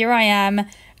anyways, here I am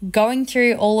going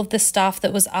through all of the stuff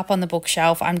that was up on the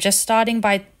bookshelf. I'm just starting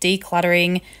by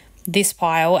decluttering this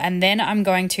pile, and then I'm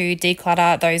going to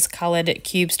declutter those colored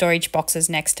cube storage boxes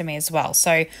next to me as well.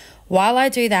 So while I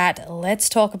do that, let's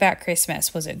talk about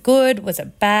Christmas. Was it good? Was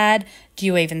it bad? Do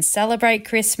you even celebrate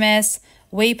Christmas?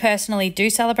 We personally do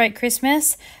celebrate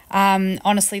Christmas.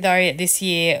 Honestly though, this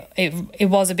year it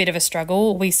was a bit of a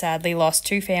struggle. We sadly lost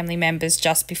 2 family members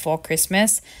just before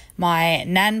Christmas. My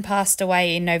nan passed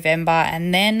away in November,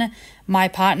 and then my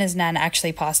partner's nan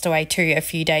actually passed away too a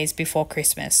few days before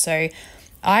Christmas. So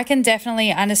I can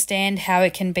definitely understand how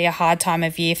it can be a hard time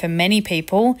of year for many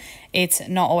people. It's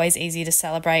not always easy to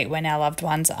celebrate when our loved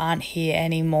ones aren't here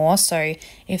anymore. So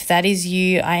if that is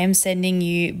you, I am sending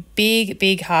you big,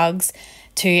 big hugs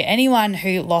to anyone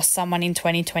who lost someone in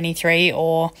 2023,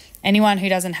 or anyone who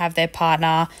doesn't have their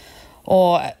partner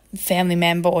or family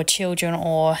member or children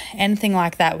or anything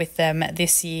like that with them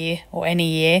this year or any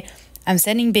year. I'm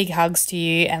sending big hugs to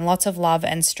you and lots of love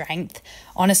and strength.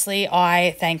 Honestly,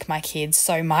 I thank my kids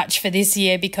so much for this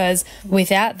year, because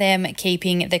without them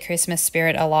keeping the Christmas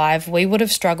spirit alive, we would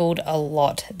have struggled a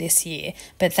lot this year.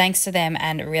 But thanks to them,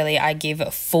 and really I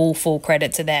give full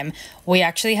credit to them, we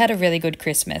actually had a really good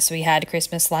Christmas. We had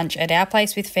Christmas lunch at our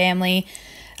place with family.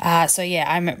 So yeah,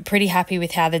 I'm pretty happy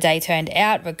with how the day turned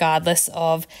out, regardless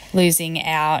of losing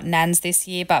our nans this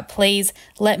year. But please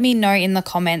let me know in the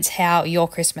comments how your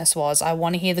Christmas was. I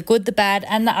want to hear the good, the bad,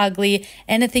 and the ugly.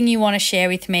 Anything you want to share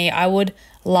with me, I would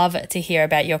love to hear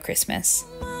about your Christmas.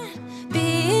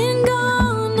 Being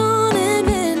gone on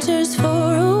adventures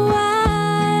for a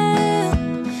while.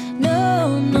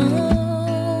 No.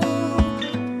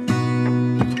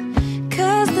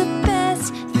 'Cause the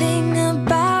best thing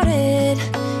about it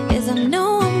is I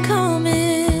know I'm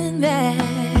coming back.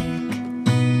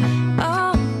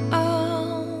 Oh.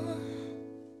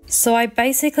 So I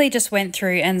basically just went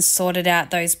through and sorted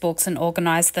out those books and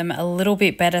organized them a little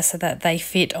bit better so that they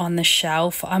fit on the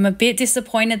shelf. I'm a bit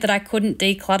disappointed that I couldn't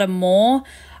declutter more.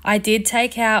 I did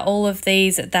take out all of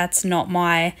these That's Not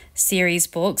My series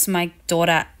books. My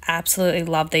daughter absolutely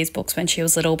loved these books when she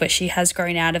was little, but she has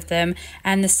grown out of them.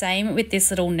 And the same with this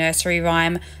little nursery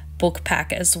rhyme book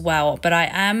pack as well. But I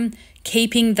am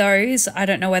keeping those. I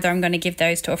don't know whether I'm going to give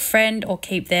those to a friend or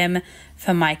keep them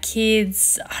for my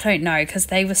kids. I don't know, because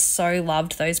they were so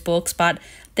loved, those books. But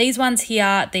these ones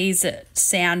here, these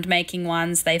sound making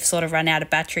ones, they've sort of run out of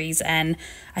batteries, and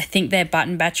I think they're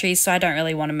button batteries, so I don't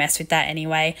really want to mess with that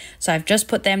anyway. So I've just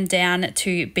put them down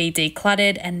to be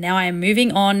decluttered, and now I am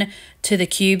moving on to the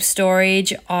cube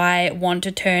storage. I want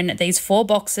to turn these 4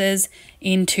 boxes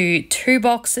into 2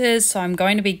 boxes, so I'm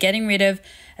going to be getting rid of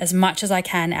as much as I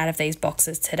can out of these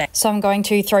boxes today. So I'm going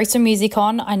to throw some music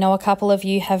on. I know a couple of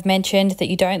you have mentioned that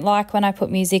you don't like when I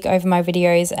put music over my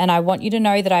videos, and I want you to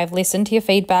know that I've listened to your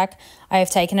feedback. I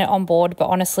have taken it on board, but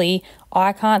honestly,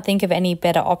 I can't think of any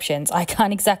better options. I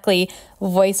can't exactly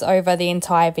voice over the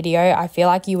entire video. I feel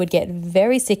like you would get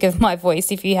very sick of my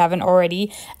voice if you haven't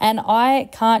already, and I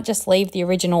can't just leave the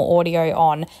original audio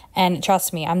on. And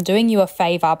trust me, I'm doing you a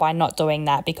favor by not doing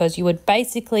that, because you would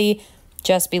basically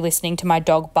just be listening to my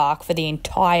dog bark for the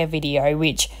entire video,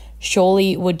 which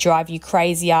surely would drive you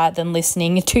crazier than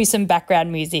listening to some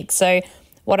background music. So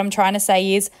what I'm trying to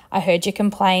say is, I heard your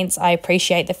complaints. I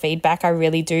appreciate the feedback. I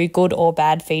really do, good or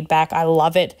bad feedback. I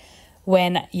love it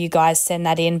when you guys send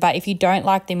that in. But if you don't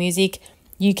like the music,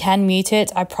 you can mute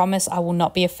it. I promise I will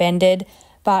not be offended.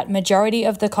 But majority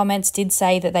of the comments did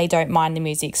say that they don't mind the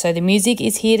music. So the music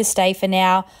is here to stay for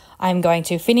now. I'm going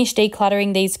to finish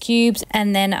decluttering these cubes,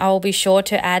 and then I will be sure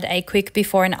to add a quick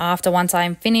before and after once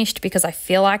I'm finished, because I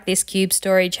feel like this cube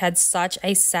storage had such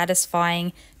a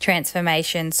satisfying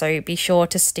transformation. So be sure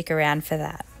to stick around for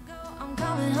that. I'm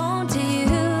coming home to you.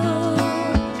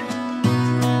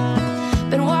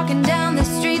 Been walking down the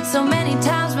street so many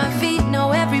times, my feet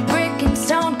know every brick and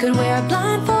stone. Could wear a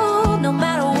blindfold, no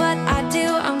matter what I do,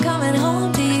 I'm coming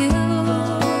home to you.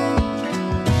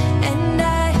 And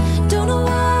I don't know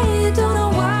why,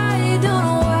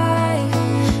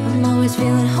 I'm always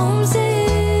feeling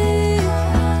homesick.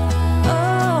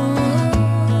 Oh,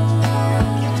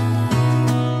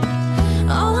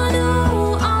 all I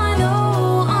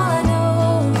know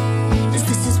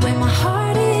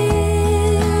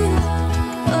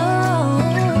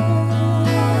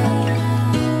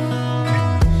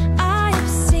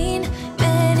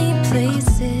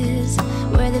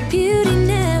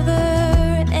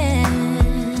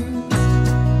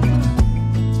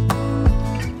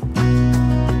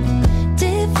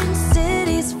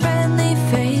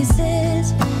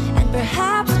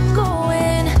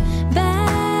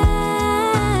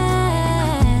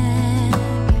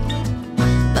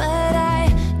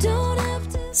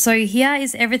So here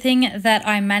is everything that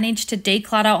I managed to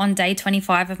declutter on day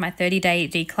 25 of my 30-day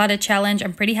declutter challenge.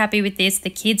 I'm pretty happy with this.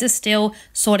 The kids are still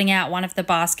sorting out one of the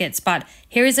baskets, but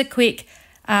here is a quick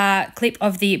clip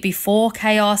of the before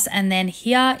chaos, and then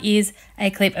here is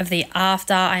a clip of the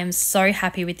after. I am so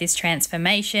happy with this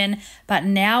transformation, but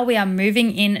now we are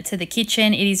moving into the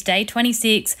kitchen. It is day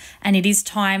 26 and it is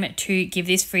time to give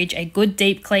this fridge a good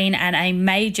deep clean and a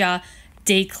major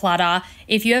declutter.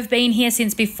 If you have been here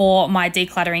since before my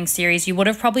decluttering series, you would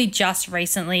have probably just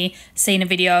recently seen a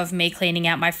video of me cleaning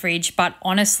out my fridge, but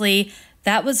honestly,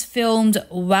 that was filmed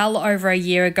well over a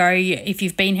year ago. If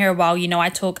you've been here a while, you know I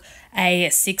took a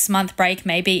 6-month break,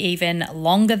 maybe even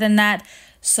longer than that.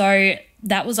 So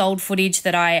that was old footage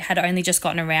that I had only just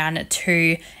gotten around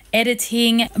to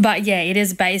editing. But yeah, it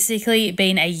has basically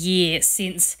been a year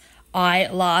since I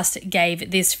last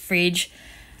gave this fridge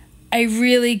a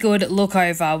really good look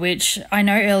over, which I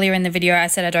know earlier in the video I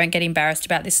said I don't get embarrassed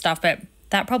about this stuff, but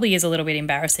that probably is a little bit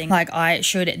embarrassing. Like, I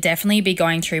should definitely be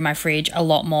going through my fridge a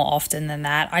lot more often than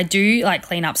that. I do like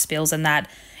clean up spills and that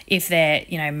if they're,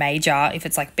 you know, major, if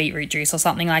it's like beetroot juice or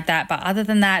something like that. But other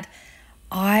than that,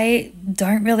 I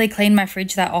don't really clean my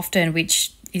fridge that often,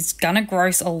 which is gonna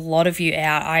gross a lot of you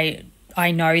out.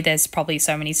 I know there's probably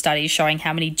so many studies showing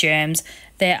how many germs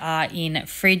there are in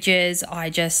fridges.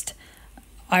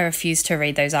 I refuse to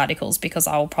read those articles because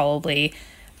I'll probably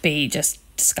be just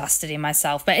disgusted in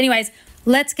myself. But anyways,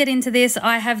 let's get into this.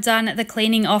 I have done the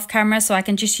cleaning off camera, so I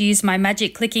can just use my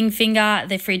magic clicking finger.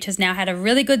 The fridge has now had a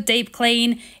really good deep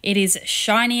clean. It is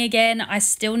shiny again. I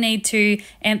still need to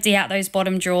empty out those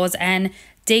bottom drawers and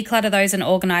declutter those and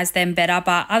organize them better.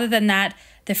 But other than that,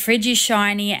 the fridge is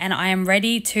shiny and I am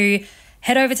ready to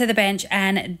head over to the bench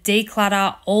and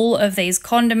declutter all of these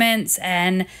condiments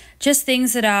and just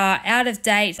things that are out of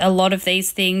date. A lot of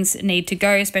these things need to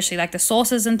go, especially like the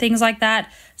sauces and things like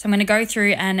that. So I'm going to go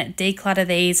through and declutter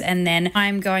these, and then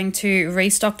I'm going to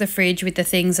restock the fridge with the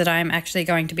things that I'm actually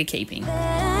going to be keeping.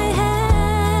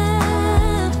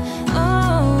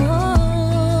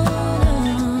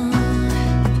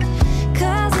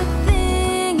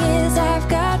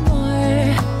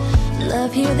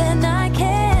 Here than I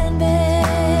can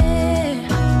bear.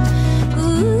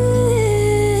 Ooh.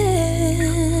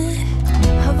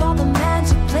 Of all the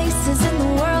magic places in the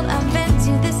world I've been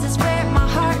to, this is where my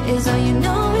heart is. Oh, you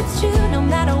know it's true. No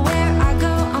matter where I go,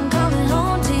 I'm coming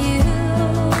home to you.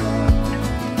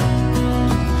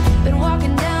 Been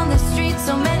walking down the street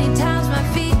so many times, my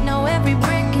feet know every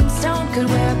brick and stone. Could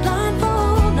wear a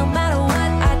blindfold. No matter what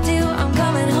I do, I'm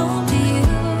coming home to you.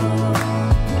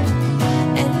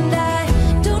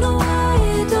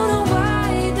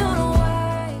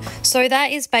 So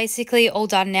that is basically all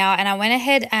done now, and I went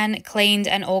ahead and cleaned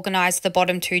and organized the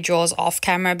bottom 2 drawers off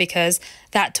camera because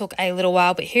that took a little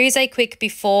while. But here's a quick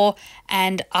before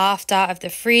and after of the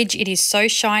fridge. It is so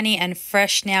shiny and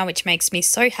fresh now, which makes me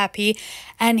so happy.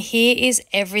 And here is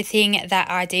everything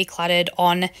that I decluttered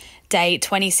on day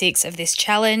 26 of this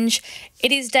challenge.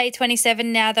 It is day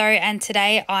 27 now though, and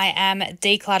today I am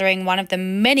decluttering one of the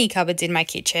many cupboards in my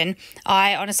kitchen.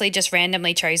 I honestly just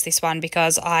randomly chose this one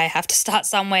because I have to start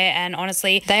somewhere, and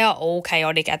honestly they are all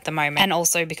chaotic at the moment, and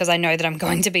also because I know that I'm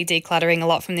going to be decluttering a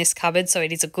lot from this cupboard, so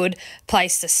it is a good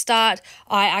place to start.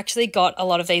 I actually got a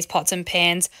lot of these pots and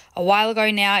pans a while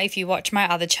ago now. If you watch my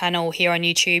other channel here on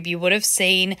YouTube, you would have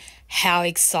seen how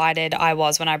excited I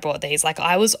was when I brought these. Like,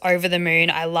 I was over the moon.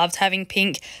 I loved having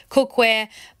pink cookware,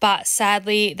 but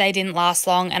sadly they didn't last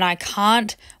long, and I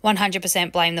can't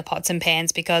 100% blame the pots and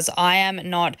pans because I am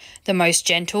not the most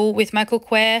gentle with my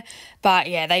cookware. But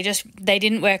yeah, they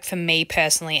didn't work for me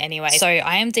personally anyway. So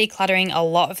I am decluttering a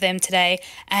lot of them today.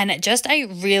 And just a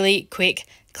really quick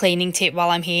cleaning tip while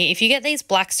I'm here: if you get these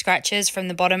black scratches from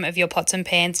the bottom of your pots and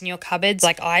pans in your cupboards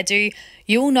like I do,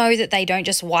 you'll know that they don't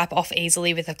just wipe off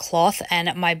easily with a cloth.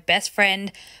 And my best friend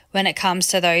when it comes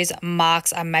to those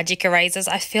marks are magic erasers.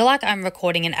 I feel like I'm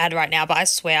recording an ad right now, but I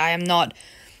swear I am not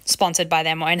sponsored by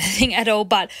them or anything at all,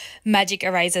 but magic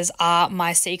erasers are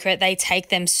my secret. They take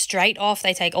them straight off.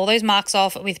 They take all those marks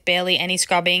off with barely any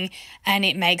scrubbing, and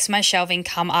it makes my shelving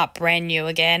come up brand new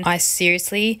again. I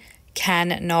seriously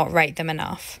cannot rate them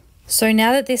enough. So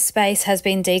now that this space has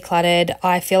been decluttered,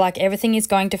 I feel like everything is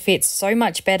going to fit so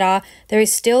much better. There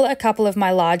is still a couple of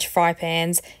my large fry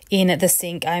pans in the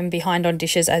sink. I'm behind on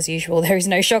dishes as usual. There is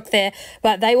no shock there,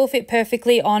 but they will fit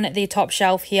perfectly on the top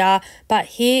shelf here. But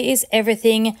here is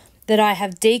everything that I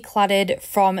have decluttered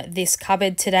from this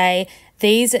cupboard today.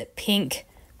 These pink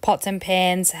pots and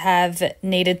pans have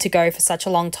needed to go for such a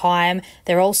long time.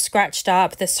 They're all scratched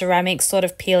up, the ceramics sort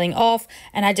of peeling off,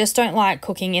 and I just don't like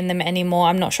cooking in them anymore.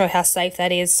 I'm not sure how safe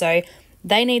that is, so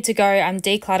they need to go. I'm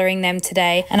decluttering them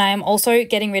today. And I am also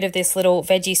getting rid of this little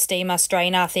veggie steamer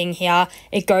strainer thing here.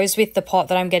 It goes with the pot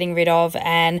that I'm getting rid of,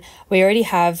 and we already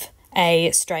have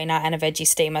a strainer and a veggie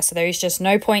steamer, so there is just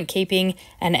no point keeping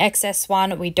an excess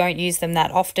one. We don't use them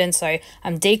that often, so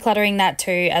I'm decluttering that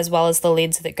too, as well as the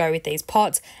lids that go with these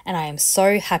pots. And I am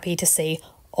so happy to see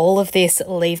all of this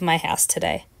leave my house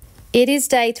today. It is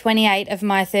day 28 of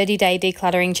my 30-day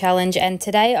decluttering challenge, and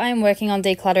today I am working on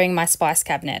decluttering my spice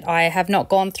cabinet. I have not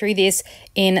gone through this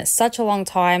in such a long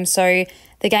time, so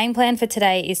the game plan for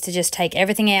today is to just take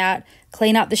everything out,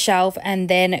 clean up the shelf, and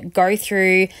then go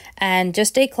through and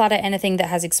just declutter anything that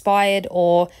has expired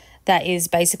or that is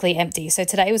basically empty. So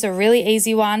today was a really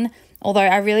easy one, although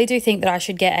I really do think that I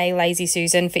should get a Lazy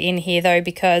Susan for in here though,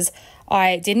 because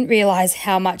I didn't realize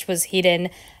how much was hidden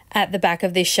at the back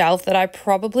of this shelf that I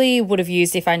probably would have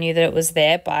used if I knew that it was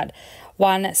there, but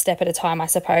one step at a time, I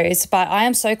suppose. But I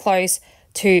am so close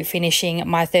to finishing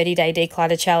my 30-day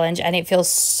declutter challenge, and it feels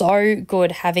so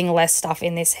good having less stuff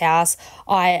in this house.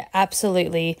 I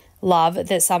absolutely love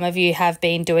that some of you have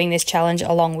been doing this challenge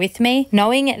along with me.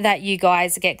 Knowing that you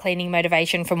guys get cleaning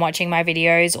motivation from watching my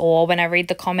videos, or when I read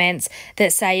the comments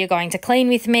that say you're going to clean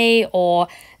with me, or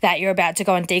that you're about to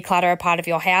go and declutter a part of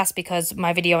your house because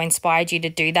my video inspired you to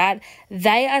do that,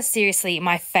 they are seriously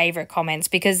my favorite comments,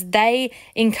 because they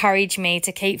encourage me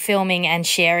to keep filming and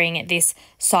sharing this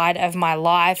side of my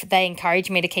life. They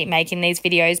encourage me to keep making these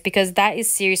videos, because that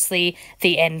is seriously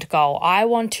the end goal. I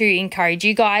want to encourage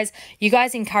you guys. You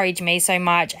guys encourage me so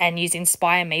much, and you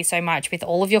inspire me so much with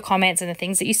all of your comments and the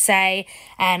things that you say.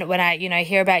 And when I,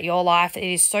 hear about your life, it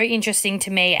is so interesting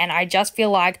to me, and I just feel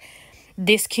like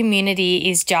this community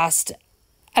is just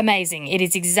amazing. It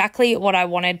is exactly what I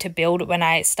wanted to build when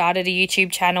I started a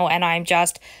YouTube channel, and I'm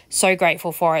just so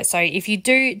grateful for it. So if you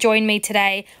do join me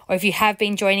today, or if you have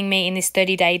been joining me in this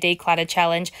 30-day declutter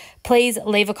challenge, please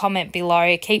leave a comment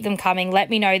below. Keep them coming. Let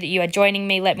me know that you are joining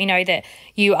me. Let me know that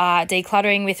you are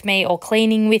decluttering with me or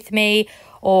cleaning with me,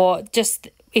 or just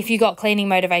if you got cleaning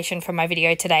motivation from my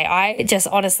video today. I just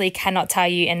honestly cannot tell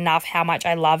you enough how much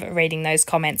I love reading those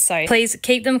comments. So please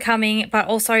keep them coming, but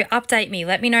also update me.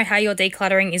 Let me know how your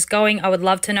decluttering is going. I would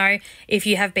love to know if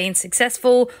you have been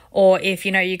successful, or if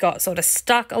you got sort of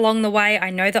stuck along the way.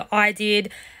 I know that I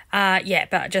did.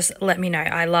 But just let me know.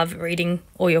 I love reading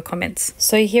all your comments.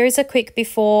 So here is a quick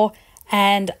before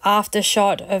and after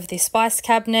shot of the spice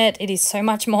cabinet. It is so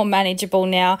much more manageable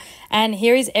now. And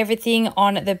here is everything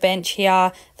on the bench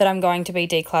here that I'm going to be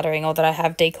decluttering, or that I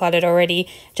have decluttered already.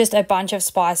 Just a bunch of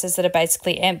spices that are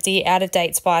basically empty,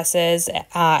 out-of-date spices,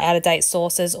 out-of-date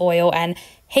sauces, oil, and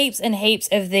heaps and heaps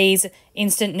of these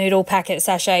instant noodle packet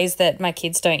sachets that my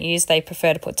kids don't use. They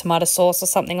prefer to put tomato sauce or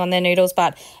something on their noodles.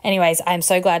 But anyways, I'm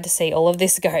so glad to see all of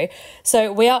this go.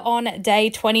 So we are on day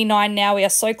 29 now. We are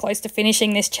so close to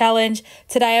finishing this challenge.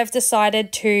 Today I've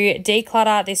decided to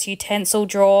declutter this utensil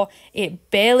drawer. It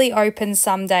barely opens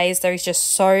some days. There is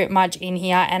just so much in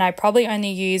here, and I probably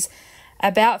only use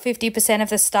about 50% of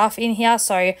the stuff in here.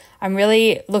 So I'm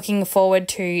really looking forward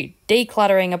to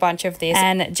decluttering a bunch of this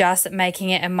and just making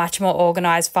it a much more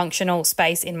organized, functional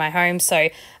space in my home. So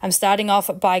I'm starting off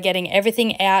by getting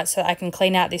everything out so that I can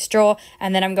clean out this drawer,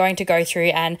 and then I'm going to go through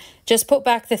and just put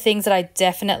back the things that I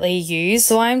definitely use.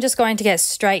 So I'm just going to get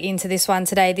straight into this one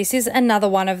today. This is another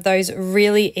one of those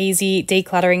really easy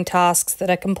decluttering tasks that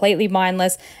are completely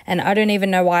mindless, and I don't even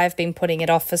know why I've been putting it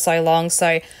off for so long.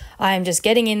 So I'm just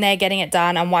getting in there, getting it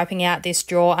done. I'm wiping out this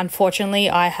drawer. Unfortunately,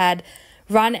 I had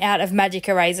run out of magic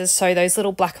erasers, so those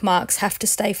little black marks have to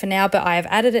stay for now, but I have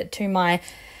added it to my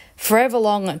forever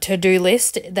long to-do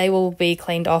list. They will be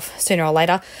cleaned off sooner or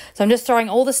later. So I'm just throwing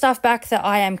all the stuff back that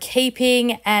I am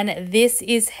keeping, and this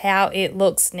is how it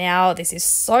looks now. This is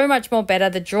so much more better.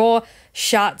 The drawer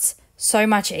shuts so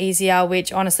much easier,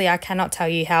 which honestly I cannot tell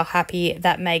you how happy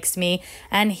that makes me.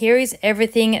 And here is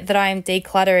everything that I am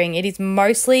decluttering. It is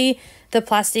mostly the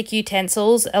plastic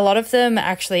utensils. A lot of them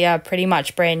actually are pretty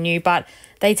much brand new, but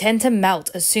they tend to melt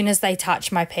as soon as they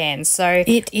touch my pan. So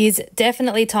it is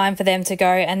definitely time for them to go.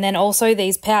 And then also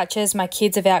these pouches, my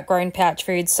kids have outgrown pouch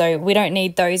foods, so we don't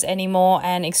need those anymore.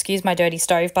 And excuse my dirty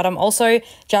stove, but I'm also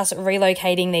just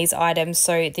relocating these items.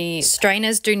 So the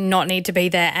strainers do not need to be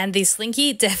there, and the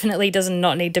slinky definitely does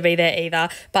not need to be there either.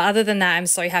 But other than that, I'm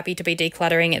so happy to be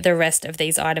decluttering the rest of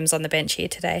these items on the bench here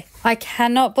today. I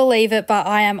cannot believe it, but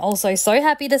I am also so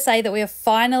happy to say that we have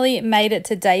finally made it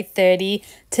to day 30.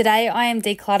 Today I am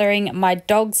decluttering my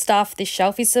dog stuff. This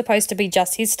shelf is supposed to be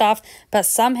just his stuff, but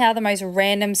somehow the most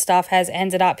random stuff has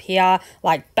ended up here,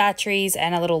 like batteries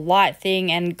and a little light thing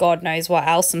and God knows what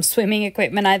else, some swimming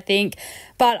equipment I think.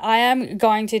 But I am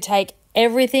going to take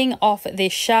everything off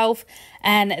this shelf,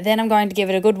 and then I'm going to give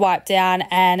it a good wipe down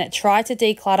and try to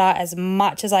declutter as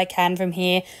much as I can from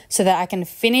here so that I can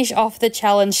finish off the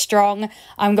challenge strong.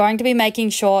 I'm going to be making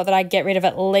sure that I get rid of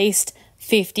at least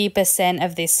 50%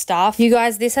 of this stuff. You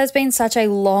guys, this has been such a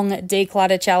long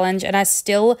declutter challenge, and I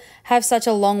still have such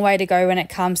a long way to go when it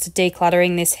comes to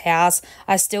decluttering this house.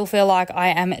 I still feel like I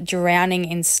am drowning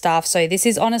in stuff. So this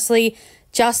is honestly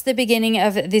just the beginning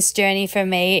of this journey for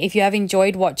me. If you have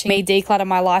enjoyed watching me declutter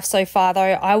my life so far though,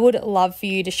 I would love for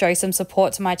you to show some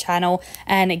support to my channel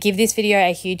and give this video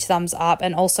a huge thumbs up.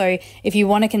 And also, if you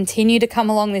want to continue to come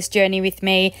along this journey with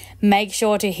me, make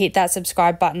sure to hit that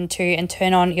subscribe button too and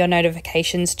turn on your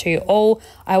notifications to all.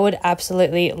 I would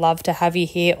absolutely love to have you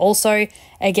here. Also,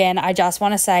 again, I just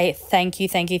want to say thank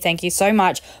you so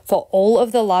much for all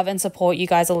of the love and support you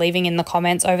guys are leaving in the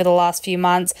comments over the last few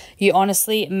months. You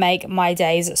honestly make my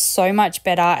days so much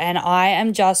better, and I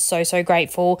am just so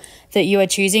grateful that you are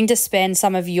choosing to spend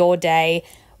some of your day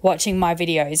watching my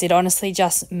videos. It honestly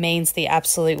just means the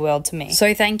absolute world to me.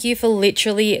 So thank you for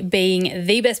literally being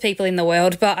the best people in the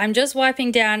world. But I'm just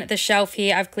wiping down the shelf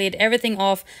here. I've cleared everything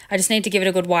off. I just need to give it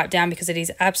a good wipe down because it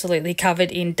is absolutely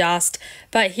covered in dust.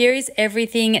 But here is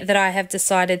everything that I have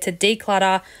decided to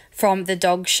declutter from the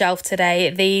dog shelf today.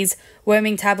 These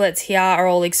worming tablets here are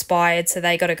all expired, so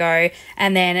they got to go.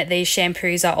 And then these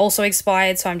shampoos are also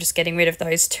expired, so I'm just getting rid of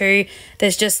those too.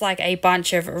 There's just like a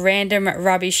bunch of random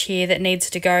rubbish here that needs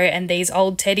to go. And these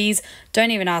old teddies,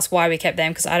 don't even ask why we kept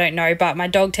them because I don't know, but my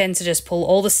dog tends to just pull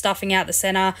all the stuffing out the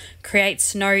center, create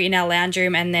snow in our lounge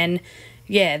room, and then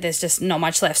yeah, there's just not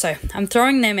much left. So I'm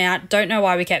throwing them out. Don't know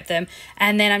why we kept them.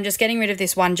 And then I'm just getting rid of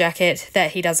this one jacket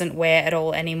that he doesn't wear at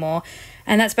all anymore.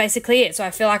 And that's basically it. So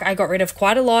I feel like I got rid of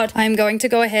quite a lot. I'm going to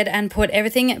go ahead and put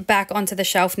everything back onto the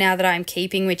shelf now that I'm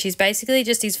keeping, which is basically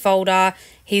just his folder,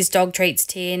 his dog treats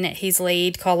tin, his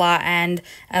lead collar, and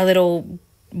a little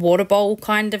water bowl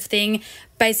kind of thing.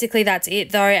 Basically that's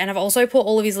it though. And I've also put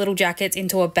all of his little jackets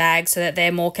into a bag so that they're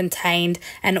more contained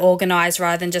and organized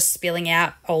rather than just spilling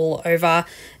out all over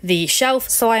the shelf.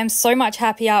 So I am so much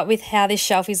happier with how this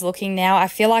shelf is looking now. I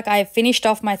feel like I have finished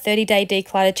off my 30-day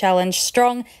declutter challenge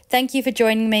strong. Thank you for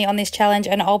joining me on this challenge,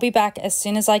 and I'll be back as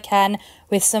soon as I can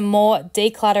with some more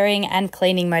decluttering and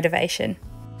cleaning motivation.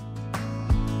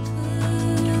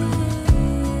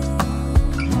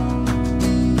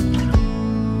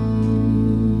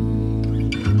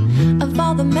 Of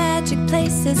all the magic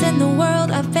places in the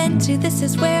world I've been to, this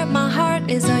is where my heart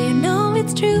is. Oh, you know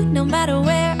it's true. No matter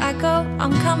where I go,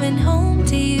 I'm coming home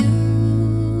to you.